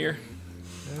Bessner here.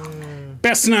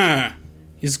 Bessner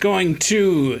is going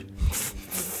to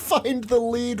Find the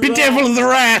lead rat. bedevil the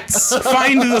rats,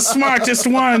 find the smartest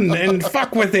one, and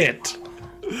fuck with it.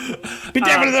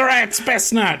 Bedevil the rats,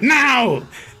 Bessner, now!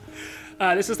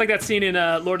 This is like that scene in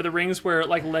Lord of the Rings where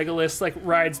like Legolas like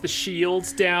rides the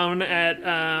shields down at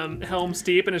Helm's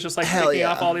Deep and is just like Hell picking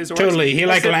yeah. off all these orcs. Totally, he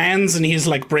like That's it. lands and he's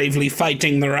like bravely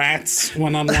fighting the rats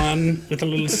one-on-one with a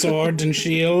little sword and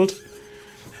shield.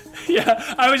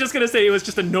 Yeah, I was just gonna say it was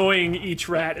just annoying each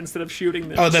rat instead of shooting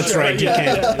them. Oh, that's right, he Yeah,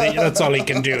 can't. yeah. That's all he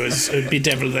can do is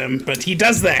bedevil them, but he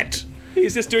does that.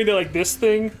 He's just doing the like this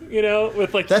thing, you know,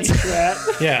 with like That's- each rat.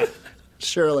 Yeah.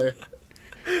 Surely.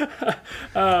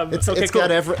 It's okay,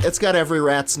 got cool. it's got every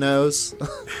rat's nose.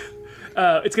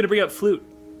 It's gonna bring up Flute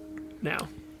now.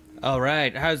 All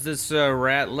right, how's this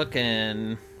rat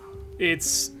looking?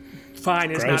 It's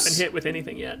fine. It's not Gross. been hit with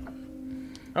anything yet.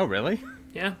 Oh, really?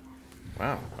 Yeah,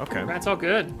 Wow. Okay. rat's all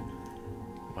good.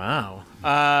 Wow.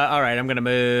 All right, I'm gonna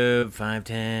move 5,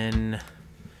 10,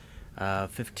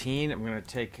 15. I'm gonna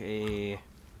take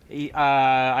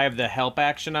I have the help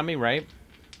action on me, right?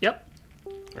 Yep.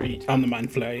 On the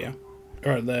mind flayer, yeah.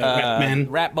 Or the rat man.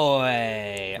 Rat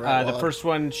boy. Rat The boy. first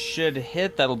one should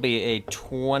hit. That'll be a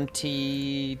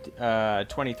 23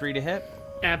 to hit.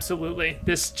 Absolutely.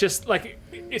 This just like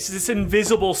it's this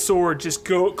invisible sword just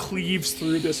cleaves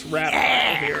through this rat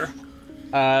over here.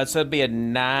 So it'd be a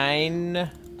 9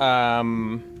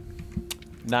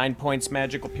 points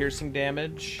magical piercing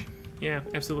damage. Yeah,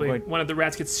 absolutely. Right. One of the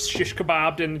rats gets shish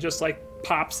kebabbed and just like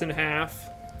pops in half.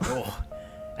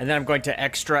 And then I'm going to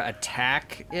extra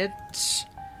attack it.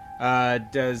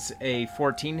 Does a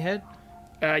 14 hit?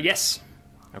 Yes,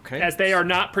 Okay. as they are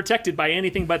not protected by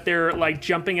anything but their like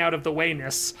jumping out of the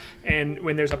wayness, and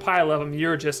when there's a pile of them,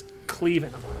 you're just cleaving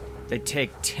them. They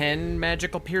take 10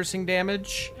 magical piercing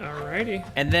damage. Alrighty.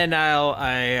 And then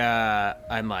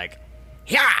I'm like,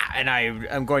 yeah, and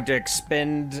I'm going to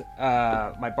expend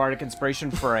my bardic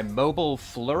inspiration for a mobile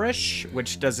flourish,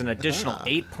 which does an additional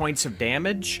 8 points of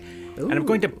damage. And I'm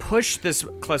going to push this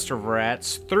cluster of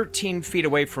rats 13 feet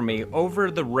away from me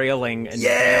over the railing and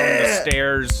down the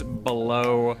stairs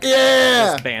below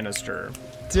Yeah, this banister.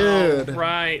 dude.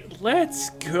 Right. Let's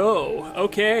go.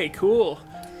 Okay. Cool.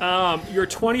 You're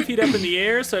 20 feet up in the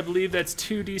air, so I believe that's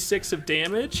 2d6 of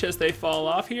damage as they fall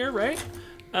off here, right?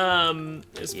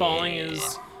 Is falling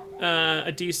is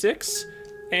a d6,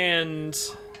 and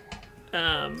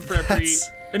for every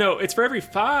it's for every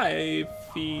 5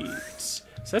 feet.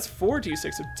 So that's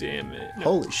 4d6 of damage. No.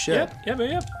 Holy shit. Yep.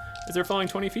 As they're falling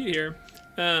 20 feet here.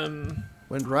 I'm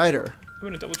Wind Rider.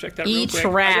 gonna double check that Each real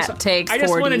quick. rat takes I just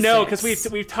want to know 4d6.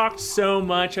 because we've talked so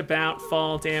much about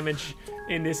fall damage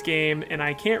in this game, and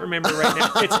I can't remember right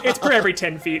now. It's per every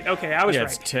 10 feet. Okay, I was Yeah,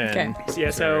 right. it's 10. Okay. Yeah,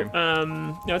 so, Sorry.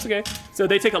 no, it's okay. So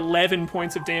they take 11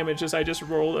 points of damage as I just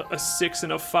rolled a 6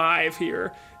 and a 5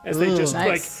 here. As they just,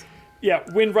 Nice.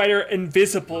 Wind Rider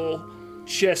Invisible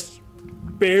just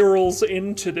barrels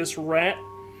into this rat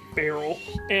barrel.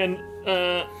 And,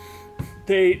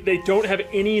 they don't have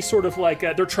any sort of like,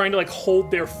 they're trying to like hold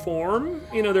their form.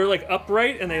 You know, they're like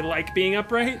upright and they like being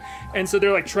upright. And so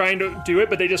they're like trying to do it,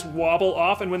 but they just wobble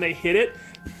off. And when they hit it,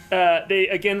 they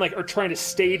again like are trying to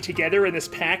stay together in this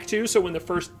pack too. So when the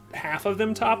first half of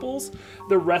them topples,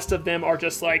 the rest of them are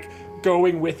just like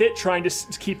going with it, trying to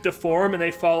keep the form, and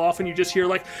they fall off, and you just hear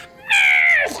like,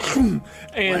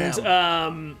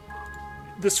 and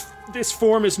this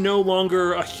form is no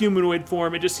longer a humanoid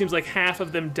form. It just seems like half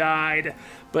of them died,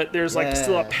 but there's like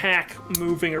still a pack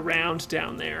moving around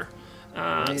down there.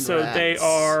 So rats. they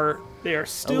are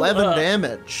still 11 up.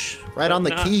 damage. Right on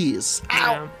the not- keys.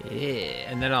 Ow! Yeah. Yeah,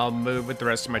 and then I'll move with the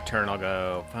rest of my turn. I'll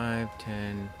go 5,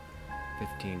 10,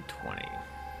 15, 20.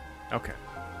 Okay.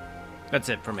 That's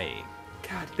it for me.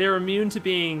 God, they're immune to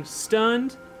being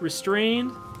stunned,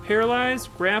 restrained, paralyzed,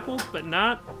 grappled, but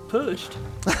not pushed.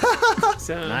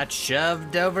 So Not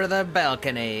shoved over the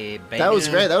balcony, baby. That was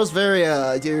great. That was very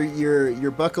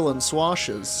your buckle and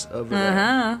swashes over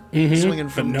there. Swinging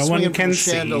from, no one swinging can from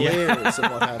see. chandeliers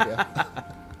and what have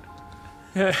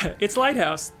you. it's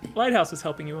Lighthouse. Lighthouse is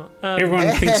helping you out. Everyone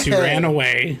thinks you ran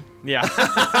away. Yeah.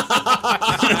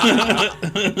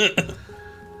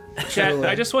 Chat,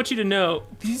 I just want you to know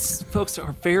these folks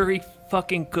are very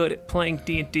fucking good at playing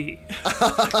D&D.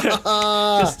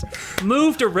 Just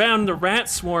moved around the rat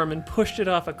swarm and pushed it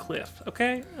off a cliff.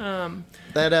 Okay.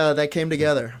 That came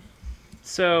together.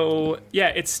 So yeah,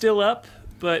 it's still up,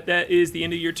 but that is the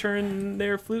end of your turn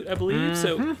there, Flute, I believe.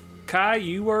 So Kai,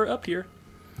 you are up here.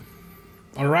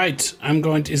 All right, I'm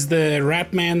going to... Is the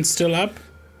rat man still up?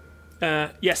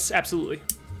 Yes, absolutely.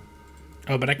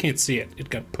 Oh, but I can't see it. It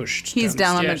got pushed. He's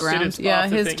down on Yeah, the ground. it's Yeah, off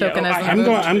the his thing. token Yeah, hasn't moved.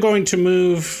 I'm going to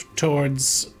move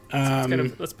towards...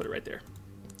 Let's put it right there.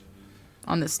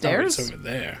 On the oh, stairs? it's over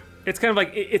there. It's kind of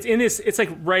like it's in this. It's like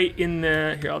right in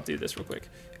the. Here, I'll do this real quick.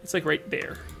 It's like right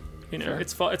there. You know,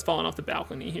 it's falling off the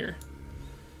balcony here.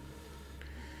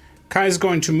 Kai's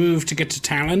going to move to get to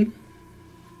Talon.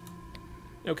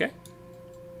 Okay.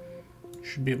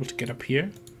 Should be able to get up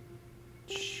here.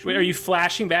 Wait, are you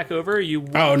flashing back over? Are you?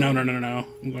 Oh, no.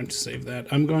 I'm going to save that.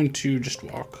 I'm going to just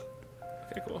walk.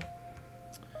 Okay, cool.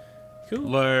 Cool.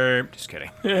 Lame. Just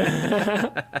kidding.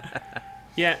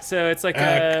 Yeah, so it's like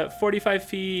 45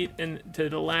 feet and to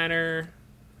the ladder.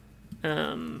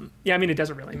 Yeah, I mean it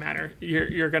doesn't really matter.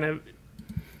 You're gonna.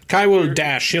 Kai will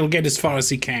dash. He'll get as far as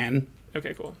he can.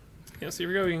 Okay, cool. Yeah, so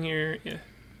you're going here.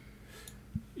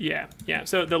 Yeah. Yeah.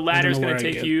 So the ladder's know gonna where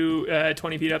I take get. you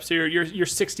 20 feet up. So you're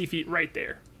 60 feet right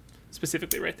there,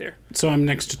 specifically right there. So I'm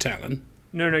next to Talon.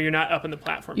 No, you're not up on the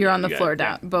platform. You're yet. on the You floor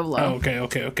got- down below. Oh,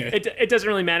 okay. It doesn't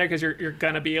really matter because you're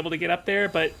gonna be able to get up there,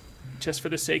 but just for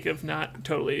the sake of not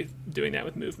totally doing that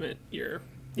with movement, you're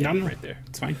No. right there.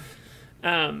 It's fine.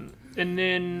 And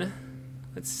then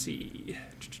let's see.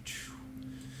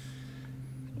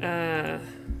 All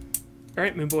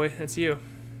right, Moon Boy, that's you.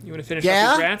 You want to finish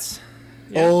Yeah? up these rats?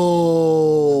 Yeah.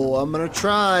 Oh, I'm gonna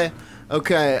try.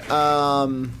 Okay,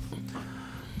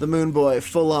 the Moon Boy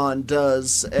full on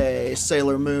does a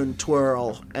Sailor Moon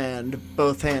twirl and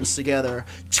both hands together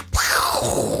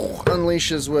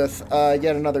unleashes with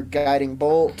yet another guiding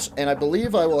bolt, and I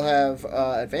believe I will have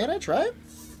advantage, right?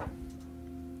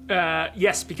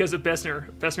 Yes, because of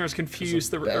Besner. Besner has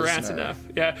confused the rats Besner. enough.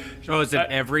 Yeah. Oh, is it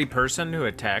every person who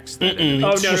attacks that?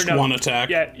 Oh, It's no, just no. one attack.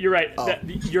 Yeah, you're right.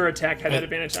 Your attack had that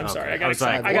advantage. I'm sorry. I got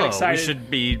excited. I got excited. We should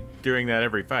be doing that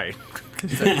every fight.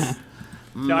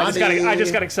 No, I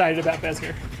just got excited about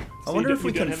Besner. I wonder if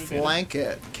we can flank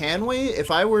it. Can we?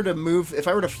 If I were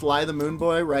to fly the Moon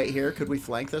Boy right here, could we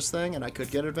flank this thing and I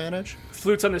could get advantage?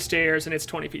 Flute's on the stairs and it's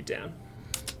 20 feet down.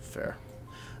 Fair.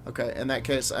 Okay, in that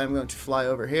case, I'm going to fly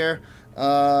over here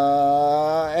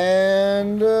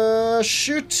and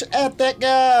shoot at that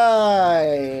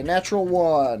guy. Natural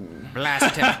 1.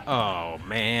 Blast him. Oh,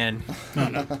 man.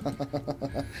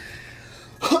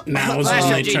 Now is Flash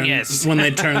when of they turn, genius. when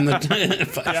they turn the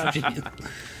Flash of genius.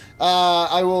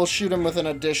 I will shoot him with an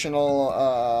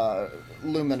additional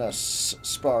luminous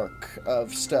spark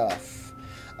of stuff.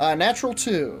 Natural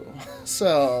 2.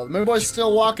 So, Moon Boy's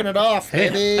still walking it off,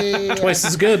 baby. Twice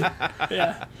as good.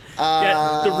 Yeah,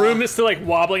 the room is still like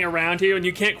wobbling around you, and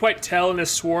you can't quite tell in this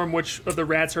swarm which of the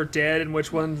rats are dead and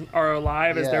which ones are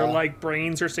alive, as their Yeah. like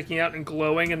brains are sticking out and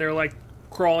glowing, and they're like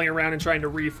crawling around and trying to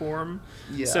reform.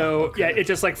 Yeah, So okay. yeah, it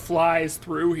just like flies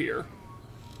through here.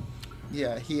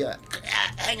 Yeah, he.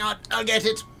 Hang on, I'll get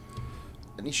it.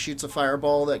 And he shoots a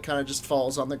fireball that kind of just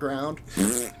falls on the ground.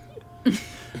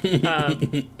 Yeah.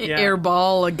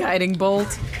 Airball, a guiding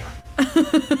bolt.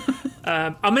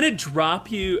 I'm gonna drop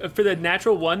you for the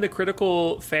natural 1, the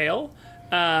critical fail.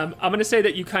 I'm gonna say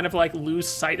that you kind of like lose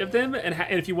sight of them, and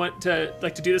if you want to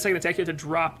to do the second attack, you have to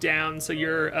drop down, so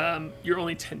you're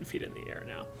only 10 feet in the air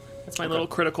now. That's my little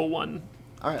critical 1.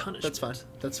 All right, Punishment. that's fine.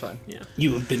 That's fine. Yeah.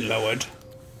 You have been lowered.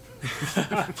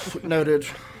 Noted.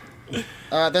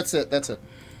 That's it.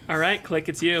 All right, Click,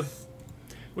 it's you.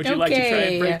 Would you like to try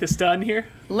Okay. and break the stun here?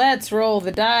 Let's roll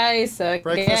the dice again.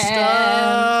 Break the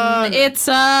stun. It's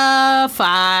a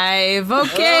 5.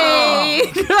 Okay.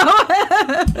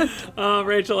 Oh,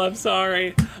 Rachel, I'm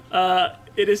sorry.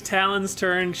 It is Talon's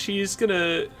turn. She's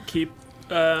gonna keep.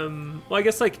 Well, I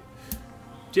guess like.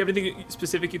 Do you have anything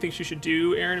specific you think she should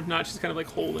do, Aaron? If not, she's kind of like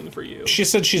holding for you. She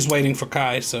said she's waiting for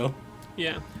Kai, so.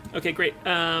 Yeah. Okay, great.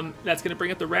 That's gonna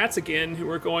bring up the rats again, who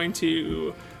are going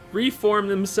to reform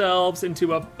themselves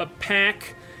into a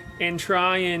pack and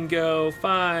try and go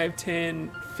 5,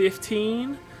 10,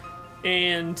 15.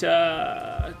 And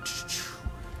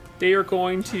they are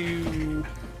going to.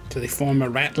 Do they form a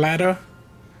rat ladder?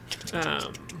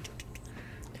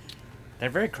 They're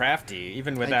very crafty,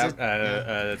 even without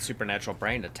a supernatural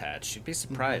brain attached. You'd be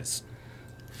surprised.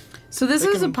 So this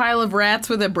is a pile of rats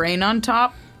with a brain on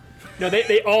top? No,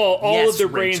 they all Yes, of their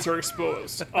brains Rachel. are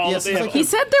exposed. All Yes, they it's have, like He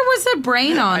said there was a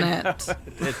brain on it.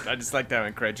 I just like how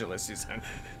incredulous you sound.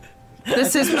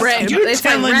 This is brain. You're It's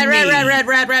like telling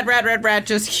rat,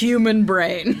 just human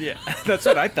brain. Yeah, that's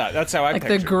what I thought. That's how I Like the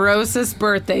pictured. grossest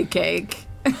birthday cake.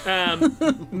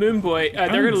 Moon Boy, they're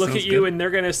going to look sounds at you good. and they're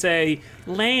going to say,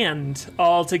 land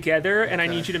all together, and I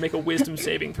need you to make a wisdom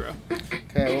saving throw.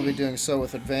 Okay, I will be doing so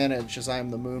with advantage as I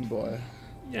am the moon boy.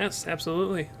 Yes,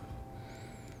 absolutely.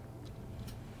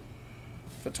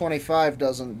 If a 25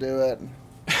 doesn't do it,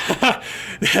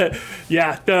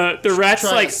 Yeah, the rats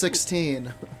try like a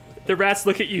 16. the rats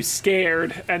look at you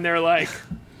scared, and they're like,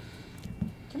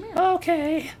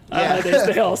 okay. Yeah.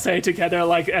 They all say together,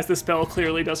 like, as the spell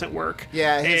clearly doesn't work.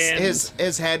 Yeah, And-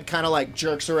 his head kind of like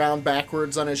jerks around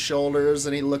backwards on his shoulders,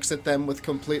 and he looks at them with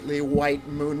completely white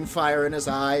moonfire in his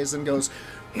eyes and goes,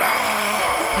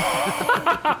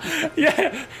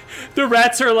 Yeah, the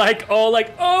rats are like all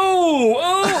like,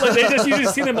 oh, like you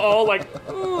just see them all like,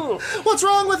 oh. "What's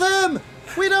wrong with him?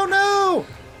 We don't know."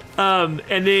 And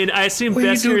then I assume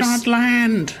We do not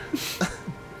land.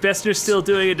 Bessner's still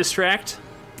doing a distract.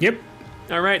 Yep.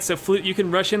 All right, so Flute, you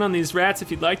can rush in on these rats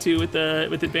if you'd like to with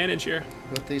advantage here.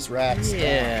 With these rats.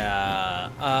 Yeah.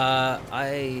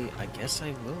 I guess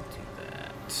I will do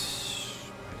that.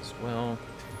 Might as well.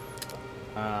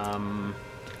 And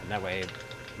that way,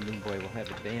 Moon Boy will have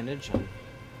advantage. I'm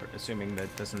assuming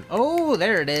that doesn't. Oh,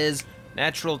 there it is.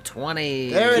 Natural 20.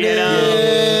 There it Get 'em.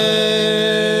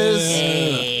 is.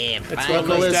 Hey, Let's fine. roll those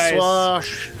Nicholas dice.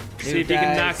 Swash. See if you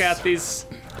can knock out this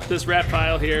rat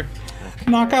pile here.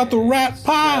 Knock out the rat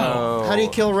pile. How do you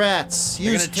kill rats?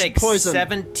 We're Use gonna take poison.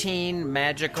 17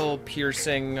 magical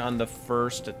piercing on the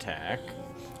first attack,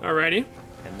 Alrighty.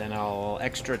 and then I'll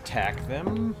extra attack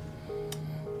them.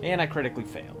 And I critically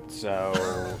failed, so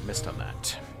missed on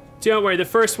that. Don't worry, the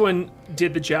first one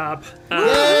did the job.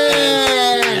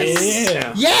 Yes!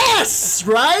 Yeah. Yes!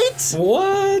 Right?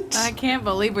 What? I can't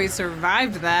believe we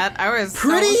survived that. I was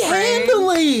Pretty so afraid.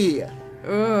 handily!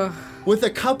 Ugh. With a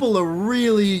couple of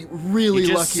really, really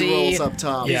You lucky just rolls see- up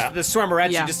top. Yeah. The swarm of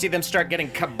rats, Yeah. you just see them start getting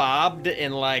kebabbed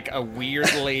in like a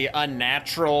weirdly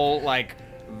unnatural, like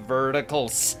vertical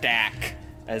stack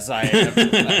as I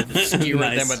skewer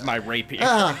Nice. them with my rapier.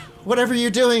 Ah, whatever you're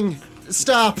doing,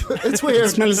 stop. It's weird.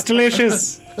 Smells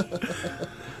delicious.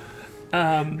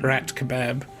 Rat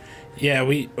kebab. Yeah,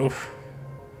 we. Oof.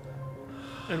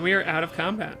 And we are out of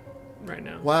combat right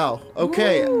now. Wow.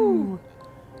 Okay.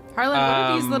 Harlan, what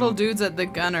are these little dudes at the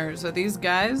gunners? Are these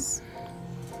guys?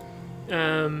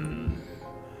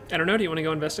 I don't know. Do you want to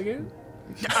go investigate?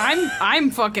 I'm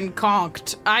fucking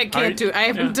conked. I can't do. I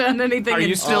haven't done anything Are in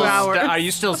you 2 still hours. are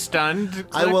you still stunned?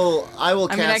 I will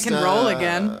cast. I mean, I can roll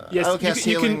again. Yes, I will you cast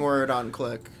can- you Healing can- Word on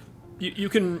Click. You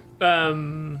can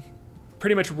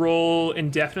pretty much roll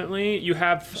indefinitely. You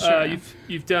have Sure.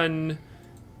 you've done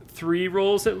 3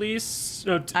 rolls at least.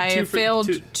 No, I two have for- failed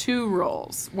two- 2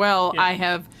 rolls. Well, Yeah. I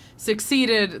have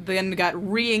succeeded, then got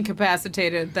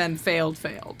re-incapacitated, then failed.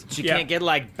 You Yeah. can't get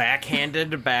like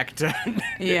backhanded back to.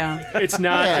 Yeah. It's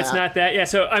not. Yeah. It's not that. Yeah.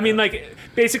 So I mean, like,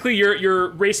 basically, you're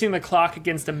racing the clock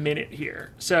against a minute here.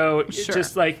 So it's Sure.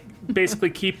 just like basically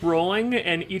keep rolling,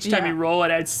 and each time Yeah. you roll, it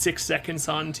adds 6 seconds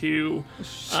onto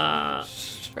How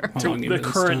long you the been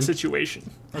current stunned? situation.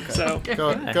 So Go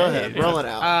ahead. Roll it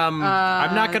out. I'm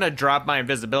not gonna drop my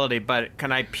invisibility, but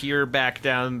can I peer back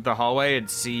down the hallway and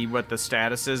see what the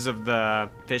status is of the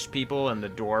fish people and the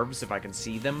dwarves, if I can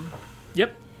see them?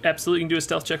 yep, absolutely. You can do a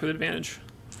stealth check with advantage.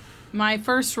 My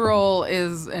first roll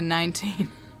is a 19.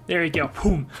 There you go.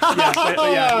 Boom.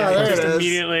 Yeah. There Just it is.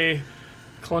 immediately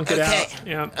clunk it out.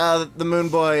 Yeah. The Moon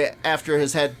Boy, after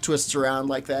his head twists around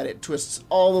like that, it twists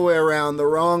all the way around the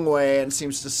wrong way and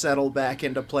seems to settle back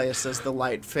into place as the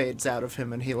light fades out of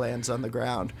him and he lands on the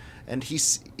ground. And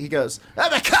he goes, "Oh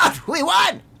my God, we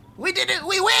won! We did it!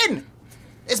 We win!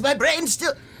 Is my brain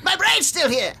still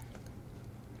here?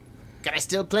 Can I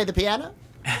still play the piano?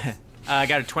 I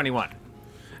got a 21.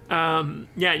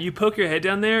 Yeah, you poke your head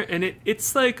down there, and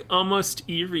it's like almost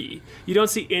eerie. You don't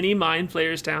see any mind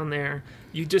flayers down there.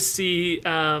 You just see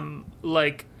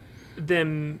like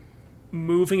them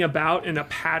moving about in a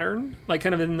pattern, like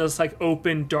kind of in this like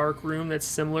open dark room that's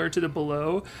similar to the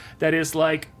below. That is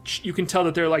like you can tell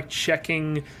that they're like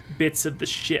checking bits of the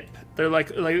ship. They're like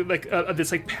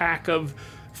this like pack of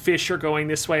fish are going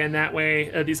this way and that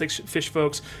way. These like fish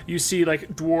folks. You see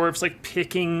like dwarves like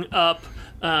picking up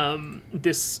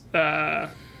this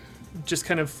just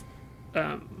kind of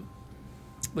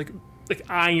like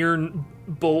iron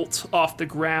bolt off the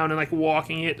ground and like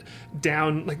walking it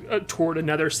down like toward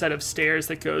another set of stairs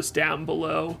that goes down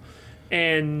below,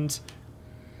 and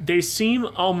they seem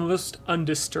almost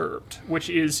undisturbed, which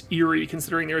is eerie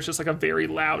considering there's just like a very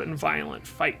loud and violent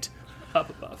fight up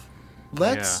above.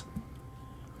 Let's.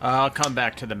 I'll come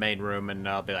back to the main room and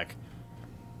I'll be like,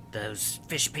 Those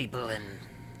fish people and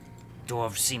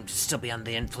dwarves seem to still be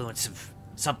under the influence of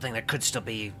something that could still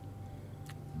be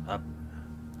a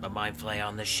mind flay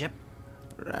on this ship.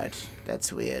 Right,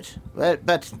 that's weird.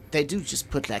 But they do just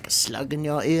put like a slug in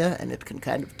your ear, and it can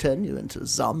kind of turn you into a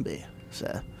zombie.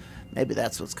 So maybe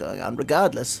that's what's going on.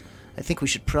 Regardless, I think we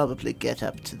should probably get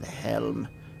up to the helm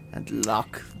and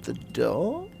lock the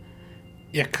door.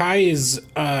 Yeah, Kai is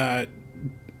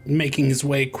making his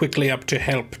way quickly up to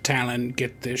help Talon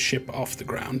get the ship off the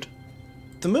ground.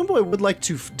 The Moonboy would like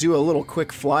to do a little quick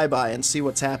flyby and see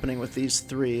what's happening with these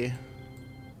three.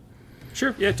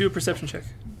 Sure, yeah, do a perception check.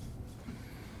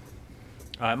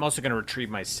 I'm also going to retrieve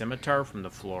my scimitar from the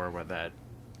floor where that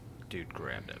dude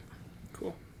grabbed it.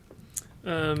 Cool.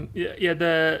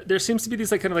 There seems to be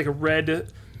these like kind of like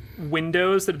red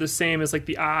windows that are the same as like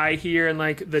the eye here and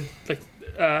like the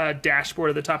dashboard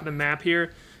at the top of the map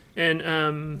here, and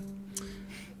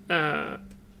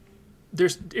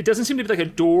it doesn't seem to be like a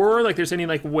door, like there's any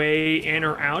like way in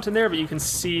or out in there, but you can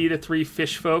see the three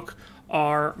fish folk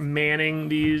are manning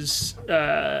these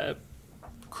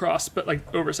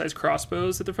oversized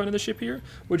crossbows at the front of the ship here.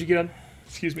 What'd you get on?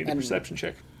 Excuse me, the perception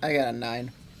check. I got a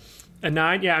 9. A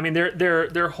 9? Yeah, I mean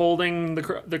they're holding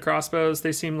the crossbows.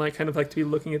 They seem like kind of like to be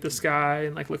looking at the sky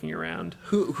and like looking around.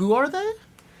 Who are they?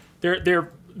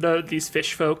 They're these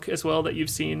fish folk as well that you've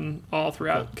seen all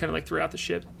throughout, kind of like throughout the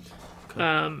ship.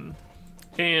 Cool.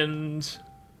 And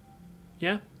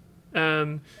yeah.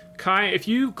 Kai, if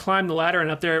you climb the ladder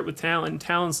and up there with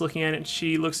Talon's looking at it, and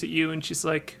she looks at you and she's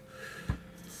like,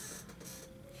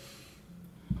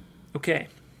 okay.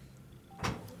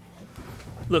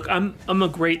 Look, I'm a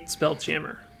great spell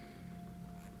jammer.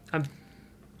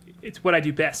 It's what I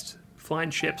do best, flying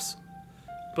ships.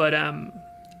 But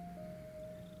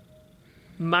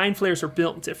mind flayers are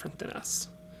built different than us,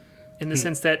 in the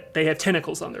sense that they have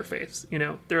tentacles on their face. You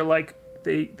know, they're like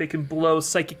they can blow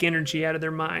psychic energy out of their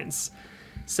minds.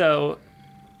 So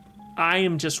I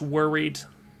am just worried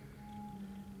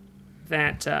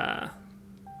that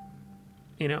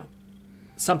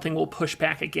something will push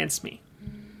back against me.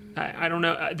 I don't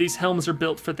know. These helms are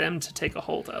built for them to take a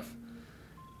hold of.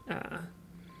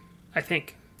 I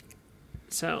think.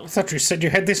 So. I thought you said you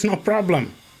had this no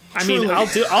problem. I mean, I'll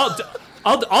do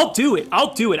it.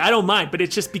 I'll do it. I don't mind. But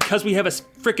it's just because we have a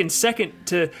freaking second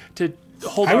to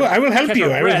hold. I will help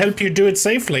you. I will help you do it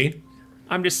safely.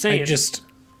 I'm just saying.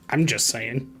 I'm just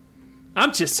saying.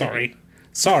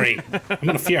 Sorry. I'm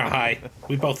gonna fear high.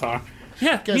 We both are.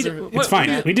 Yeah, It's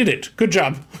fine. We did it. Good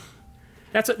job.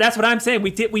 That's what I'm saying.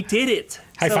 We did it.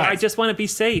 High five. I just want to be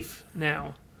safe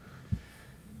now.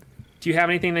 Do you have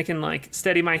anything that can like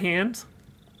steady my hand,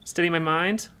 steady my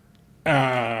mind?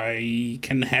 I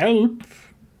can help.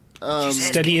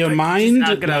 Steady your mind.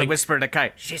 I'm gonna whisper to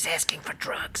Kai. She's asking for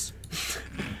drugs.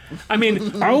 I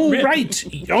mean, right.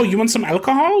 Oh, you want some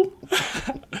alcohol?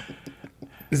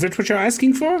 Is that what you're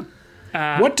asking for?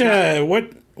 What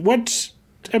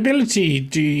ability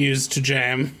do you use to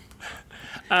jam?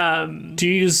 Do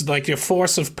you use like your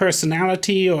force of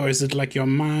personality, or is it like your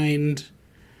mind?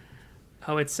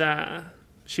 Oh, it's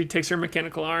she takes her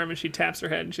mechanical arm and she taps her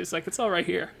head and she's like, "It's all right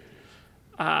here."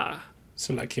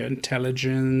 So like your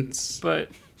intelligence. But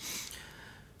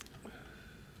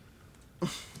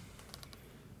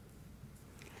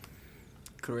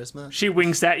Charisma. she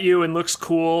winks at you and looks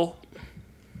cool.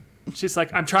 She's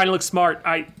like, "I'm trying to look smart.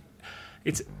 I'm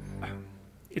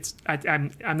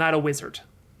not a wizard."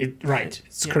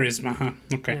 It's charisma, huh?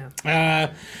 Okay.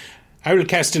 Yeah. I will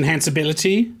cast Enhance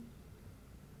Ability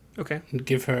Okay. and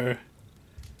give her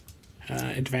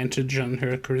advantage on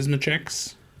her charisma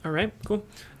checks. All right. Cool.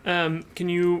 Can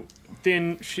you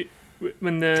then?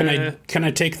 when the Can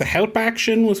I take the help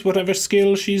action with whatever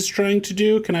skill she's trying to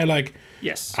do? Can I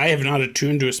yes. I have not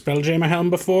attuned to a Spelljammer helm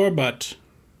before, but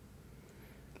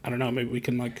I don't know. Maybe we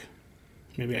can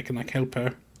maybe I can help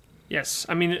her. Yes,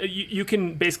 I mean you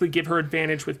can basically give her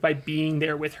advantage by being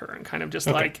there with her and kind of just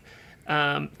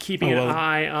keeping an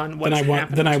eye on what's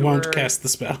happening. Then I to won't her. cast the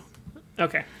spell.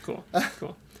 Okay, cool.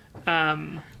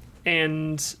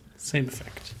 And Same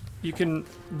effect. you can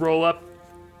roll up.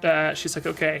 She's like,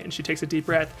 okay, and she takes a deep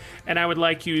breath. And I would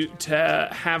like you to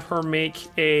have her make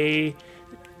a.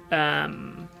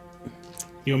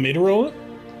 You want me to roll it?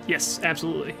 Yes,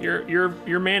 absolutely.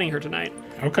 You're manning her tonight.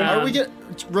 Okay. Are we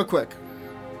real quick?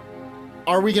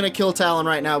 Are we gonna kill Talon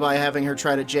right now by having her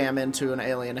try to jam into an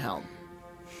alien helm?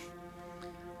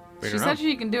 She said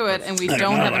she can do it, and we I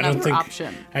don't know. have I don't another think-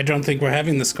 option. I don't think we're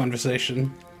having this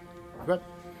conversation. Okay.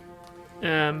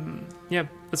 Yeah,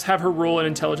 let's have her roll an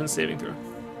intelligence saving throw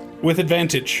With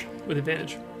advantage. with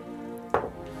advantage.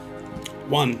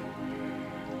 1.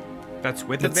 That's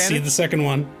with Let's see advantage. the second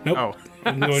one. Nope. Oh.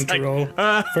 I'm going to roll.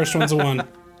 First one's a 1.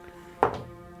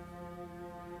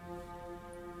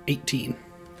 18.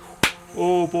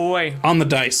 Oh boy. On the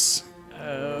dice.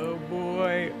 Oh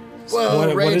boy.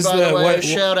 Whoa, Raid, by the way,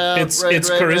 shout out. It's Raid, it's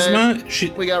Raid, charisma.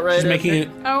 Raid. We got Raid. She's making it.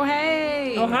 Oh,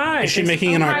 hey! Oh hi. Is she Thanks-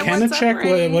 making an hi, Arcana what's up, check?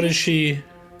 Ray? What is she?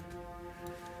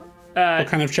 What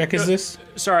kind of check is this?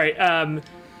 Sorry.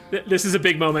 This is a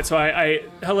big moment, so I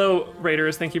hello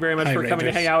Raiders. Thank you very much Hi, for coming to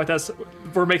Raiders. hang out with us.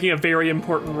 We're making a very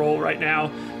important roll right now.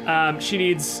 She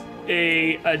needs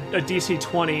a DC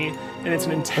 20, and it's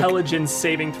an intelligence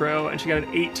saving throw, and she got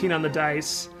an 18 on the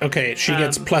dice. Okay, she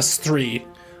gets +3,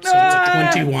 so it's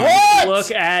a 21.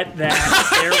 Look at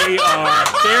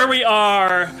that. There we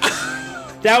are.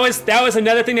 That was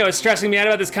another thing that was stressing me out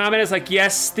about this comment. Is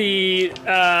yes,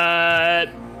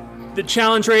 the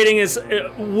challenge rating is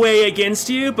way against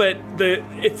you, but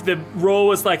if the roll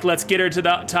was let's get her to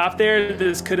the top there,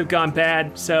 this could have gone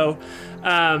bad. So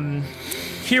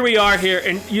here we are here,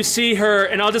 and you see her,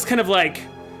 and I'll just kind of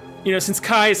since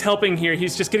Kai is helping here,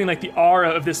 he's just getting the aura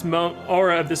of this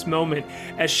moment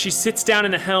as she sits down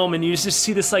in the helm, and you just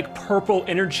see this purple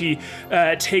energy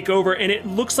take over, and it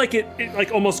looks like it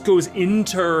almost goes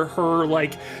into her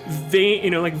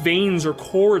veins or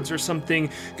cords or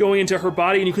something going into her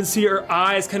body, and you can see her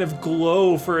eyes kind of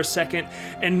glow for a second,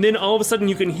 and then all of a sudden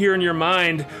you can hear in your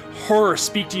mind her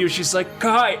speak to you. She's like,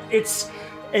 Kai,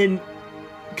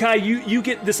 Kai, you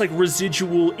get this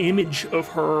residual image of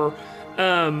her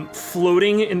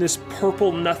floating in this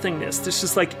purple nothingness. This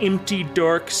just empty,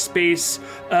 dark space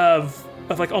of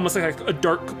almost like a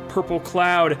dark purple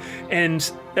cloud,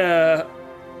 and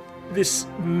this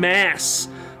mass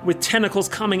with tentacles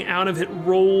coming out of it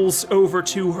rolls over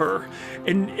to her,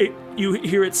 and you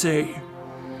hear it say,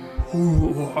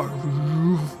 "Who are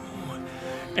you?"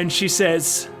 And she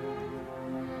says,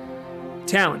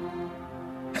 "Talon."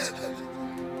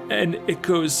 And it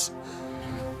goes,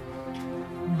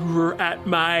 "You're at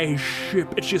my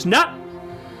ship." And she goes, "Not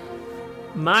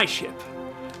my ship."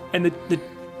 And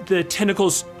the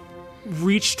tentacles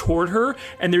reach toward her,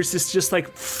 and there's this just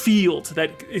field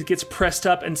that it gets pressed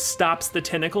up and stops the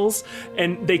tentacles,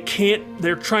 and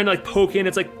they're trying to poke in.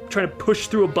 It's trying to push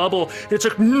through a bubble, and it's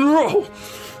no,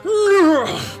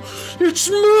 it's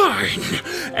mine.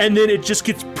 And then it just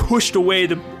gets pushed away.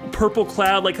 The purple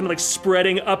cloud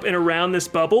spreading up and around this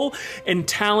bubble, and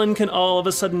Talon can all of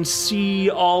a sudden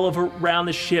see all of around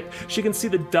the ship. She can see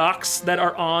the docks that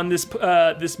are on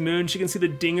this moon. She can see the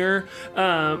dinger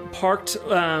parked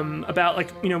about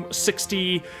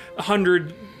 60,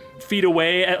 100 feet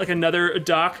away at another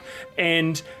dock,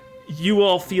 and you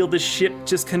all feel the ship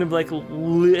just kind of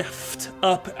lift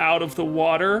up out of the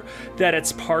water that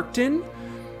it's parked in,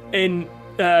 and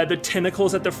the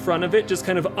tentacles at the front of it just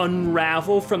kind of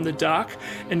unravel from the dock,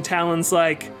 and Talon's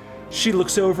she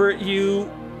looks over at you,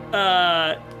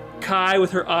 Kai, with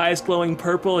her eyes glowing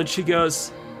purple, and she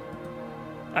goes,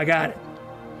 "I got it.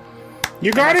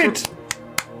 You got it!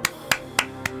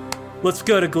 Let's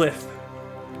go to Glyph."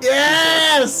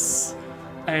 Yes!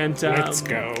 And Let's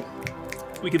go.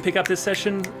 we can pick up this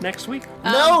session next week.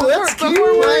 No, let's keep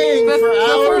before playing for before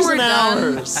hours we're and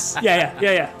done. hours.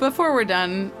 Yeah. Before we're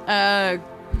done,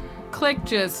 Click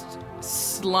just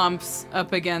slumps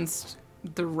up against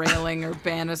the railing or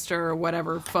banister or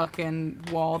whatever fucking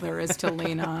wall there is to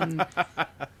lean on,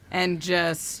 and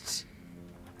just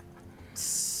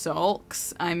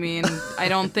sulks. I mean, I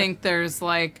don't think there's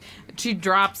she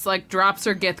drops her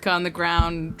Githka on the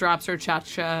ground, drops her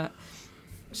Chacha.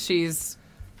 She's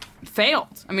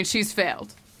failed. I mean, she's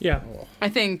failed. Yeah. I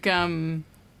think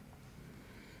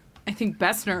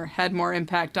Bessner had more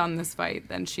impact on this fight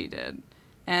than she did.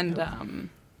 And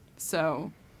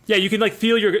so Yeah, you can like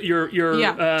feel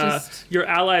your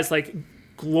allies like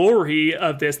glory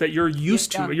of this that you're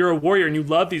used to. You're a warrior and you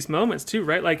love these moments too,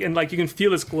 right? Like and like you can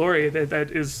feel this glory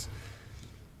that is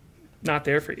not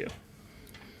there for you.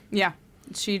 yeah,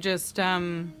 she just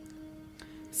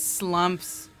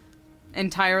slumps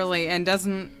entirely and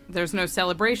there's no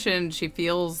celebration. She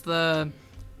feels the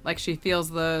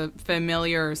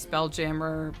familiar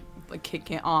Spelljammer like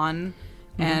kicking on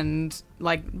and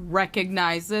like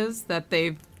recognizes that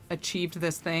they've achieved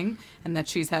this thing and that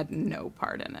she's had no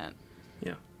part in it.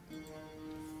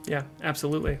 Yeah,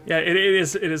 absolutely. Yeah, it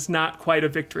is not quite a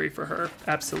victory for her.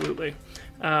 Absolutely.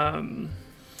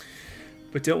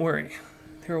 But don't worry.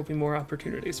 There will be more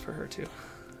opportunities for her to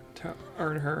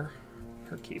earn her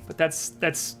keep. But that's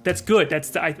good.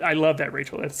 I love that,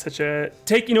 Rachel. That's such a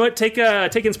take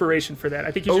inspiration for that.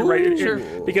 I think you should write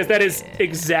it because that is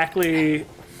exactly.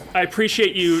 I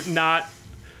appreciate you not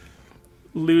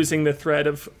losing the thread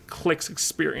of Click's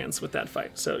experience with that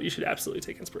fight. So you should absolutely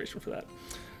take inspiration for that.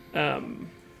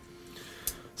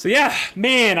 So yeah,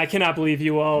 man, I cannot believe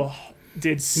you all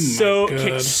did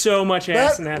kicked so much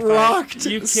ass in that fight. Rocked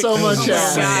You kicked so much Oh my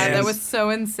ass. god, that was so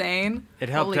insane. It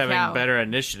helped Holy having cow. better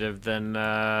initiative than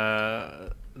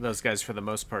those guys for the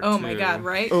most part. Oh too. my god,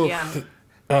 right? Oof. Yeah.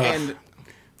 And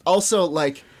also,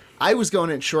 like, I was going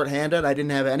in shorthanded. I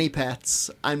didn't have any pets.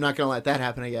 I'm not going to let that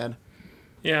happen again.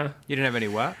 Yeah. You didn't have any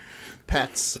what?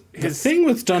 Pets. The thing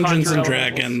with Dungeons and conjure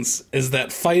Dragons is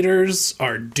that fighters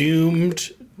are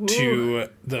doomed to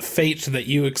the fate that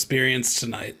you experienced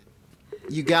tonight.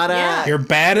 You gotta. Yeah. You're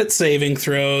bad at saving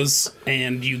throws,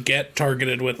 and you get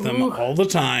targeted with them all the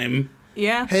time.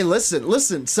 Yeah. Hey,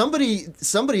 listen.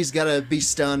 Somebody's got to be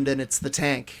stunned, and it's the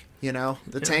tank. You know,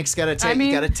 the tank's got to take. mean-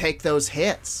 you got to take those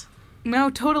hits. No,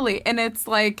 totally. And it's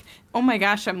like, oh my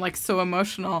gosh, I'm like so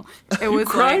emotional. It was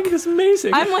Crying like is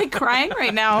amazing. I'm like crying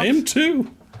right now. I am too.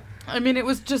 I mean, it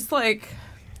was just like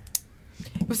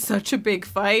it was such a big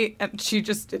fight, and she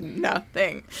just did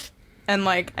nothing. And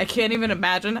like, I can't even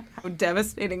imagine how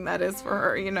devastating that is for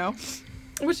her. You know,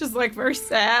 which is like very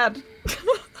sad.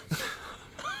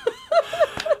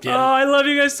 Oh, I love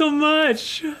you guys so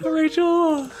much,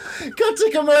 Rachel. Cut to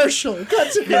commercial.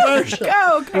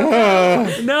 Go.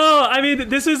 No, I mean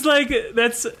this is like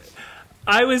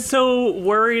I was so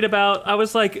worried about. I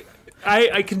was like,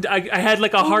 I had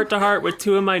like a heart to heart with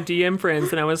two of my DM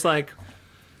friends, and I was like,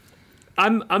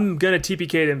 I'm gonna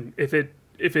TPK them if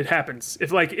it happens.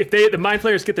 If the mind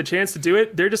players get the chance to do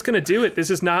it, they're just gonna do it. This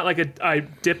is not like I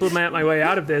diplomat my way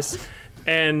out of this,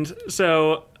 and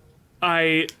so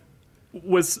I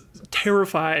was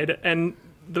terrified, and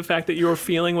the fact that you're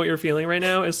feeling what you're feeling right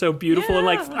now is so beautiful. And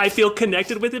like, I feel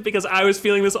connected with it because I was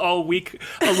feeling this all week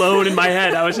alone in my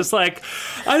head. I was just like,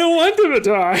 I don't want them to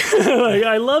die. Like,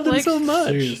 I love them Like, so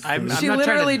much. I'm She not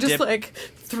literally trying to just dip. like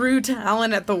threw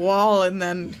Talon at the wall and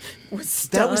then was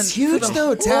stunned. That was huge, for the though.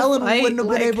 whole Talon fight. wouldn't have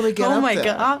been able to get oh up my there.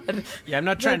 god. Yeah, I'm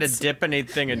not trying That's- to dip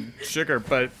anything in sugar,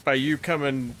 but by you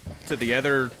coming to the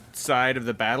other side of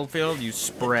the battlefield, you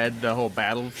spread the whole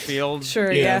battlefield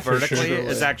Sure, Yeah, yeah. for vertically. sure.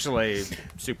 Is actually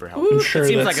super helpful. I'm sure it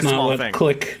seems that's like a not small what thing.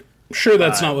 Click. Sure,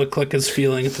 that's not what Click is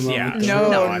feeling at the Yeah. moment.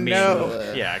 No, I mean,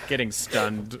 no. yeah, getting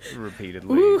stunned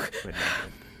repeatedly. would not-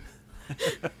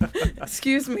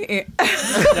 Excuse me.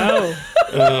 No.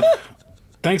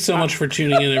 Thanks so much for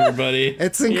tuning in, everybody.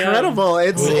 It's incredible.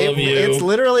 We love you. It's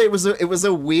literally it was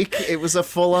a week. It was a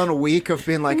full on week of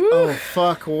being like, oh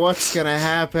fuck, what's gonna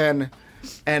happen?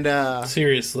 And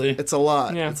Seriously. it's a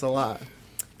lot. Yeah. It's a lot.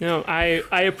 No, I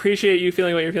appreciate you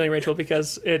feeling what you're feeling, Rachel,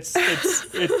 because it's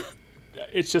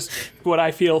just what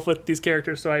I feel with these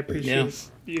characters. So I appreciate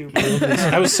you.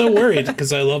 I was so worried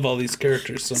because I love all these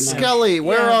characters so much. Scully,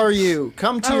 where Yeah. are you?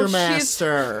 Come to Oh, your she's-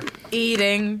 master.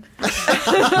 Eating.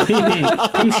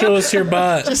 Come show us your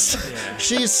butt.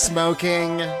 She's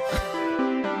smoking.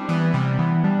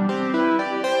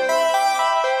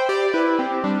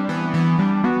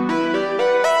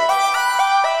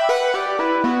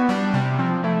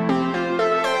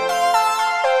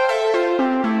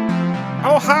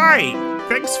 Oh, hi!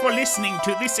 Thanks for listening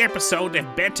to this episode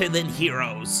of Better Than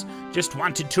Heroes. Just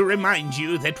wanted to remind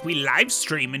you that we live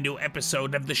stream a new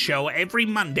episode of the show every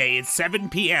Monday at 7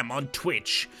 p.m. on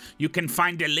Twitch. You can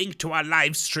find a link to our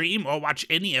live stream or watch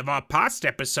any of our past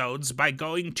episodes by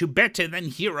going to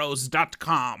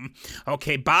betterthanheroes.com.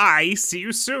 Okay, bye. See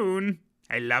you soon.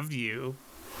 I love you.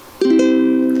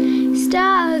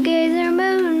 Stargazer,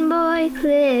 Moon Boy,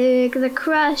 Click, the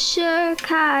Crusher,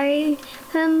 Kai,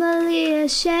 Humblia,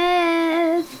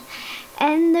 Chef,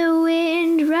 and the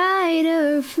Wind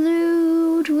Rider,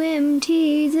 Flute, Whim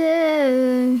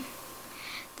Teaser.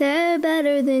 They're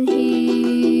better than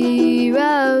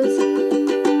heroes.